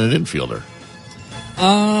if I want an infielder.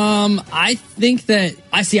 I think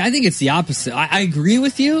it's the opposite. I agree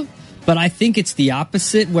with you, but I think it's the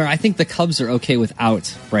opposite where I think the Cubs are okay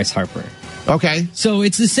without Bryce Harper. Okay. So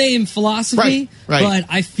it's the same philosophy, right. But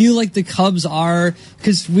I feel like the Cubs are,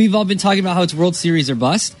 because we've all been talking about how it's World Series or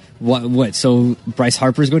bust. What? So Bryce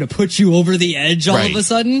Harper is going to put you over the edge all of a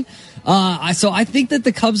sudden? So I think that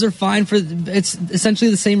the Cubs are fine for, it's essentially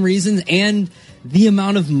the same reasons and the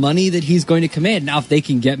amount of money that he's going to command. Now, if they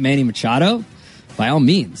can get Manny Machado, by all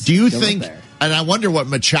means. Do you think, and I wonder what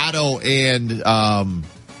Machado and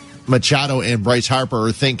Bryce Harper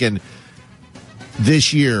are thinking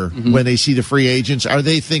this year when they see the free agents. Are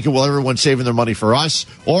they thinking, well, everyone's saving their money for us?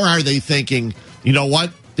 Or are they thinking, you know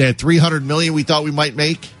what, that $300 million we thought we might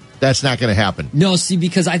make, that's not going to happen? No, see,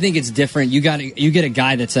 because I think it's different. You get a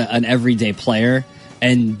guy that's an everyday player,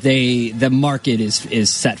 and the market is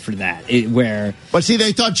set for that. But see,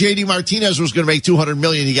 they thought J.D. Martinez was going to make $200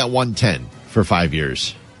 million. He got $110 for 5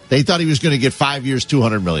 years. They thought he was going to get 5 years,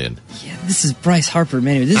 $200 million. Yeah, this is Bryce Harper,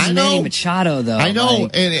 man. This is Manny Machado, though. I know,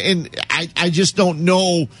 and I just don't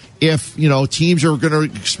know if, teams are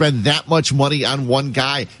going to spend that much money on one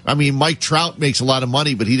guy. I mean, Mike Trout makes a lot of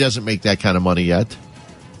money, but he doesn't make that kind of money yet.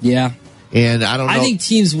 Yeah. And I don't know. I think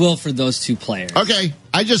teams will for those two players. Okay.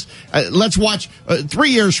 Let's watch 3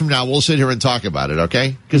 years from now. We'll sit here and talk about it.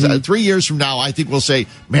 Okay. Because 3 years from now, I think we'll say,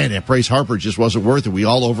 man, that Bryce Harper just wasn't worth it. We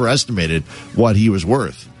all overestimated what he was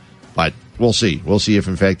worth, but we'll see. We'll see if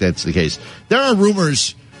in fact that's the case. There are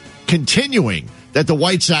rumors continuing that the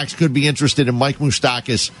White Sox could be interested in Mike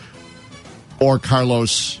Moustakas or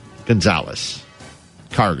Carlos Gonzalez.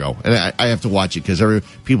 Cargo. And I have to watch it because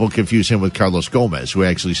people confuse him with Carlos Gomez, who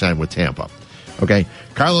actually signed with Tampa. Okay?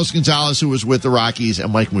 Carlos Gonzalez, who was with the Rockies,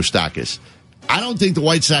 and Mike Moustakas. I don't think the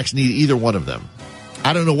White Sox need either one of them.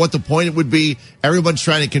 I don't know what the point it would be. Everyone's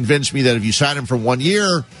trying to convince me that if you sign them for 1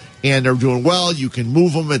 year and they're doing well, you can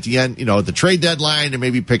move them at the end, at the trade deadline and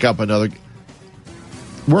maybe pick up another.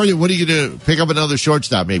 What are you going to pick up another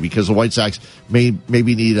shortstop maybe? Because the White Sox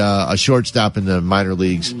maybe need a shortstop in the minor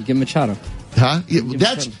leagues. You give Machado. Huh?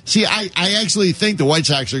 I actually think the White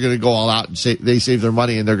Sox are going to go all out and they save their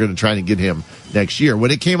money and they're going to try and get him next year.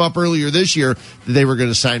 When it came up earlier this year, they were going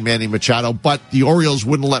to sign Manny Machado, but the Orioles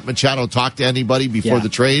wouldn't let Machado talk to anybody before the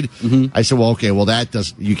trade. Mm-hmm. I said, well, okay,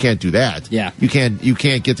 you can't do that. Yeah. You can't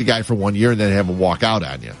get the guy for 1 year and then have him walk out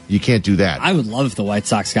on you. You can't do that. I would love if the White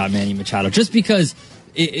Sox got Manny Machado just because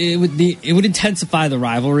it would intensify the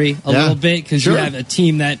rivalry a little bit because you have a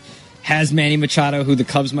team that has Manny Machado, who the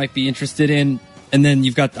Cubs might be interested in, and then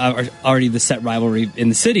you've got already the set rivalry in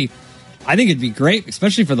the city. I think it'd be great,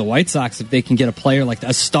 especially for the White Sox, if they can get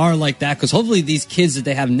a star like that, because hopefully these kids that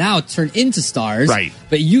they have now turn into stars. Right.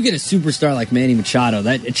 But you get a superstar like Manny Machado,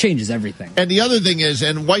 it changes everything. And the other thing is,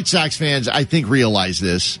 and White Sox fans, I think, realize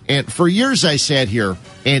this, and for years I sat here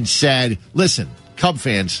and said, listen, Cub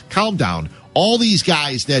fans, calm down. All these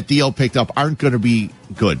guys that Theo picked up aren't going to be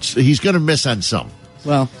good. So he's going to miss on some.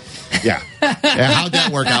 Well... Yeah. How'd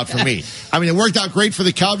that work out for me? I mean, it worked out great for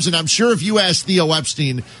the Cubs, and I'm sure if you asked Theo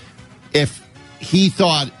Epstein if he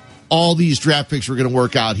thought all these draft picks were going to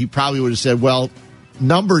work out, he probably would have said, well,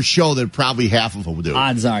 numbers show that probably half of them do.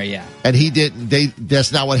 Odds are, yeah. And he didn't.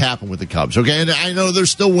 That's not what happened with the Cubs, okay? And I know they're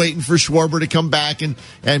still waiting for Schwarber to come back and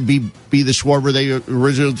be the Schwarber they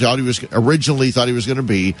originally thought he was going to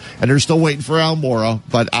be, and they're still waiting for Almora,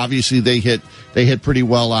 but obviously they hit pretty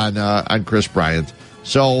well on Chris Bryant.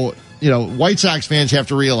 So, White Sox fans have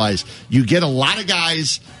to realize you get a lot of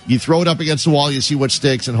guys, you throw it up against the wall, you see what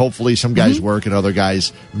sticks, and hopefully some guys work and other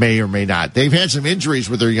guys may or may not. They've had some injuries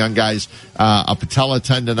with their young guys. A patella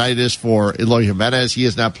tendonitis for Eloy Jimenez. He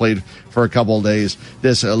has not played for a couple of days.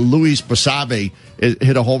 This Luis Basabe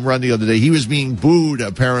hit a home run the other day. He was being booed,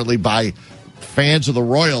 apparently, by fans of the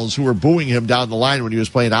Royals who were booing him down the line when he was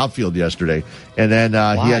playing outfield yesterday. And then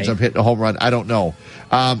he ends up hitting a home run. I don't know.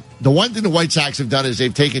 The one thing the White Sox have done is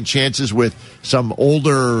they've taken chances with some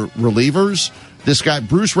older relievers. This guy,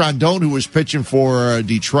 Bruce Rondon, who was pitching for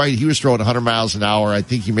Detroit, he was throwing 100 miles an hour. I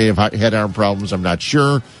think he may have had arm problems. I'm not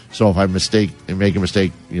sure. So if I make a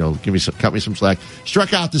mistake, cut me some slack.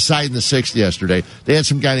 Struck out the side in the sixth yesterday. They had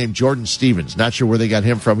some guy named Jordan Stevens. Not sure where they got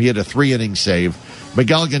him from. He had a 3-inning save.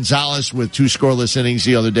 Miguel Gonzalez with 2 scoreless innings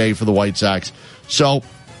the other day for the White Sox. So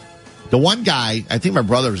the one guy, I think my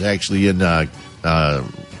brother was actually in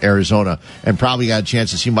Arizona and probably got a chance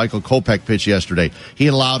to see Michael Kopech pitch yesterday. He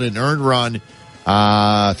allowed an earned run, 3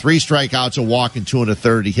 strikeouts, a walk, and 2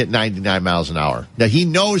 1/3. He hit 99 miles an hour. Now, he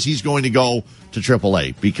knows he's going to go to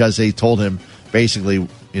AAA because they told him basically,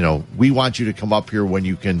 we want you to come up here when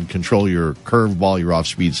you can control your curveball, your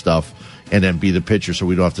off-speed stuff, and then be the pitcher so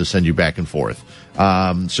we don't have to send you back and forth.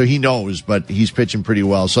 So he knows, but he's pitching pretty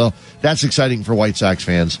well. So that's exciting for White Sox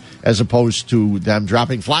fans as opposed to them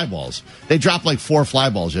dropping fly balls. They dropped like 4 fly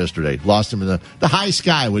balls yesterday. Lost them in the high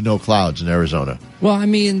sky with no clouds in Arizona. Well, I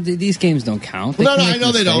mean, these games don't count. No, I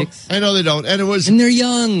know they don't. I know they don't. And they're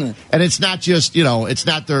young. And it's not just, it's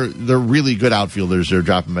not they're really good outfielders. They're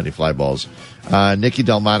dropping many fly balls. Nicky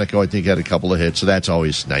Delmonico, I think, had a couple of hits, so that's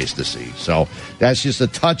always nice to see. So that's just a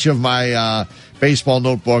touch of my baseball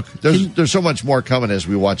notebook. There's so much more coming as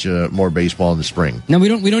we watch more baseball in the spring. No, we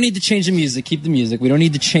don't need to change the music. Keep the music. We don't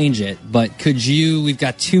need to change it. But we've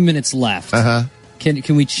got 2 minutes left. Uh-huh.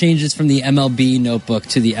 Can we change this from the MLB notebook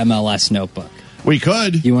to the MLS notebook? We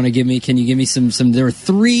could. Can you give me some there were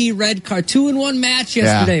 3 red cards, 2-in-1 match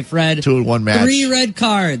yesterday, Fred. 2-in-1 match. 3 red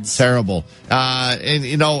cards. Terrible.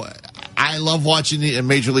 I love watching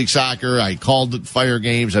Major League Soccer. I called Fire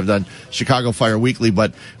games. I've done Chicago Fire Weekly,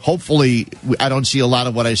 but hopefully I don't see a lot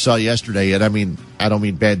of what I saw yesterday. And I don't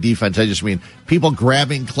mean bad defense. I just mean people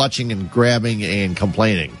grabbing, clutching, and grabbing and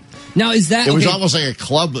complaining. Now, is that it was okay. almost like a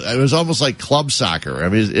club? It was almost like club soccer. I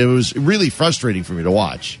mean, it was really frustrating for me to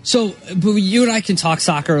watch. So, but you and I can talk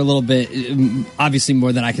soccer a little bit, obviously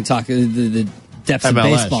more than I can talk the depths of MLS,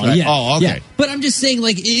 baseball. right? Yeah. Oh, okay. Yeah. But I'm just saying,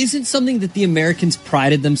 like, isn't something that the Americans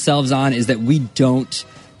prided themselves on is that we don't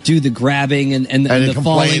do the grabbing and the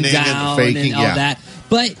falling down and faking, and all that.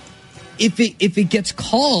 But if it gets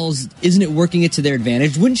calls, isn't it working it to their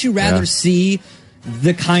advantage? Wouldn't you rather see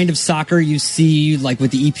the kind of soccer you see like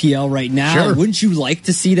with the EPL right now? Sure. Wouldn't you like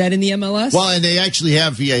to see that in the MLS? Well, and they actually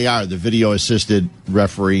have VAR, the video assisted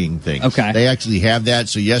refereeing thing. Okay. They actually have that.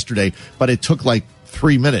 So yesterday, but it took like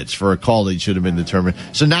 3 minutes for a call that should have been determined.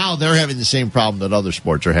 So now they're having the same problem that other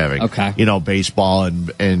sports are having. Okay. You know, baseball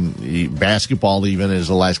and basketball even is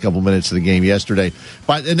the last couple minutes of the game yesterday.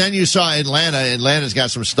 And then you saw Atlanta. Atlanta's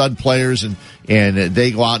got some stud players and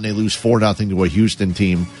they go out and they lose 4-0 to a Houston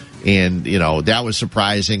team. And, you know, that was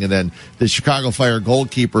surprising. And then the Chicago Fire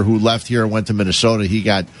goalkeeper who left here and went to Minnesota, he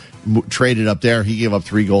got traded up there. He gave up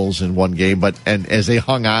 3 goals in one game. And as they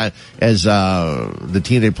hung on, as the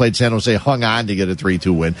team they played, San Jose, hung on to get a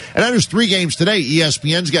 3-2 win. And then there's 3 games today.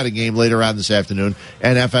 ESPN's got a game later on this afternoon,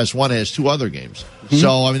 and FS1 has 2 other games. Mm-hmm.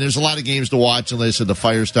 So, I mean, there's a lot of games to watch. And they said the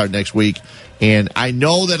Fire start next week. And I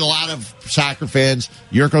know that a lot of soccer fans,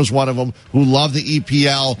 Yurko's one of them, who love the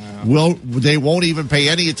EPL, they won't even pay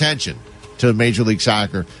any attention to Major League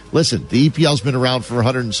Soccer. Listen, the EPL's been around for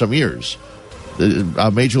 100 and some years.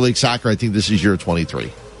 Major League Soccer, I think this is year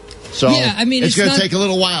 23. So yeah, I mean, it's going to take a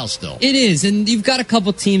little while still. It is, and you've got a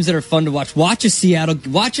couple teams that are fun to watch. Watch a Seattle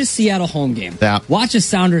home game. Yeah. Watch a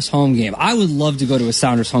Sounders home game. I would love to go to a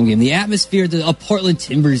Sounders home game. The atmosphere, a Portland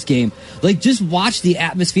Timbers game. Like, just watch the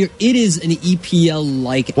atmosphere. It is an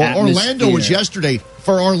EPL-like atmosphere. Orlando was yesterday.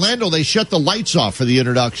 For Orlando, they shut the lights off for the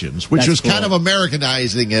introductions, which was kind of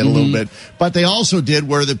Americanizing it a little bit. But they also did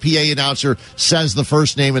where the PA announcer says the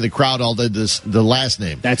first name and the crowd all did the last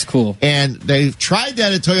name. That's cool. And they've tried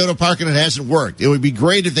that at Toyota Park and it hasn't worked. It would be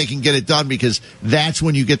great if they can get it done because that's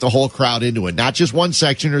when you get the whole crowd into it. Not just one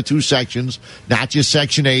section or 2 sections, not just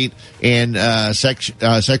Section 8 and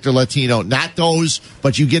Sector Latino. Not those,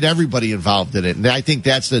 but you get everybody involved in it. And I think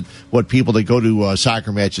that's what people that go to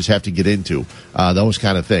soccer matches have to get into. Those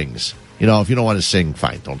kind of things. You know, if you don't want to sing,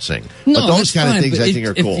 fine, don't sing. No, but those kind of things I think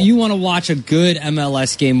are cool. If you want to watch a good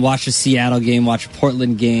MLS game, watch a Seattle game, watch a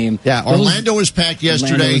Portland game. Yeah, Orlando was packed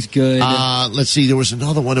yesterday. Orlando was good. Let's see, there was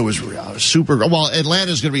another one that was super. Well,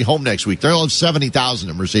 Atlanta's going to be home next week. They'll have 70,000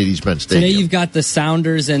 at Mercedes-Benz Stadium. Today you've got the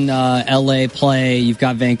Sounders and LA play. You've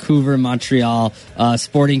got Vancouver, Montreal,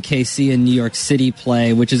 Sporting KC and New York City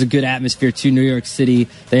play, which is a good atmosphere too. New York City,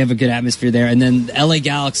 they have a good atmosphere there. And then LA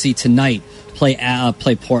Galaxy tonight play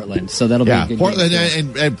Portland, so that'll be a good Portland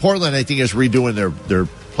game. And Portland, I think, is redoing their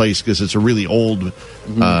place because it's a really old,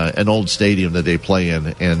 an old stadium that they play in,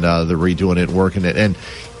 and they're redoing it, working it. And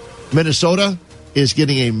Minnesota is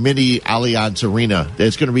getting a mini Allianz Arena.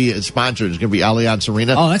 It's going to be sponsored. It's going to be Allianz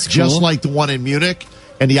Arena. Oh, that's cool. Just like the one in Munich.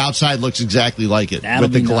 And the outside looks exactly like it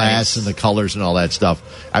with the glass and the colors and all that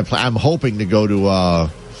stuff. I'm hoping to go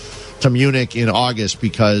to Munich in August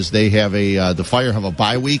because they have the Fire have a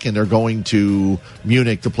bye week and they're going to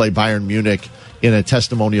Munich to play Bayern Munich in a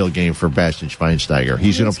testimonial game for Bastian Schweinsteiger.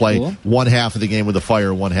 He's going to play one half of the game with the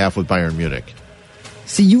Fire, one half with Bayern Munich.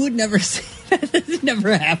 See, you would never say that. This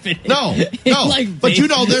never happened. No. But you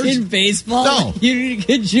know, there's in baseball. No.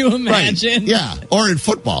 Could you imagine? Right. Yeah, or in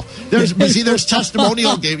football. There's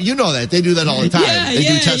testimonial games. You know that they do that all the time. They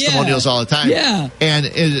do testimonials all the time. Yeah, and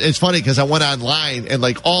it's funny because I went online and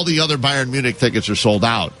like all the other Bayern Munich tickets are sold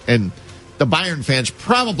out, and the Bayern fans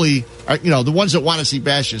probably are, the ones that want to see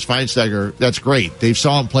Bastian Schweinsteiger. That's great. They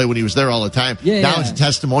saw him play when he was there all the time. Now it's a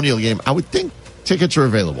testimonial game. I would think tickets are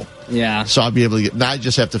available. Yeah. So I'll be able to get. Now I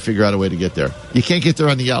just have to figure out a way to get there. You can't get there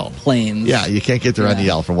on the L. Planes. Yeah, you can't get there on the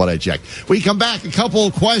L from what I checked. We come back, a couple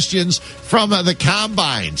of questions from the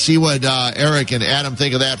Combine. See what Eric and Adam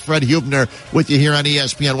think of that. Fred Huebner with you here on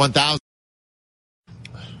ESPN 1000.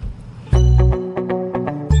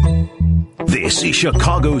 This is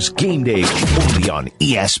Chicago's Game Day, only on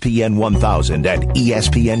ESPN 1000 at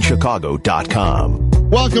ESPNChicago.com.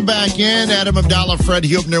 Welcome back in. Adam Abdalla, Fred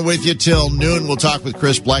Huebner with you till noon. We'll talk with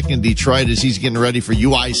Chris Bleck in Detroit as he's getting ready for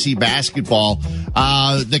UIC basketball.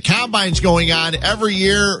 The Combine's going on every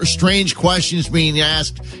year. Strange questions being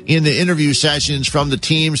asked in the interview sessions from the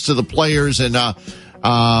teams to the players. And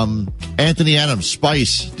Anthony Adams,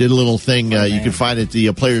 Spice, did a little thing. You can find it.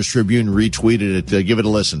 The Players Tribune retweeted it. Give it a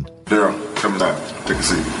listen. Daryl, come back. Take a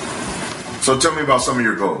seat. So tell me about some of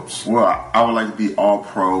your goals. Well, I would like to be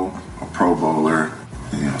all-pro, a Pro Bowler,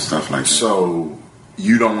 stuff like that. So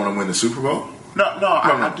you don't want to win the Super Bowl? No,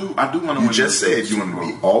 I do want to win. You just said you want to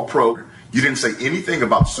be all pro. You didn't say anything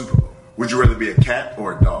about the Super Bowl. Would you rather be a cat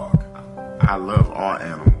or a dog? I love all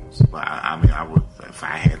animals, but I would, if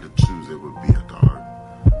I had to choose, it would be a dog.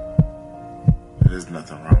 There's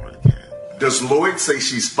nothing wrong with a cat. Does Lloyd say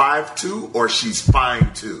she's 5'2" or she's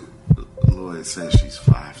fine too? Lloyd says she's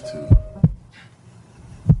 5'2".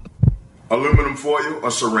 Aluminum foil or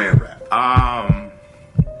saran wrap?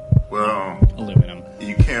 Well, aluminum.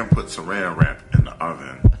 You can put saran wrap in the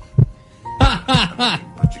oven,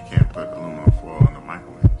 but you can't put aluminum foil in the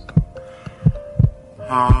microwave. So.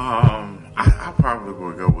 I probably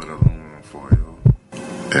would go with aluminum foil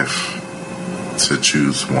if to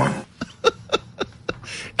choose one.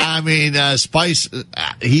 I mean, Spice,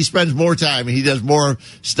 he spends more time. He does more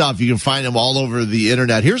stuff. You can find him all over the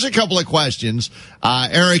internet. Here's a couple of questions.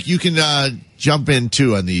 Eric, you can jump in,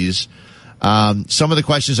 too, on these. Some of the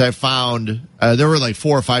questions I found, there were like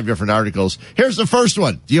 4 or 5 different articles. Here's the first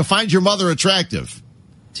one. Do you find your mother attractive?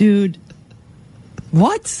 Dude.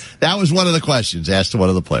 What? That was one of the questions asked to one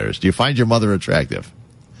of the players. Do you find your mother attractive?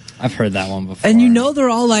 I've heard that one before. And you know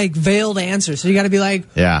they're all like veiled answers. So you got to be like,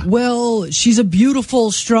 yeah. Well, she's a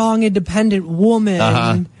beautiful, strong, independent woman.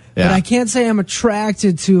 Yeah. But I can't say I'm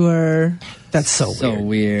attracted to her. That's so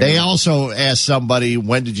weird. They also asked somebody,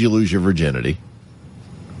 when did you lose your virginity?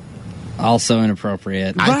 Also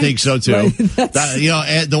inappropriate. I think so too.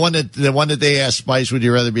 The one that they asked Spice, would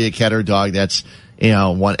you rather be a cat or a dog? That's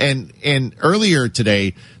one. And earlier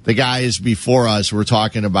today, the guys before us were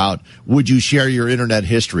talking about, would you share your internet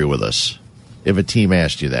history with us if a team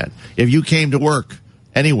asked you that? If you came to work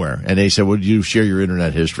anywhere and they said, would you share your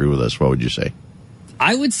internet history with us? What would you say?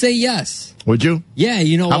 I would say yes. Would you? Yeah,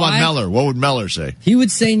 you know How why? about Meller? What would Meller say? He would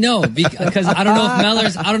say no because I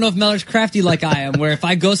don't know if Meller's crafty like I am, where if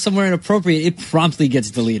I go somewhere inappropriate, it promptly gets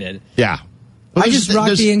deleted. Yeah. I just rock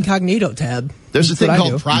the incognito tab. There's a thing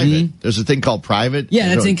called private. Mm-hmm. There's a thing called private. Yeah,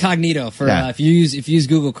 that's incognito for if you use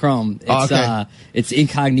Google Chrome. It's it's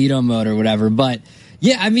incognito mode or whatever. But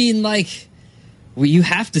yeah, I mean, like, you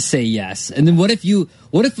have to say yes. And then what if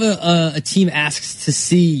a team asks to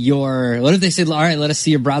see your? What if they say, all right, let us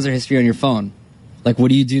see your browser history on your phone? Like, what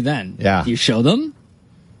do you do then? Yeah, do you show them?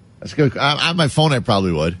 That's good. On my phone, I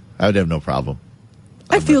probably would. I would have no problem.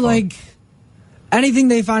 I feel like anything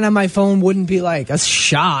they find on my phone wouldn't be like a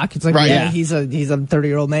shock. It's like, he's a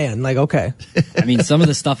 30-year-old man. Like, okay. I mean, some of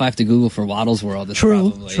the stuff I have to Google for Waddle's World is true.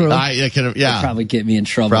 It'd probably get me in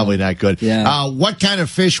trouble. Probably not good. Yeah. What kind of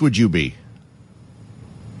fish would you be?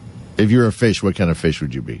 If you're a fish, what kind of fish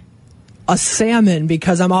would you be? A salmon,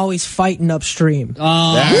 because I'm always fighting upstream.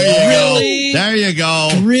 Oh, really? There you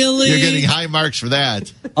go. Really? You're getting high marks for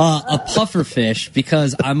that. A puffer fish,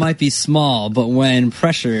 because I might be small, but when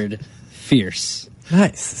pressured, fierce.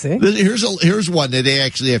 Nice. See? Here's one that they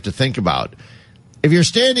actually have to think about. If you're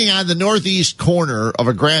standing on the northeast corner of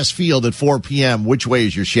a grass field at 4 p.m., which way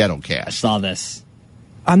is your shadow cast? I saw this.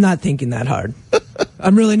 I'm not thinking that hard.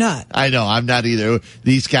 I'm really not. I know. I'm not either.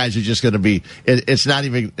 These guys are just going to be, it's not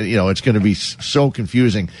even, it's going to be so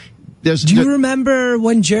confusing. Do you remember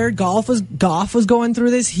when Jared Goff was going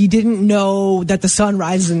through this? He didn't know that the sun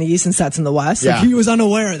rises in the east and sets in the west. Yeah. Like, he was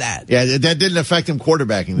unaware of that. Yeah, that didn't affect him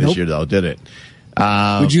quarterbacking this year, though, did it?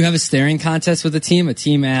 Would you have a staring contest with a team? A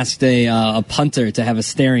team asked a punter to have a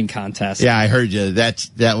staring contest. Yeah, I heard you.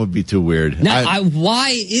 That would be too weird. Now, why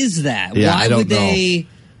is that? Yeah, why would they?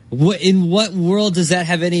 In what world does that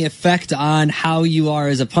have any effect on how you are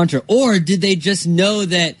as a punter? Or did they just know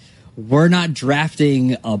that we're not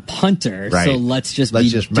drafting a punter, so let's just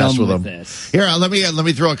mess with them. This. Here, let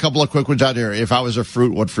me throw a couple of quick ones out here. If I was a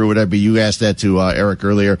fruit, what fruit would I be? You asked that to Eric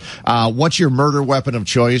earlier. What's your murder weapon of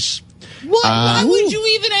choice? What? Why would you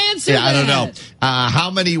even answer that? I don't know.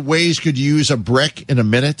 How many ways could you use a brick in a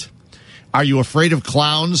minute? Are you afraid of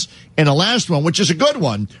clowns? And the last one, which is a good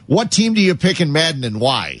one, what team do you pick in Madden and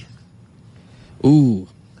why? Ooh.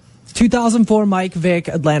 2004 Mike Vick,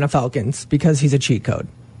 Atlanta Falcons, because he's a cheat code.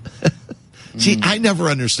 See, I never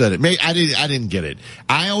understood it. I didn't get it.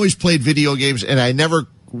 I always played video games, and I never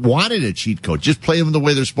wanted a cheat code. Just play them the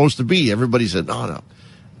way they're supposed to be. Everybody said, no. I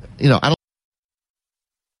don't.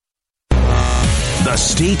 The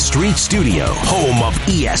State Street Studio, home of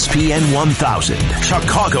ESPN 1000,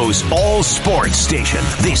 Chicago's all-sports station.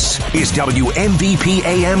 This is WMVP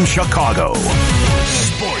AM Chicago.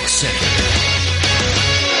 Sports Center.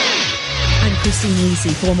 I'm Christine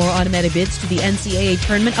Lisi. 4 more automatic bids to the NCAA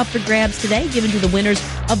tournament up for grabs today, given to the winners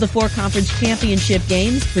of the 4 conference championship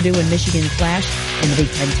games. Purdue and Michigan clash in the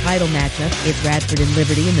Big Ten title matchup. It's Radford and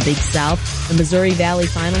Liberty in the Big South. The Missouri Valley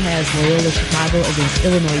final has Loyola Chicago against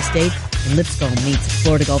Illinois State. And Lipscomb meets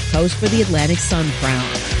Florida Gulf Coast for the Atlantic Sun Crown.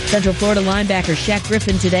 Central Florida linebacker Shaq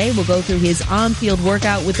Griffin today will go through his on-field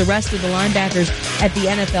workout with the rest of the linebackers at the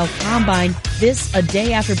NFL Combine. This a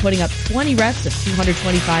day after putting up 20 reps of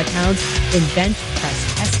 225 pounds in bench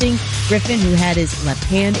press testing. Griffin, who had his left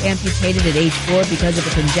hand amputated at age 4 because of a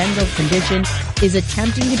congenital condition, is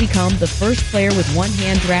attempting to become the first player with one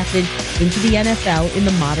hand drafted into the NFL in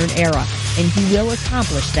the modern era. And he will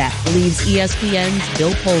accomplish that, believes ESPN's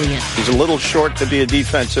Bill Polian. He's a little short to be a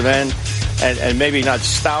defensive end and maybe not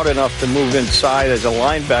stout enough to move inside as a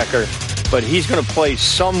linebacker, but he's going to play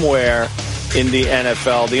somewhere in the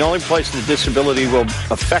NFL. The only place the disability will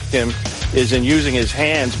affect him is in using his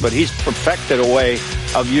hands, but he's perfected a way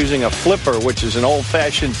of using a flipper, which is an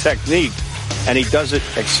old-fashioned technique, and he does it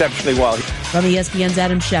exceptionally well. From ESPN's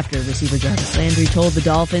Adam Schefter, receiver Jarvis Landry told the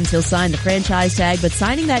Dolphins he'll sign the franchise tag, but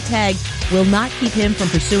signing that tag will not keep him from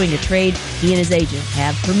pursuing a trade. He and his agent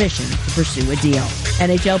have permission to pursue a deal.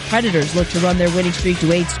 NHL Predators look to run their winning streak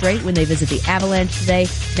to 8 straight when they visit the Avalanche today.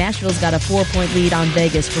 Nashville's got a 4-point lead on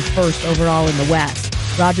Vegas for first overall in the West.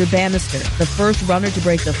 Roger Bannister, the first runner to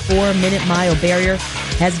break the 4-minute mile barrier,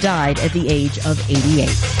 has died at the age of 88.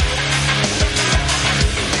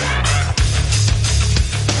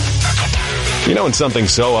 You know when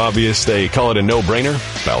something's so obvious they call it a no-brainer?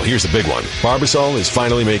 Well, here's the big one. Barbasol is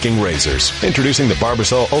finally making razors. Introducing the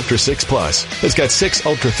Barbasol Ultra 6 Plus. It's got 6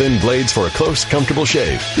 ultra-thin blades for a close, comfortable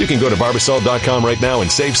shave. You can go to Barbasol.com right now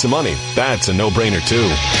and save some money. That's a no-brainer, too.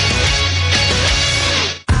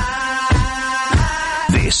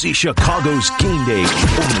 This is Chicago's Game Day,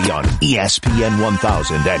 only on ESPN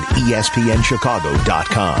 1000 and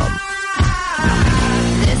ESPNChicago.com.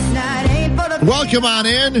 Welcome on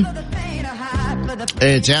in.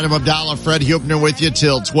 It's Adam Abdalla, Fred Huebner with you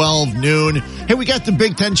till 12 noon. Hey, we got the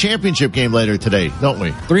Big Ten Championship game later today, don't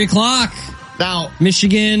we? 3 o'clock. Now,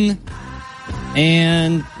 Michigan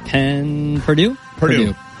and Purdue.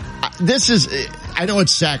 This is, I know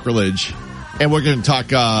it's sacrilege, and we're going to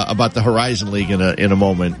talk about the Horizon League in a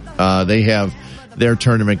moment. They have their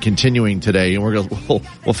tournament continuing today, and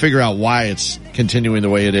we'll figure out why it's continuing the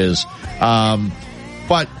way it is.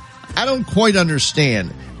 But I don't quite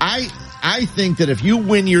understand. I think that if you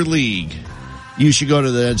win your league, you should go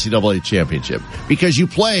to the NCAA championship because you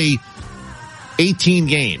play 18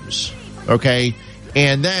 games, okay?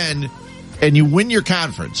 And you win your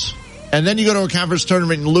conference, and then you go to a conference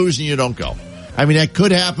tournament and lose and you don't go. I mean, that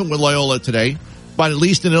could happen with Loyola today, but at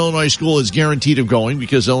least an Illinois school is guaranteed of going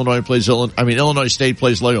because Illinois State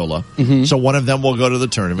plays Loyola. Mm-hmm. So one of them will go to the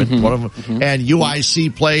tournament. Mm-hmm. One of them, mm-hmm. And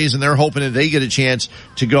UIC plays, and they're hoping that they get a chance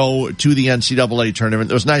to go to the NCAA tournament.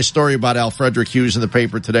 There was a nice story about Al Frederick Hughes in the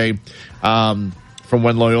paper today, from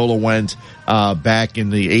when Loyola went, back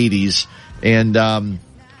in the 80s. And,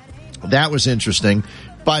 that was interesting.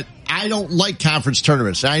 But I don't like conference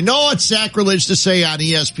tournaments. I know it's sacrilege to say on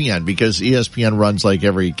ESPN because ESPN runs like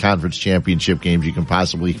every conference championship games you can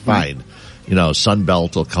possibly find. You know, Sun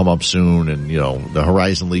Belt will come up soon and, you know, the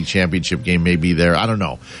Horizon League championship game may be there. I don't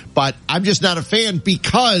know. But I'm just not a fan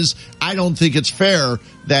because I don't think it's fair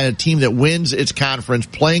that a team that wins its conference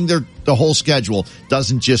playing the whole schedule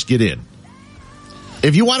doesn't just get in.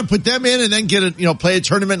 If you want to put them in and then play a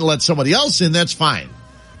tournament and let somebody else in, that's fine.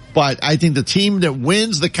 But I think the team that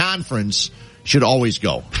wins the conference should always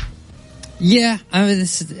go. Yeah, I mean,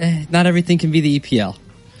 not everything can be the EPL.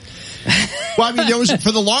 Well, I mean,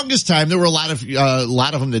 for the longest time there were a lot of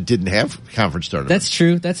them that didn't have conference tournaments. That's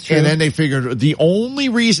true. And then they figured the only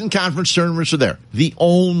reason conference tournaments are there, the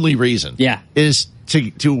only reason, is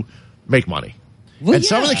to make money. Well, and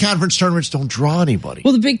some of the conference tournaments don't draw anybody.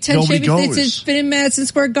 Well, the Big Ten Championship, it's been in Madison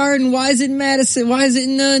Square Garden. Why is it in Madison? Why is it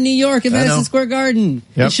in New York at Madison Square Garden?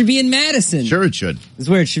 Yep. It should be in Madison. Sure it should. It's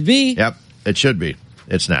where it should be. Yep, it should be.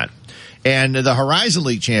 It's not. And the Horizon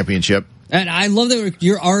League Championship. And I love that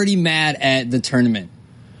you're already mad at the tournament.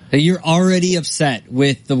 You're already upset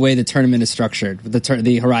with the way the tournament is structured, with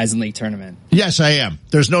the Horizon League tournament. Yes, I am.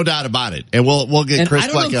 There's no doubt about it. And we'll get Chris Bleck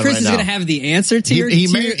on right now. I don't know if Chris is going to have the answer to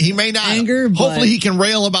he may not. Anger, hopefully he can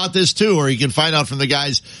rail about this too, or he can find out from the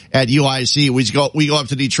guys at UIC. We go up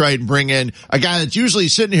to Detroit and bring in a guy that's usually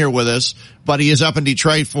sitting here with us, but he is up in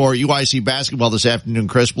Detroit for UIC basketball this afternoon.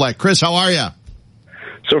 Chris Bleck. Chris, how are you?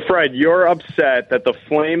 So, Fred, you're upset that the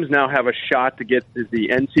Flames now have a shot to get to the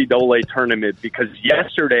NCAA tournament because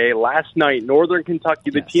last night, Northern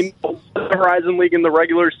Kentucky, the team of the Horizon League in the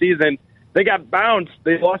regular season, they got bounced.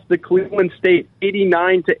 They lost to Cleveland State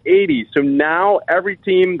 89-80. So now every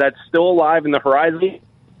team that's still alive in the Horizon League,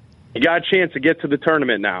 you got a chance to get to the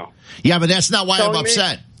tournament now. Yeah, but that's not why I'm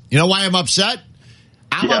upset. You know why I'm upset?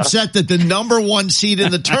 I'm upset that the number one seed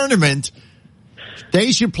in the tournament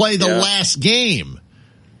They should play the last game.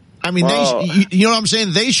 I mean, you know what I'm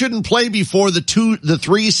saying? They shouldn't play before the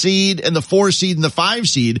 3 seed and the 4 seed and the 5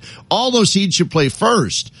 seed. All those seeds should play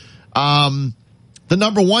first. The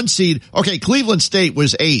number 1 seed, okay, Cleveland State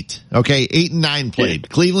was 8. Okay, 8 and 9 played.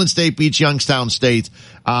 Cleveland State beats Youngstown State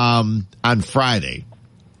on Friday.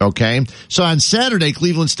 Okay, so on Saturday,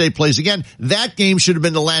 Cleveland State plays again. That game should have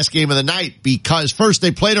been the last game of the night because first,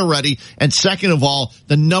 they played already, and second of all,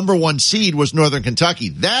 the number 1 seed was Northern Kentucky.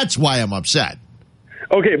 That's why I'm upset.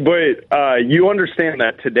 Okay, but you understand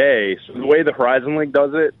that today, so the way the Horizon League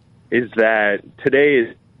does it is that today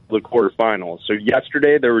is the quarterfinals. So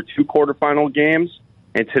yesterday there were 2 quarterfinal games,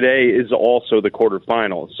 and today is also the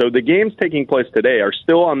quarterfinals. So the games taking place today are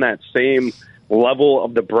still on that same level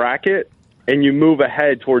of the bracket, and you move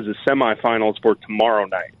ahead towards the semifinals for tomorrow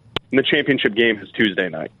night. And the championship game is Tuesday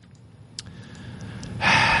night.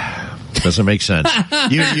 Doesn't make sense.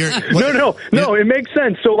 No, it makes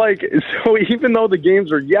sense. So even though the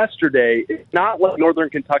games are yesterday, it's not like Northern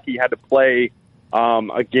Kentucky had to play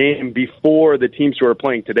a game before the teams who are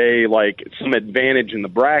playing today, like some advantage in the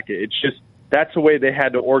bracket. It's just that's the way they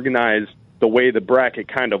had to organize the way the bracket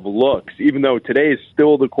kind of looks, even though today is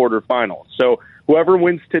still the quarterfinals. So whoever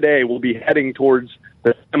wins today will be heading towards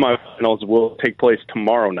the semifinals, will take place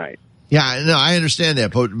tomorrow night. Yeah, no, I understand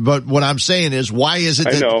that, but what I'm saying is, why is it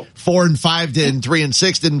that 4 and 5 and 3 and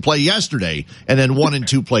 6 didn't play yesterday, and then 1 and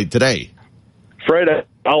 2 played today? Fred,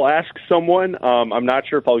 I'll ask someone. I'm not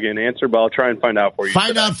sure if I'll get an answer, but I'll try and find out for you.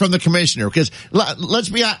 Find out from the commissioner, because let's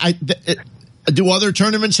be honest. Do other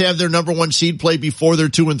tournaments have their number 1 seed play before their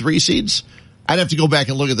 2 and 3 seeds? I'd have to go back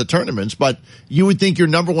and look at the tournaments, but you would think your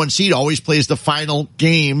number 1 seed always plays the final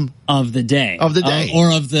game of the day,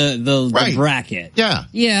 or of the bracket. Yeah,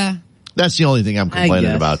 yeah. That's the only thing I'm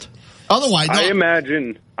complaining about. Otherwise, I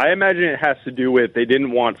imagine it has to do with they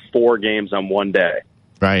didn't want 4 games on one day.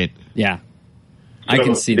 Right. Yeah. So I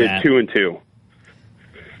can see that. 2 and 2.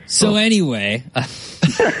 So anyway.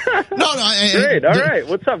 Great. All right.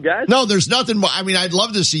 What's up, guys? No, there's nothing more. I mean, I'd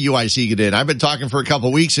love to see UIC get in. I've been talking for a couple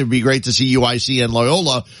of weeks. It'd be great to see UIC and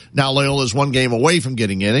Loyola. Now Loyola's 1 game away from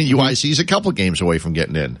getting in, and UIC's a couple games away from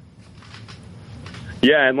getting in.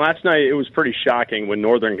 Yeah, and last night it was pretty shocking when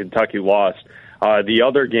Northern Kentucky lost. The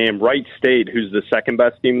other game, Wright State, who's the second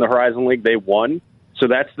best team in the Horizon League, they won. So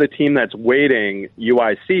that's the team that's waiting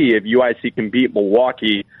UIC. If UIC can beat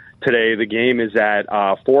Milwaukee today, the game is at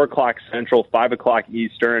 4 o'clock Central, 5 o'clock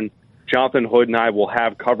Eastern. Jonathan Hood and I will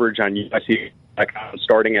have coverage on UIC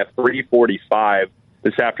starting at 3:45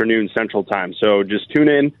 this afternoon Central Time. So just tune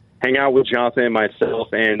in, hang out with Jonathan and myself.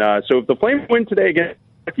 And so if the Flames win today against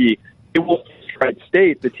Kentucky, it will Wright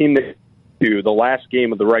State, the team that do the last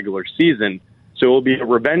game of the regular season. So it will be a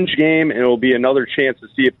revenge game, and it will be another chance to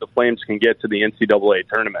see if the Flames can get to the NCAA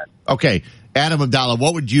tournament. Okay, Adam Abdalla,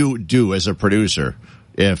 what would you do as a producer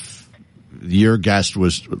if your guest's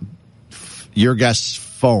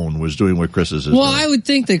phone was doing what Chris's is doing? Well, I would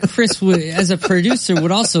think that Chris would, as a producer,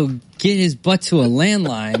 would also get his butt to a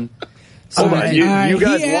landline. So hold on, you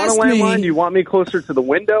guys want a landline? Do you want me closer to the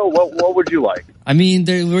window? What would you like? I mean,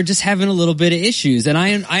 we're just having a little bit of issues, and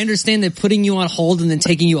I understand that putting you on hold and then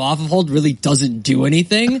taking you off of hold really doesn't do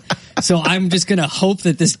anything. So I'm just gonna hope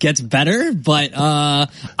that this gets better. But I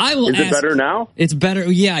will. Is it better now? It's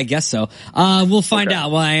better. Yeah, I guess so. We'll find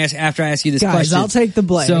out after I ask you this question. I'll take the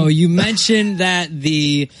blame. So you mentioned that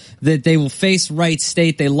that they will face Wright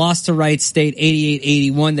State. They lost to Wright State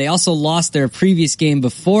 88-81. They also lost their previous game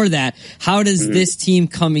before that. How does this team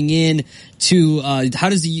coming in to how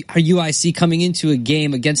does the UIC coming into a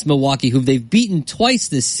game against Milwaukee, who they've beaten twice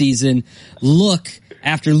this season, look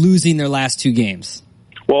after losing their last 2 games?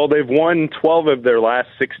 Well, they've won 12 of their last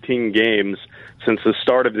 16 games since the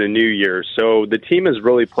start of the new year. So the team has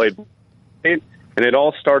really played, and it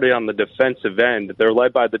all started on the defensive end. They're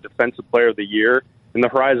led by the Defensive Player of the Year in the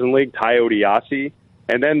Horizon League, Ty Odiasi,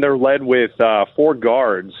 and then they're led with 4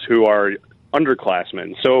 guards who are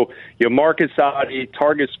underclassmen. So you have Marcus Adi,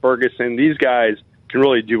 Targus Ferguson. These guys can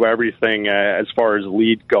really do everything as far as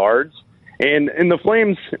lead guards. And the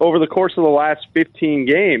Flames, over the course of the last 15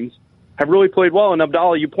 games, have really played well. And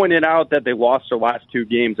Abdalla, you pointed out that they lost their last 2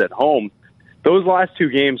 games at home. Those last 2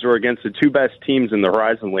 games were against the 2 best teams in the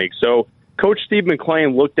Horizon League. So Coach Steve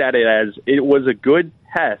McClain looked at it as it was a good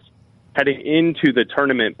test heading into the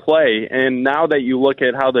tournament play. And now that you look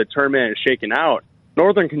at how the tournament is shaken out,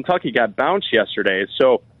 Northern Kentucky got bounced yesterday.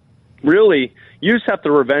 So really, you just have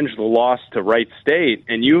to revenge the loss to Wright State,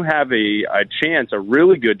 and you have a chance, a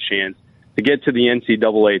really good chance, to get to the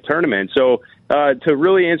NCAA tournament. So to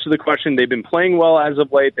really answer the question, they've been playing well as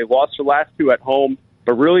of late. They lost their last 2 at home.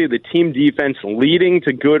 but really the team defense leading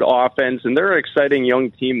to good offense, and they're an exciting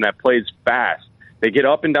young team that plays fast. They get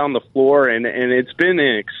up and down the floor, and it's been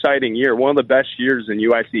an exciting year, one of the best years in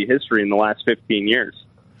UIC history in the last 15 years.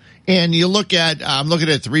 And you look at, I'm looking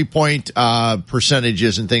at 3-point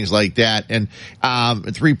percentages and things like that, and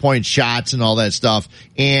 3-point shots and all that stuff.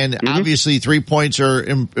 And obviously 3 points are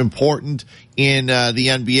important in the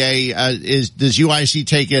NBA. Does UIC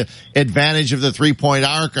take advantage of the 3-point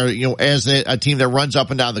arc, or as a team that runs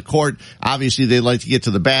up and down the court? Obviously, they like to get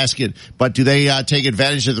to the basket, but do they take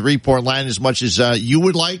advantage of the 3-point line as much as you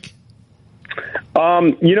would like?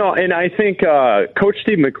 And I think Coach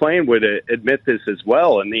Steve McLean would admit this as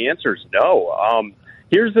well, and the answer is no.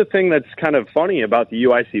 Here's the thing that's kind of funny about the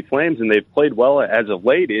UIC Flames, and they've played well as of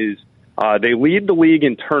late, is they lead the league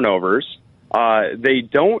in turnovers. They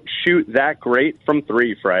don't shoot that great from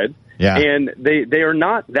three, Fred. Yeah. And they are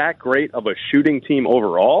not that great of a shooting team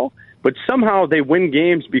overall, but somehow they win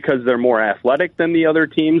games because they're more athletic than the other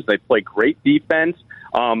teams. They play great defense.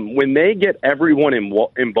 When they get everyone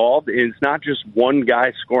involved, it's not just one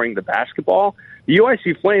guy scoring the basketball. The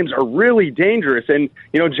UIC Flames are really dangerous. And,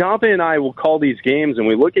 Jonathan and I will call these games, and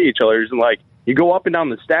we look at each other, and you go up and down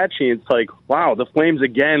the stat sheet, it's like, wow, the Flames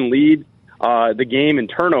again lead the game in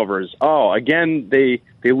turnovers. Oh, again, they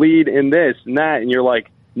lead in this and that. And you're like,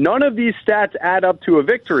 none of these stats add up to a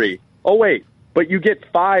victory. Oh, wait. But you get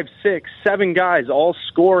 5, 6, 7 guys all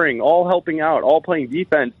scoring, all helping out, all playing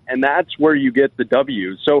defense, and that's where you get the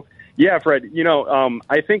W. So, yeah, Fred,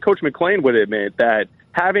 I think Coach McLean would admit that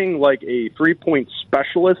having like a 3-point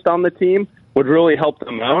specialist on the team would really help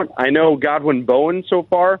them out. I know Godwin Bowen so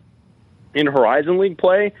far in Horizon League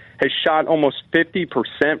play has shot almost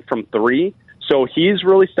 50% from 3. So he's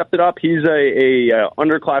really stepped it up. He's a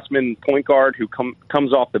underclassman point guard who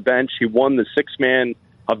comes off the bench. He won the 6-man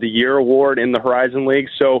of the Year award in the Horizon League.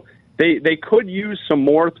 So they could use some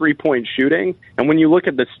more 3-point shooting. And when you look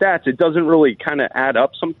at the stats, it doesn't really kind of add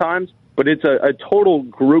up sometimes, but it's a total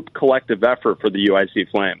group collective effort for the UIC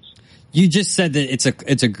Flames. You just said that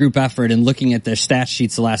it's a group effort, and looking at their stat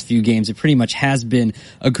sheets the last few games, it pretty much has been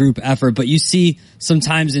a group effort. But you see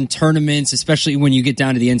sometimes in tournaments, especially when you get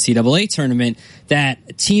down to the NCAA tournament,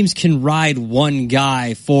 that teams can ride one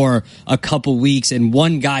guy for a couple weeks, and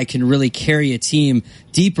one guy can really carry a team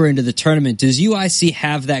deeper into the tournament. Does UIC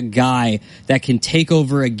have that guy that can take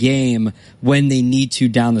over a game when they need to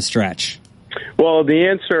down the stretch? Well, the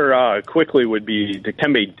answer quickly would be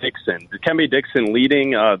Gameday Dixon. Gameday Dixon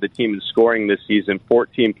leading the team in scoring this season,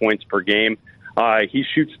 14 points per game. He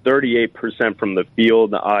shoots 38% from the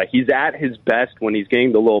field. He's at his best when he's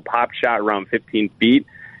getting the little pop shot around 15 feet,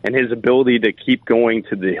 and his ability to keep going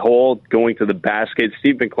to the hole, going to the basket.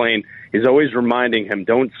 Steve McLean is always reminding him,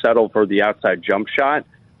 don't settle for the outside jump shot.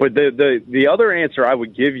 But the other answer I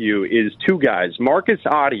would give you is 2 guys. Marcus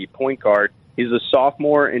Otte, point guard. He's a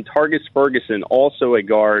sophomore, and Targus Ferguson, also a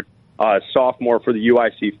guard, sophomore for the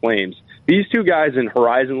UIC Flames. These 2 guys in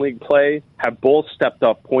Horizon League play have both stepped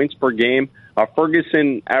up points per game.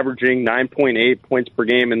 Ferguson averaging 9.8 points per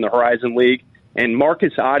game in the Horizon League, and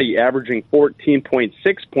Marcus Otte averaging 14.6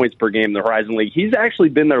 points per game in the Horizon League. He's actually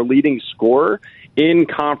been their leading scorer in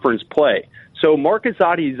conference play. So Marcus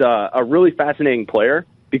Otte's a really fascinating player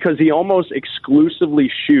because he almost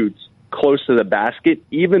exclusively shoots close to the basket,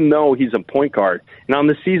 even though he's a point guard. And on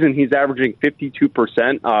the season, he's averaging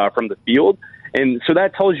 52% from the field. And so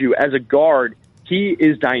that tells you, as a guard, he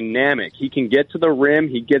is dynamic. He can get to the rim,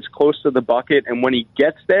 he gets close to the bucket, and when he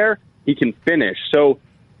gets there, he can finish. So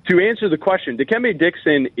to answer the question, Gameday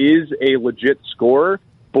Dixon is a legit scorer,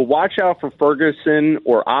 but watch out for Ferguson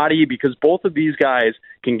or Otte because both of these guys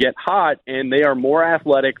can get hot, and they are more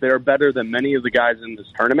athletic. They are better than many of the guys in this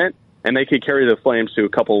tournament, and they could carry the Flames to a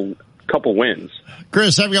couple wins.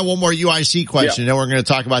 Chris, I've got one more UIC question. Then we're going to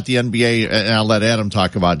talk about the NBA, and I'll let Adam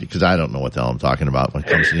talk about it because I don't know what the hell I'm talking about when it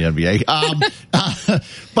comes to the NBA.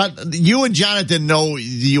 But you and Jonathan know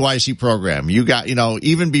the UIC program. You got,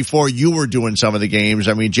 even before you were doing some of the games,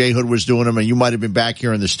 I mean, Jay Hood was doing them, and you might have been back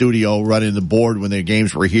here in the studio running the board when the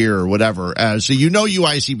games were here or whatever. So you know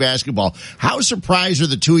UIC basketball. How surprised are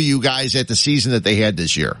the 2 of you guys at the season that they had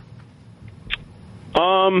this year?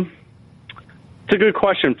 It's a good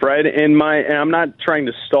question, Fred. And I'm not trying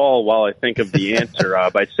to stall while I think of the answer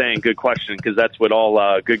by saying good question because that's what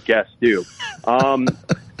all good guests do.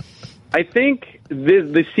 I think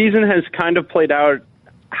the season has kind of played out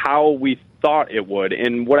how we thought it would.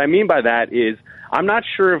 And what I mean by that is I'm not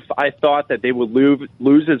sure if I thought that they would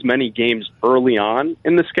lose as many games early on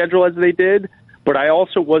in the schedule as they did, but I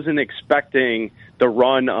also wasn't expecting the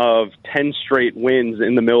run of 10 straight wins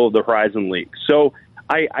in the middle of the Horizon League. So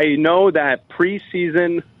I know that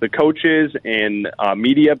preseason the coaches and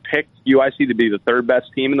media picked UIC to be the third best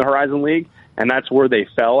team in the Horizon League, and that's where they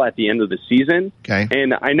fell at the end of the season. Okay.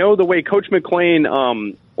 And I know the way Coach McLean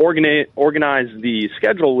organized the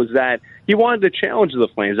schedule was that he wanted to challenge the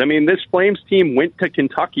Flames. I mean, this Flames team went to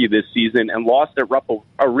Kentucky this season and lost at Rupp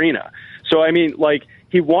Arena. So, I mean, like,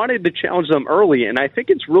 he wanted to challenge them early, and I think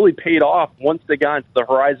it's really paid off once they got into the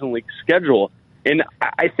Horizon League schedule. And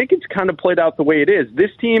I think it's kind of played out the way it is. This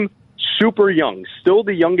team, super young, still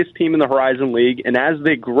the youngest team in the Horizon League, and as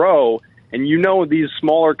they grow, and you know these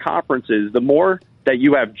smaller conferences, the more that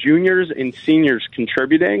you have juniors and seniors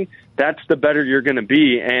contributing, that's the better you're going to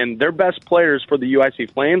be. And their best players for the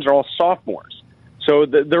UIC Flames are all sophomores. So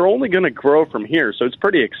they're only going to grow from here, so it's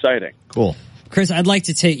pretty exciting. Cool. Chris, I'd like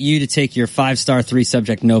to take your 5-star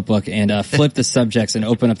 3-subject notebook and flip the subjects and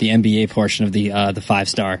open up the NBA portion of the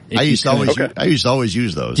 5-star. I used to always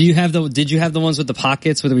use those. Did you have the ones with the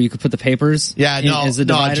pockets where you could put the papers? Yeah, no,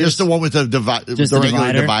 just the one with the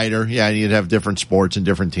regular divider. Yeah, and you'd have different sports and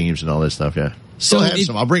different teams and all this stuff. Yeah. Still have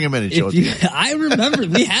some. I'll bring them in and show it to you. I remember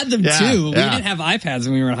we had them too. We didn't have iPads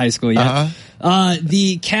when we were in high school yet.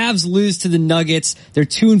 The Cavs lose to the Nuggets. They're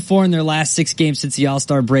 2-4 in their last 6 games since the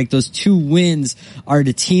All-Star break. Those 2 wins are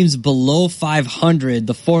to teams below 500.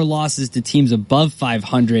 The 4 losses to teams above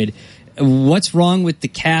 500. What's wrong with the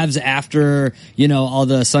Cavs after, all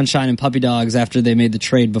the sunshine and puppy dogs after they made the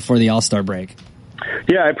trade before the All-Star break?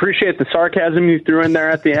 Yeah, I appreciate the sarcasm you threw in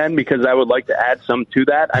there at the end because I would like to add some to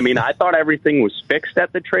that. I mean, I thought everything was fixed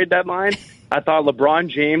at the trade deadline. I thought LeBron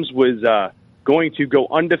James was going to go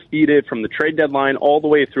undefeated from the trade deadline all the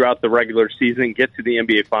way throughout the regular season, get to the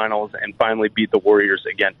NBA Finals, and finally beat the Warriors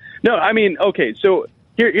again. No, I mean, okay, so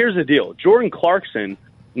here's the deal. Jordan Clarkson,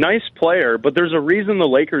 nice player, but there's a reason the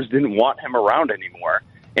Lakers didn't want him around anymore.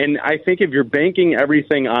 And I think if you're banking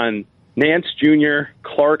everything on Nance Jr.,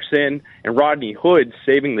 Clarkson, and Rodney Hood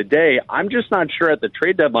saving the day, I'm just not sure at the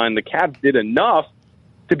trade deadline the Cavs did enough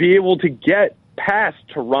to be able to get past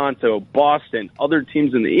Toronto, Boston, other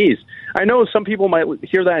teams in the East. I know some people might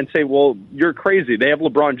hear that and say, well, you're crazy. They have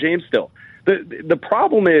LeBron James still. The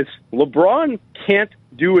problem is LeBron can't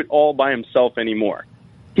do it all by himself anymore.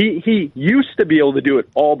 He used to be able to do it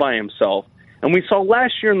all by himself. And we saw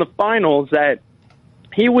last year in the finals that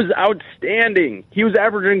he was outstanding. He was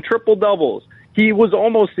averaging triple-doubles. He was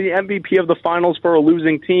almost the MVP of the finals for a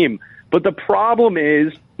losing team. But the problem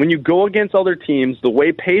is when you go against other teams, the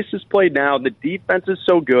way pace is played now, the defense is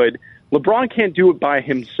so good, LeBron can't do it by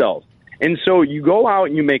himself. And so you go out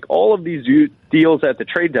and you make all of these deals at the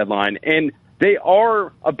trade deadline, and they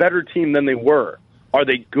are a better team than they were. Are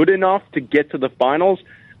they good enough to get to the finals?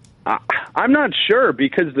 I'm not sure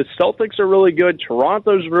because the Celtics are really good.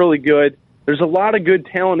 Toronto's really good. There's a lot of good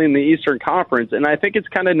talent in the Eastern Conference, and I think it's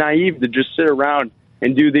kind of naive to just sit around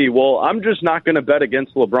and do I'm just not going to bet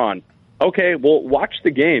against LeBron. Okay, well, watch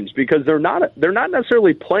the games because they're not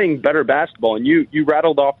necessarily playing better basketball. And you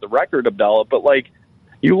rattled off the record, Abdalla, but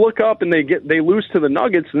you look up and they lose to the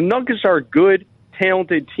Nuggets. The Nuggets are a good,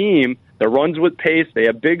 talented team that runs with pace. They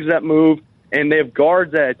have bigs that move, and they have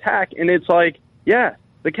guards that attack. And it's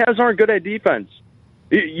the Cavs aren't good at defense.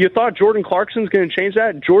 You thought Jordan Clarkson's going to change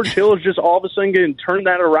that? George Hill is just all of a sudden going to turn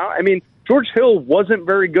that around? I mean, George Hill wasn't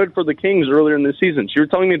very good for the Kings earlier in the season. So you're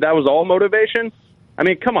telling me that was all motivation? I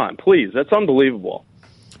mean, come on, please. That's unbelievable.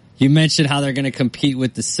 You mentioned how they're going to compete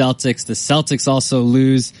with the Celtics. The Celtics also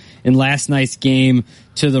lose in last night's game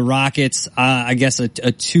to the Rockets. I guess a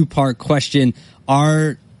 2-part question.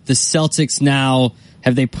 Are the Celtics now...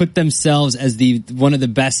 have they put themselves as one of the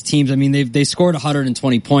best teams? I mean, they scored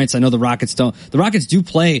 120 points. I know the Rockets don't. The Rockets do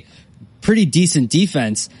play pretty decent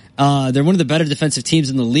defense. They're one of the better defensive teams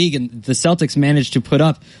in the league, and the Celtics managed to put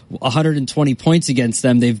up 120 points against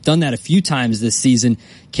them. They've done that a few times this season.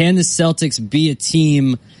 Can the Celtics be a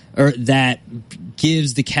team that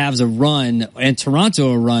gives the Cavs a run and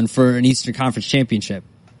Toronto a run for an Eastern Conference championship?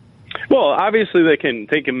 Well, obviously they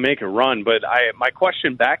can make a run, but my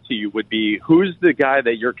question back to you would be, who's the guy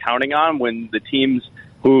that you're counting on when the teams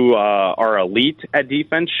who are elite at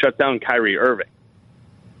defense shut down Kyrie Irving?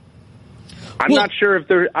 I'm not sure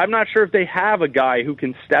if they have a guy who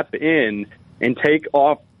can step in and take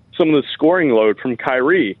off some of the scoring load from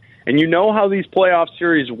Kyrie. And you know how these playoff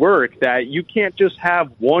series work, that you can't just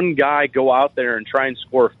have one guy go out there and try and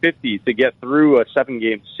score 50 to get through a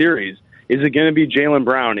 7-game series. Is it going to be Jaylen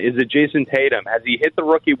Brown? Is it Jason Tatum? Has he hit the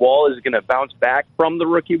rookie wall? Is he going to bounce back from the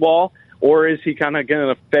rookie wall? Or is he kind of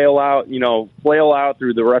going to flail out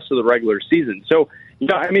through the rest of the regular season? So,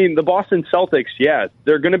 the Boston Celtics,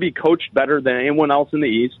 they're going to be coached better than anyone else in the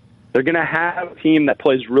East. They're going to have a team that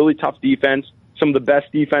plays really tough defense, some of the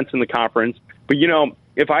best defense in the conference. But,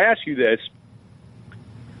 if I ask you this,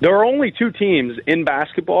 there are only two teams in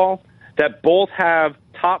basketball that both have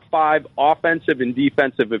top 5 offensive and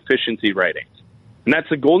defensive efficiency ratings. And that's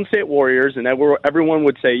the Golden State Warriors, and everyone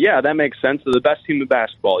would say, yeah, that makes sense. They're the best team in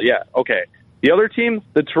basketball. Yeah, okay. The other team,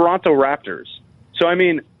 the Toronto Raptors. So,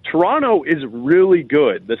 Toronto is really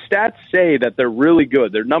good. The stats say that they're really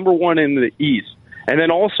good. They're number 1 in the East. And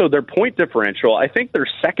then also their point differential, I think they're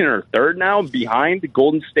second or third now behind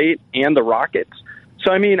Golden State and the Rockets.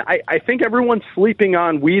 So, I think everyone's sleeping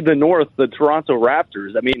on the North, the Toronto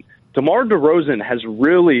Raptors. DeMar DeRozan has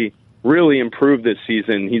really, really improved this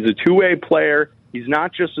season. He's a two-way player. He's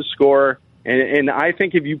not just a scorer. And I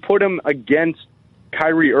think if you put him against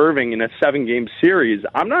Kyrie Irving in a 7-game series,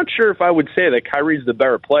 I'm not sure if I would say that Kyrie's the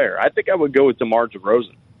better player. I think I would go with DeMar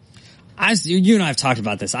DeRozan. You and I have talked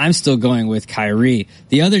about this. I'm still going with Kyrie.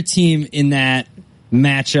 The other team in that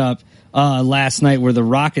matchup last night were the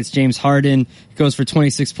Rockets. James Harden goes for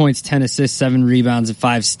 26 points, 10 assists, 7 rebounds, and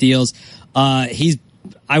 5 steals. He's,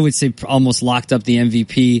 I would say, almost locked up the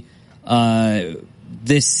MVP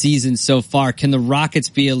this season so far. Can the Rockets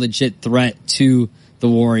be a legit threat to the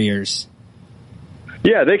Warriors?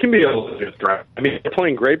 Yeah, they can be a legit threat. They're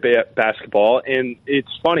playing great basketball, and it's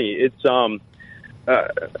funny. It's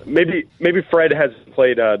maybe Fred hasn't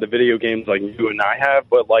played the video games like you and I have,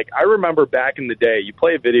 but I remember back in the day, you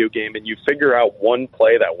play a video game and you figure out one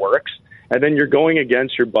play that works, and then you're going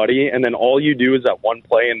against your buddy, and then all you do is that one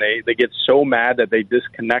play, and they get so mad that they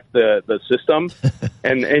disconnect the system,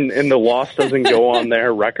 and the loss doesn't go on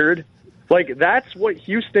their record. That's what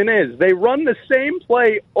Houston is. They run the same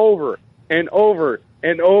play over and over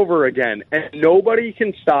and over again, and nobody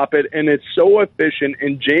can stop it, and it's so efficient,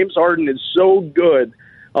 and James Harden is so good.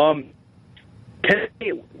 Can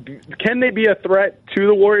they be a threat to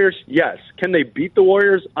the Warriors? Yes. Can they beat the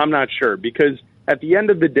Warriors? I'm not sure, because at the end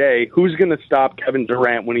of the day, who's going to stop Kevin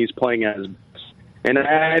Durant when he's playing at his best? And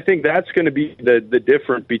I think that's going to be the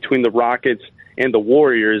difference between the Rockets and the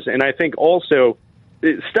Warriors. And I think also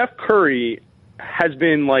Steph Curry has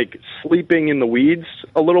been sleeping in the weeds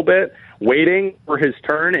a little bit, waiting for his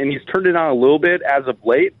turn, and he's turned it on a little bit as of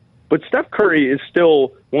late. But Steph Curry is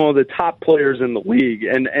still one of the top players in the league,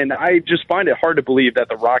 and I just find it hard to believe that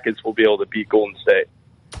the Rockets will be able to beat Golden State.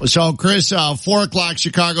 So, Chris, 4 o'clock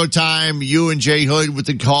Chicago time, you and Jay Hood with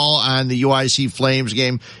the call on the UIC Flames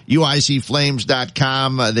game,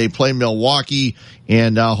 UICFlames.com. They play Milwaukee,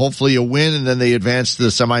 and hopefully you'll win, and then they advance to the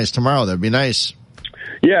semis tomorrow. That'd be nice.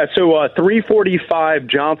 Yeah, so 3:45,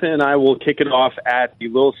 Jonathan and I will kick it off at the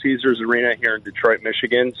Little Caesars Arena here in Detroit,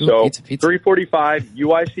 Michigan. So 3:45,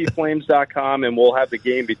 UICFlames.com, and we'll have the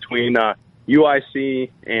game between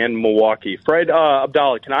UIC and Milwaukee. Fred,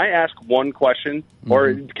 Abdalla, can I ask one question?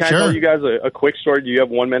 Or can I tell you guys a quick story? Do you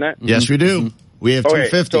have 1 minute? Yes, we do. We have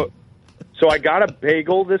 250. So I got a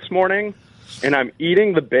bagel this morning, and I'm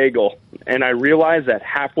eating the bagel, and I realize that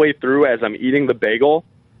halfway through as I'm eating the bagel,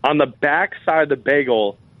 on the back side of the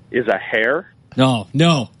bagel is a hair. No.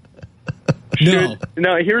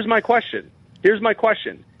 Here's my question.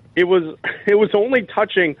 It was only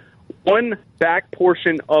touching one back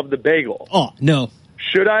portion of the bagel. Oh, no.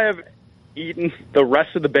 Should I have eaten the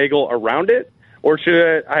rest of the bagel around it, or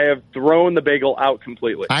should I have thrown the bagel out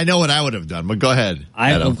completely? I know what I would have done, but go ahead.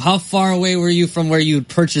 How far away were you from where you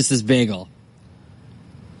purchased this bagel?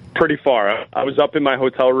 Pretty far. I was up in my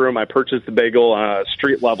hotel room. I purchased the bagel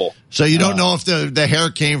street level. So you don't know if the hair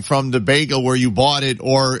came from the bagel where you bought it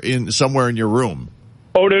or in somewhere in your room?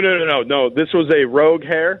 Oh, no. This was a rogue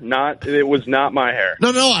hair. It was not my hair.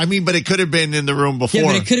 No. But it could have been in the room before. Yeah,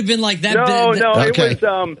 but it could have been like that. Okay.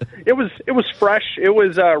 It was fresh. It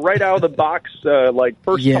was right out of the box,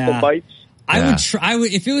 first couple bites. I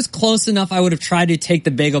would if it was close enough, I would have tried to take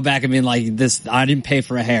the bagel back and been like, "This, I didn't pay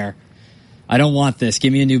for a hair. I don't want this.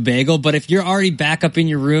 Give me a new bagel." But if you're already back up in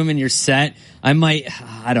your room and you're set, I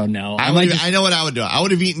don't know. I know what I would do. I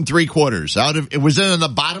would have eaten 3/4. Was it on the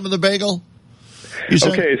bottom of the bagel?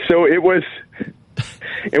 Okay, so it was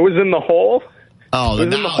in the hole. Oh, it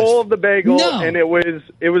was in the hole of the bagel, and it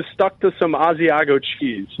was stuck to some Asiago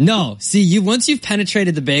cheese. No, see, once you've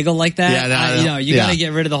penetrated the bagel like that, you got to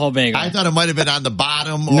get rid of the whole bagel. I thought it might have been on the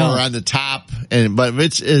bottom or on the top, but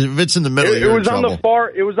if it's in the middle, it was on the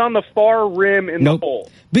far. It was on the far rim in the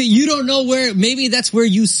hole. But you don't know where. Maybe that's where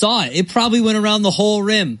you saw it. It probably went around the whole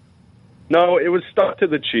rim. No, it was stuck to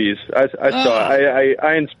the cheese. I saw it.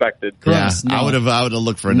 I inspected. Yeah, I would have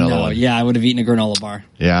looked for another one. Yeah, I would have eaten a granola bar.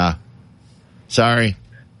 Yeah. Sorry.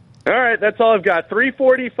 All right, that's all I've got.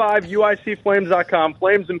 3:45, UICFlames.com,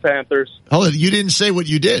 Flames and Panthers. Hold on, you didn't say what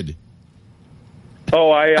you did. Oh,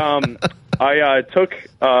 I I took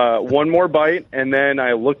one more bite, and then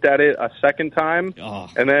I looked at it a second time,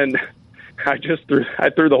 and then I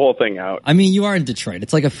threw the whole thing out. I mean, you are in Detroit.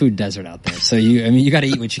 It's like a food desert out there. So you got to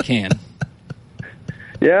eat what you can.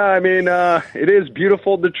 Yeah, I mean, it is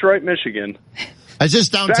beautiful Detroit, Michigan. Is this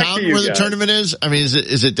downtown where the tournament is? I mean,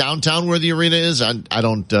 is it downtown where the arena is? I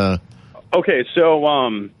don't. Okay,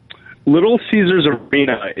 so Little Caesars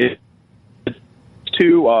Arena is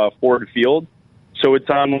to Ford Field, so it's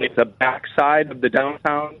on like the backside of the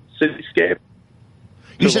downtown cityscape.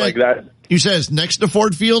 You So, said like that. You said it's next to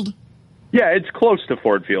Ford Field? Yeah, it's close to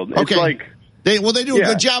Ford Field. It's Okay. like They do a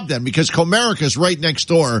good job then, because Comerica's right next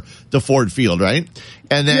door to Ford Field, right?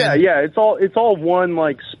 And then it's all one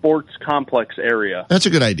like sports complex area. that's a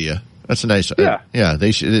good idea. That's a nice. Yeah.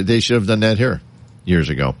 They should have done that here years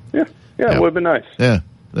ago. Yeah, it would have been nice. Yeah,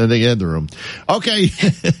 then they had the room. Okay,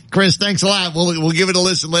 Chris, thanks a lot. We'll give it a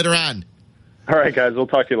listen later on. All right, guys, we'll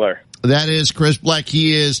talk to you later. That is Chris Bleck.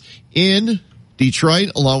 He is in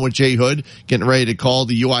Detroit, along with Jay Hood, getting ready to call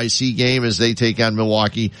the UIC game as they take on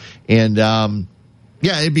Milwaukee. And,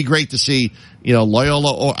 it'd be great to see,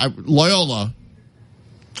 Loyola.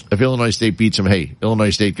 If Illinois State beats them, hey, Illinois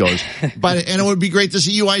State goes. And it would be great to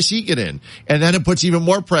see UIC get in. And then it puts even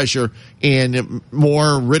more pressure and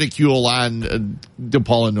more ridicule on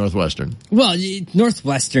DePaul and Northwestern. Well,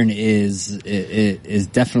 Northwestern is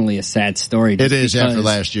definitely a sad story. It is after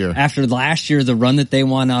last year. After last year, the run that they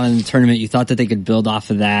won on in the tournament, you thought that they could build off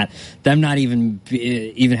of that. Them not even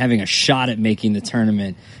having a shot at making the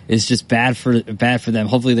tournament is just bad for them.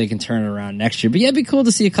 Hopefully they can turn it around next year. But yeah, it'd be cool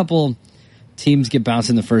to see a couple teams get bounced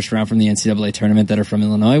in the first round from the NCAA tournament that are from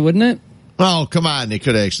Illinois, wouldn't it? Well, come on. They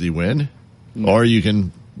could actually win. Or you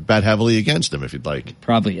can bet heavily against them if you'd like.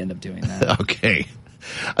 Probably end up doing that. Okay.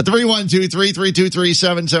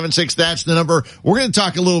 312-332-3776. That's the number. We're going to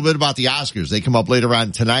talk a little bit about the Oscars. They come up later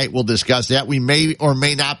on tonight. We'll discuss that. We may or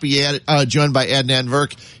may not be joined by Adnan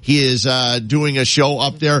Virk. He is doing a show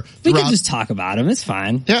up there. We can just talk about him. It's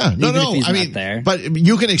fine. Yeah. Even if he's not there. But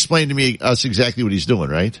you can explain to me exactly what he's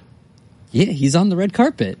doing, right? Yeah, he's on the red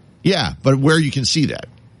carpet. Yeah, but where you can see that.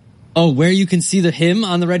 Oh, where you can see him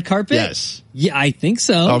on the red carpet? Yes. Yeah, I think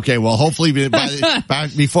so. Okay, well, hopefully between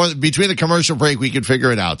the commercial break, we can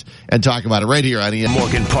figure it out and talk about it right here on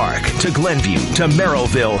Morgan Park to Glenview to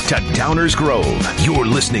Merrillville to Downers Grove. You're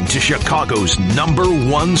listening to Chicago's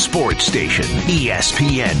 #1 sports station,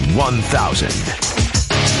 ESPN 1000.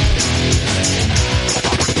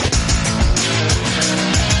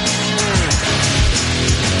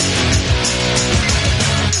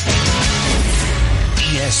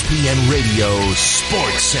 ESPN Radio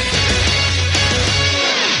Sports Center.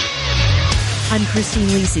 I'm Christine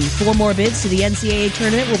Lisi. 4 more bids to the NCAA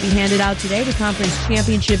tournament will be handed out today to conference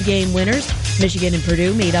championship game winners. Michigan and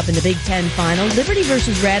Purdue meet up in the Big Ten final. Liberty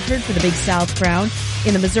versus Radford for the Big South crown.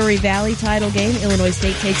 In the Missouri Valley title game, Illinois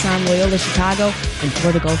State takes on Loyola Chicago, and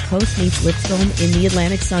Florida Gulf Coast meets Lipscomb in the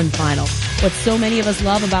Atlantic Sun final. What so many of us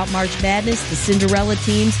love about March Madness, the Cinderella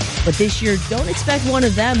teams, but this year don't expect one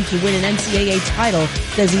of them to win an NCAA title,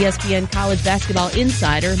 says ESPN college basketball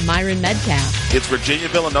insider Myron Metcalf. It's Virginia,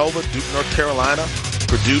 Villanova, Duke, North Carolina,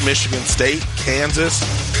 Purdue, Michigan State, Kansas,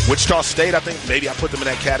 Wichita State. I think maybe I put them in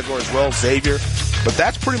that category as well, Xavier. But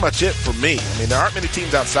that's pretty much it for me. I mean, there aren't many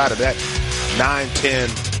teams outside of that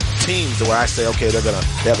 9-10 teams where I say, okay, they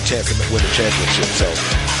have a chance to win the championship. So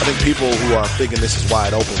I think people who are thinking this is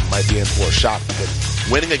wide open might be in for a shock, because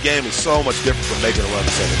winning a game is so much different from making a run to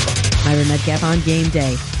semifinal. Myron Metcalf on Game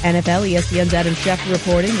Day. NFL, ESPN's Adam Schefter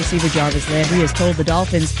reporting. Receiver Jarvis Landry has told the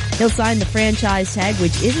Dolphins he'll sign the franchise tag,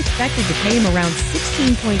 which is expected to pay him around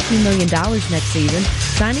 $16.2 million next season.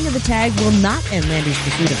 Signing of the tag will not end Landry's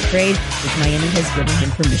pursuit of trade, which Miami has given him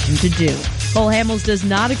permission to do. Cole Hamels does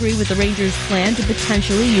not agree with the Rangers' plan to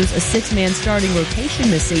potentially use a 6-man starting rotation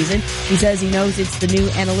this season. He says he knows it's the new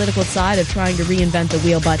analytical side of trying to reinvent the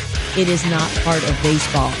wheel, but it is not part of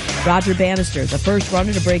baseball. Roger Bannister, the first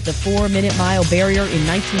runner to break the 4-minute mile barrier in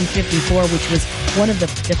 1954, which was one of the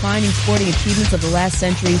defining sporting achievements of the last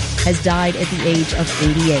century, has died at the age of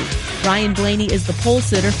 88. Ryan Blaney is the pole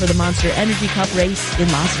sitter for the Monster Energy Cup race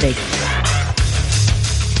in Las Vegas.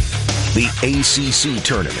 The ACC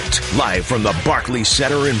Tournament, live from the Barclays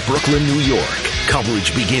Center in Brooklyn, New York.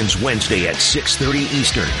 Coverage begins Wednesday at 6:30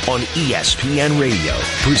 Eastern on ESPN Radio,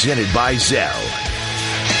 presented by Zell.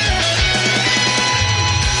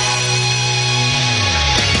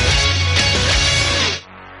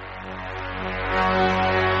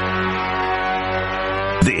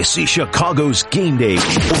 This is Chicago's Game Day,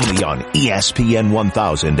 only on ESPN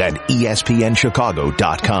 1000 and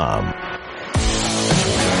ESPNChicago.com.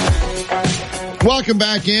 Welcome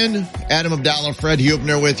back in. Adam Abdalla, Fred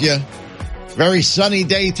Huebner with you. Very sunny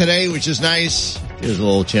day today, which is nice. There's a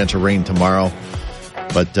little chance of rain tomorrow.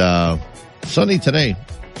 But sunny today.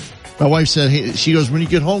 My wife said, hey, she goes, when you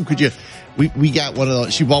get home, could you... We got one of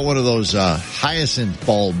those. She bought one of those hyacinth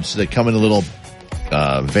bulbs that come in a little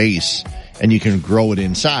vase, and you can grow it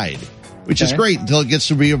inside, which is great until it gets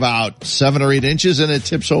to be about 7 or 8 inches, and it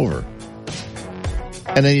tips over.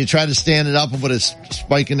 And then you try to stand it up and put a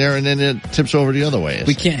spike in there, and then it tips over the other way.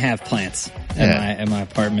 We can't have plants at my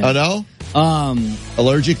apartment. Oh, no?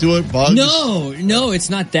 Allergic to it? Bugs? No, it's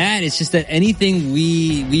not that. It's just that anything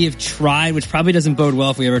we have tried, which probably doesn't bode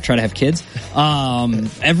well if we ever try to have kids.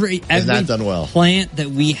 Every not done well. Plant that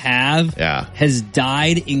we have has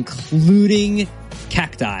died, including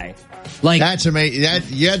cacti. Like that's amazing.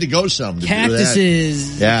 You had to go some to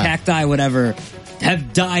cactuses, do that. cacti, whatever,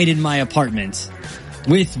 have died in my apartment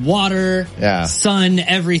with water, sun,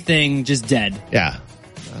 everything just dead. Yeah.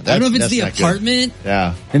 I don't know if it's the apartment. Good.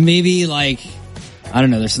 Yeah. And maybe I don't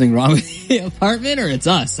know, there's something wrong with the apartment or it's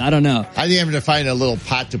us. I don't know. I think I'm going to find a little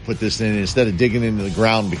pot to put this in instead of digging into the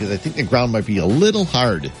ground because I think the ground might be a little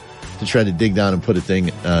hard to try to dig down and put a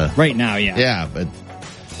thing. Right now, yeah. Yeah, but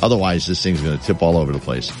otherwise this thing's going to tip all over the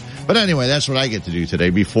place. But anyway, that's what I get to do today.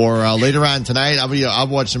 Before later on tonight, I'll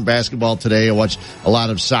watch some basketball today. I'll watch a lot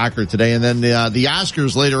of soccer today. And then the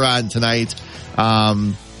Oscars later on tonight.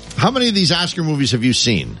 How many of these Oscar movies have you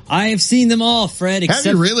seen? I have seen them all, Fred. Have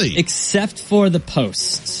you really? Except for The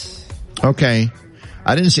Post. Okay.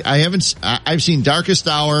 I've seen Darkest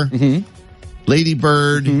Hour, Lady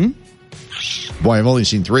Bird. Boy, I've only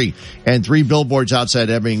seen 3. And 3 Billboards Outside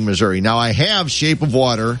Ebbing, Missouri. Now, I have Shape of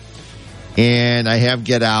Water, and I have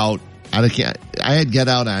Get Out. I had Get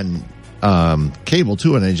Out on cable,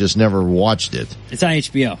 too, and I just never watched it. It's on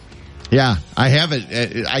HBO. Yeah, I have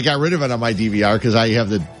it. I got rid of it on my DVR because I have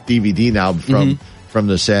the DVD now from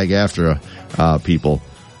the SAG-AFTRA people.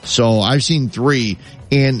 So I've seen 3.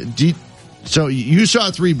 And so you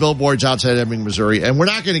saw 3 Billboards Outside Ebbing, Missouri, and we're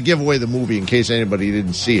not going to give away the movie in case anybody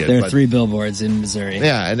didn't see it. There are 3 billboards in Missouri.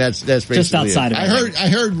 Yeah, and that's basically just outside it. of it. I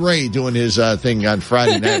heard Ray doing his thing on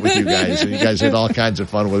Friday night with you guys, and you guys had all kinds of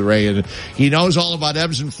fun with Ray, and he knows all about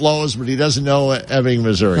ebbs and flows, but he doesn't know Ebbing,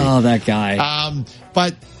 Missouri. Oh, that guy.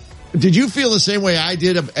 But did you feel the same way I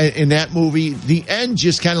did in that movie? The end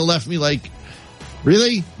just kind of left me like,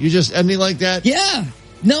 really? You just ending like that? Yeah.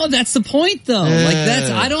 No, that's the point, though.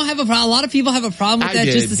 I don't have a problem. A lot of people have a problem with that.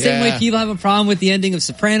 Just the same way people have a problem with the ending of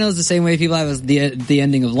Sopranos, the same way people have the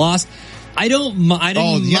ending of Lost. I didn't mind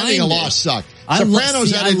the ending of Lost sucked.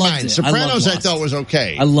 Sopranos, I didn't mind. Sopranos, I thought was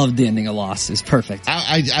okay. I loved the ending of Lost. It's perfect.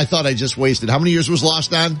 I thought I just wasted. How many years was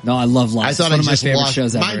Lost on? No, I love Lost. I thought it's one of my favorite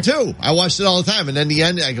shows ever. Mine too. I watched it all the time, and then the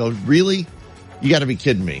end, I go, really? You got to be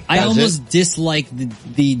kidding me. I almost dislike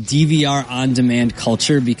the DVR on-demand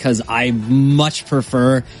culture because I much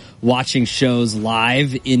prefer watching shows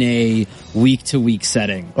live in a week-to-week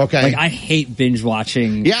setting. Okay. I hate binge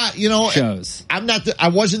watching shows. I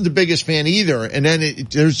wasn't the biggest fan either, and then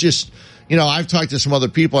there's just... I've talked to some other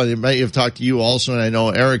people. I may have talked to you also, and I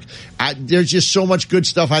know Eric. There's just so much good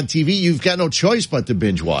stuff on TV. You've got no choice but to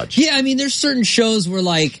binge watch. Yeah, I mean, there's certain shows where,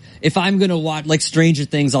 if I'm going to watch, Stranger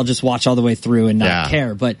Things, I'll just watch all the way through and not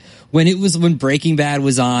care. But when Breaking Bad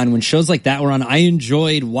was on, when shows like that were on, I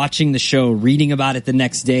enjoyed watching the show, reading about it the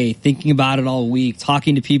next day, thinking about it all week,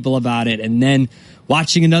 talking to people about it, and then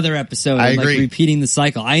watching another episode and repeating the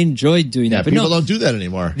cycle. I enjoyed doing that. But people don't do that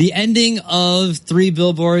anymore. The ending of 3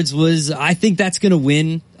 Billboards I think that's going to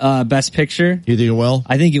win Best Picture. You think it will?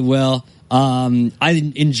 I think it will.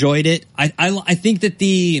 I enjoyed it. I think that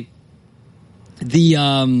the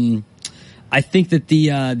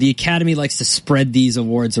Academy likes to spread these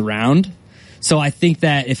awards around. So I think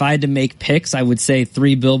that if I had to make picks, I would say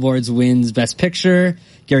 3 Billboards wins Best Picture.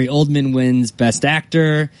 Gary Oldman wins Best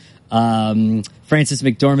Actor. Frances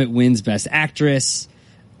McDormand wins Best Actress,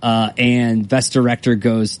 and Best Director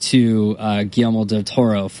goes to Guillermo del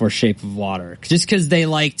Toro for Shape of Water. Just because they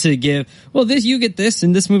like to give, you get this,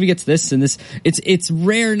 and this movie gets this, and this. It's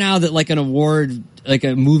rare now that an award,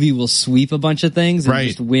 a movie will sweep a bunch of things and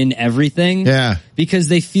just win everything. Yeah, because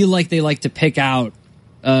they feel like they like to pick out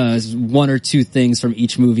 1 or 2 things from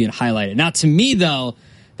each movie and highlight it. Now, to me though,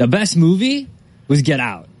 the best movie was Get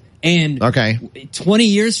Out. And 20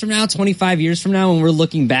 years from now, 25 years from now, when we're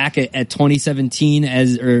looking back at 2017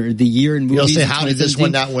 or the year in movies, you'll say, how did this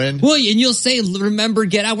one not win? Well, and you'll say, remember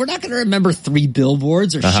Get Out. We're not going to remember 3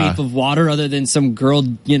 Billboards or Shape of Water other than some girl,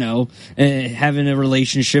 having a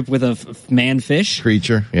relationship with a man-fish.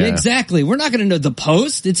 Creature. Yeah. Exactly. We're not going to know The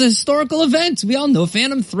Post. It's a historical event. We all know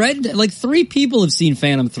Phantom Thread. 3 people have seen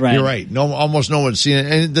Phantom Thread. You're right. Almost no one's seen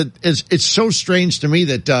it. And it's so strange to me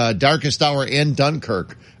that Darkest Hour and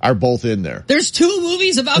Dunkirk are are both in there. There's 2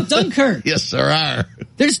 movies about Dunkirk. Yes, there are.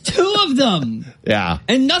 There's 2 of them. Yeah.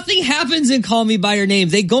 And nothing happens in Call Me By Your Name.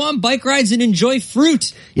 They go on bike rides and enjoy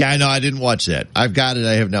fruit. Yeah, I know. I didn't watch that. I've got it.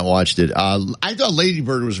 I have not watched it. I thought Lady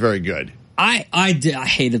Bird was very good. I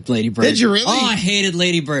hated Lady Bird. Did you really? Oh, I hated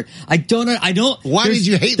Lady Bird. I don't. Why did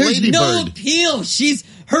you hate Lady Bird? There's no appeal.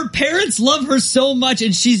 Her parents love her so much,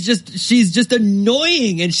 and she's just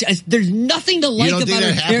annoying, and there's nothing to like about her. You don't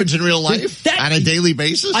think that happens in real life on a daily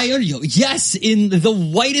basis? Yes, in the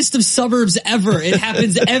whitest of suburbs ever, it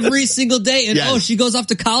happens every single day. And yes. she goes off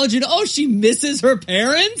to college, and she misses her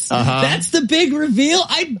parents. That's the big reveal.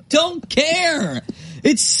 I don't care.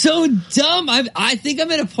 It's so dumb. I think I'm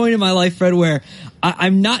at a point in my life, Fred, where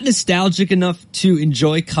I'm not nostalgic enough to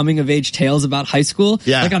enjoy coming of age tales about high school.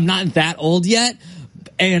 Yeah. Like, I'm not that old yet.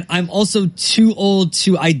 And I'm also too old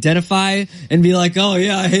to identify and be like, oh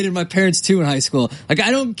yeah, I hated my parents too in high school. Like,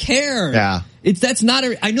 I don't care. Yeah.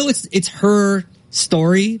 I know it's her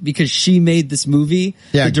story because she made this movie.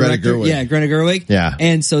 Yeah, the director, Greta Gerwig. Yeah, Greta Gerwig. Yeah.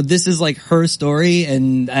 And so this is like her story,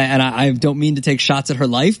 and I don't mean to take shots at her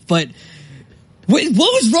life, but what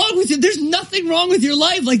was wrong with you? There's nothing wrong with your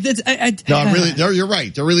life. Like, that's No, you're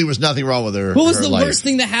right. There really was nothing wrong with her. What was her the life. worst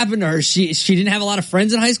thing that happened to her? She didn't have a lot of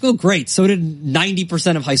friends in high school? Great. So did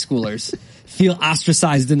 90% of high schoolers feel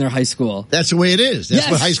ostracized in their high school. That's the way it is.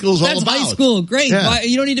 That's what high school is all about. That's high school. Great. Yeah.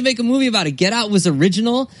 You don't need to make a movie about it. Get Out was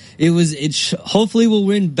original. It hopefully will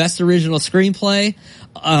win Best Original Screenplay.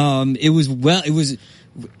 It was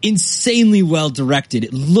insanely well directed.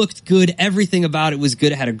 It looked good. Everything about it was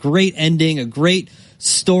good. It had a great ending, a great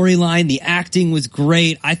storyline. The acting was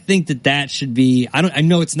great. I think that should be, I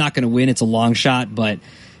know it's not going to win. It's a long shot, but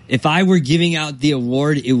if I were giving out the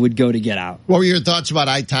award, it would go to Get Out. What were your thoughts about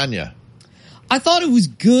I, Tonya? I thought it was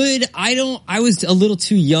good. I was a little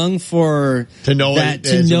too young to know like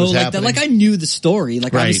that. Like, I knew the story.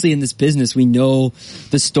 Like, obviously in this business, we know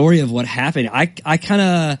the story of what happened. I kind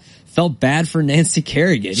of felt bad for Nancy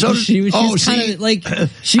Kerrigan. She was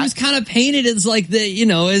kind of painted as like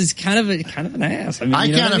as kind of an ass. I mean,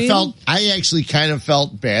 I actually kind of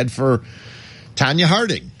felt bad for Tonya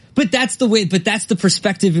Harding. But that's the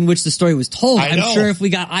perspective in which the story was told. I'm sure if we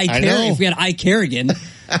got I Kerrigan,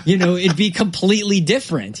 it'd be completely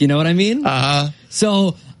different. You know what I mean?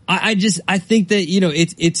 So I think that,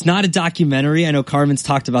 it's not a documentary. I know Carmen's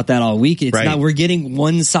talked about that all week. It's not, we're getting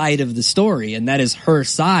one side of the story, and that is her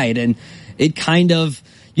side. And it kind of,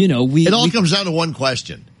 it all comes down to one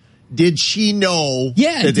question. Did she know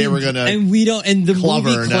that they were going to, and we don't, and the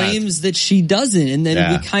movie claims that she doesn't. And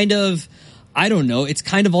then we kind of, I don't know. It's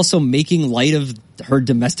kind of also making light of her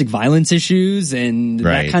domestic violence issues and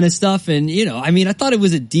that kind of stuff. And, I thought it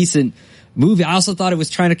was a decent movie. I also thought it was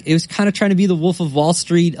kind of trying to be the Wolf of Wall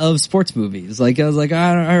Street of sports movies. Like, I was like,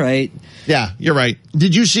 all right. Yeah, you're right.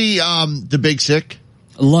 Did you see, The Big Sick?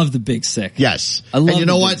 I love The Big Sick. Yes. I love and you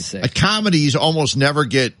know The what? Big Sick. Comedies almost never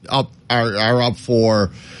get are up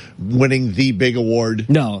for winning the big award.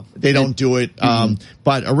 No, they don't do it.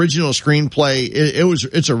 But original screenplay,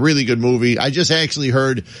 it's a really good movie. I just actually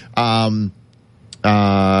heard,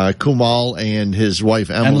 Kumal and his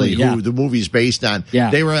wife Emily, who the movie's based on.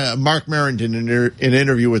 Yeah. They were Mark Maron did an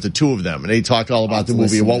interview with the two of them, and they talked all about the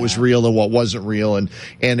movie and what was real and what wasn't real, and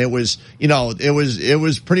it was it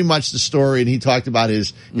was pretty much the story. And he talked about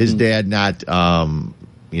his dad not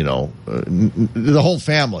the whole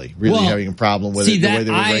family really having a problem with it, the way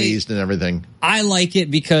they were raised and everything. I like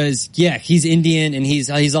it because, he's Indian and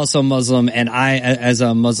he's also Muslim, and I, as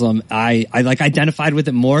a Muslim, I like identified with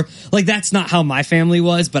it more. Like, that's not how my family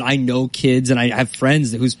was, but I know kids and I have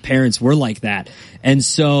friends whose parents were like that. And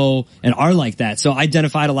are like that. So I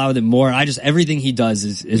identified a lot with it more. Everything he does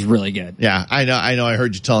is really good. Yeah, I know. I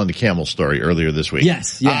heard you telling the camel story earlier this week.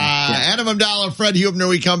 Yes. Adam Abdalla, Fred Huebner,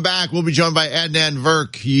 we come back. We'll be joined by Adnan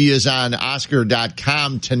Virk. He is on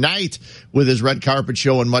Oscar.com tonight with his red carpet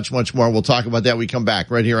show and much, much more. We'll talk about that. We come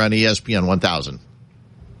back right here on ESPN 1000.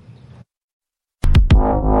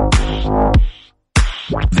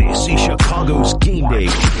 This is Chicago's Game Day,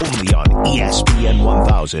 only on ESPN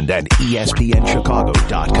 1000 and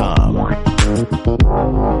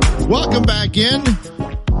ESPNChicago.com. Welcome back in.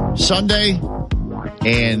 Sunday.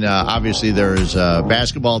 And obviously there's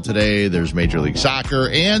basketball today, there's Major League Soccer,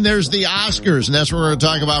 and there's the Oscars. And that's what we're going to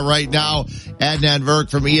talk about right now. Adnan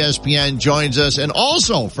Virk from ESPN joins us, and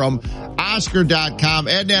also from Oscar.com.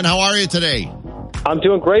 Adnan, how are you today? I'm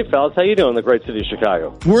doing great, fellas. How you doing in the great city of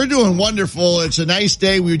Chicago? We're doing wonderful. It's a nice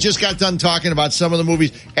day. We just got done talking about some of the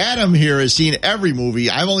movies. Adam here has seen every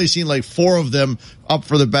movie. I've only seen like 4 of them. up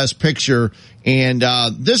for the Best Picture. And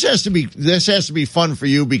this has to be fun for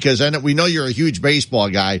you because we know you're a huge baseball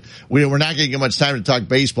guy. We're not going to get much time to talk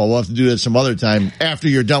baseball. We'll have to do that some other time after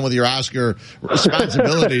you're done with your Oscar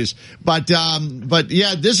responsibilities. But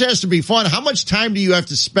yeah, this has to be fun. How much time do you have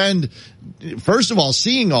to spend, first of all,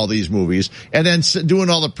 seeing all these movies and then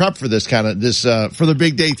doing all the prep for this for the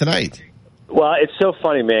big day tonight? Well, it's so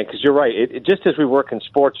funny, man, because you're right. It just as we work in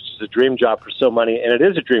sports, which is a dream job for so many, and it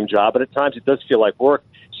is a dream job, but at times it does feel like work.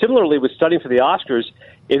 Similarly, with studying for the Oscars,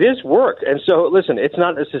 it is work. And so, listen, it's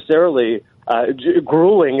not necessarily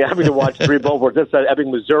grueling having to watch Three Billboards Outside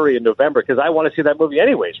Ebbing, Missouri in November, because I want to see that movie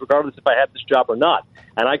anyways, regardless if I had this job or not.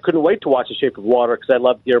 And I couldn't wait to watch The Shape of Water because I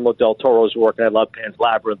love Guillermo del Toro's work, and I love Pan's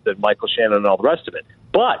Labyrinth and Michael Shannon and all the rest of it.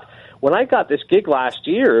 But when I got this gig last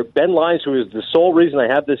year, Ben Lyons, who is the sole reason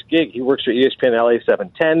I have this gig, he works for ESPN LA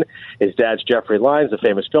 710. His dad's Jeffrey Lyons, the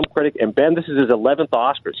famous film critic. And Ben, this is his 11th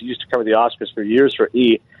Oscars. He used to cover the Oscars for years for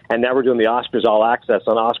E! And now we're doing the Oscars All Access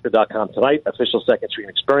on Oscar.com tonight, official second screen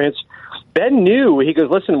experience. Ben knew, he goes,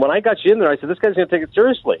 listen, when I got you in there, I said, this guy's going to take it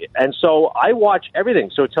seriously. And so I watch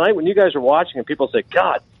everything. So tonight when you guys are watching and people say,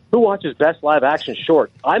 God, who watches Best Live Action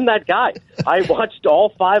Short? I'm that guy. I watched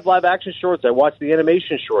all 5 live action shorts. I watched the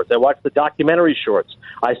animation shorts. I watched the documentary shorts.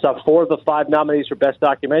 I saw 4 of the 5 nominees for Best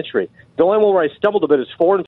Documentary. The only one where I stumbled a bit is 4 and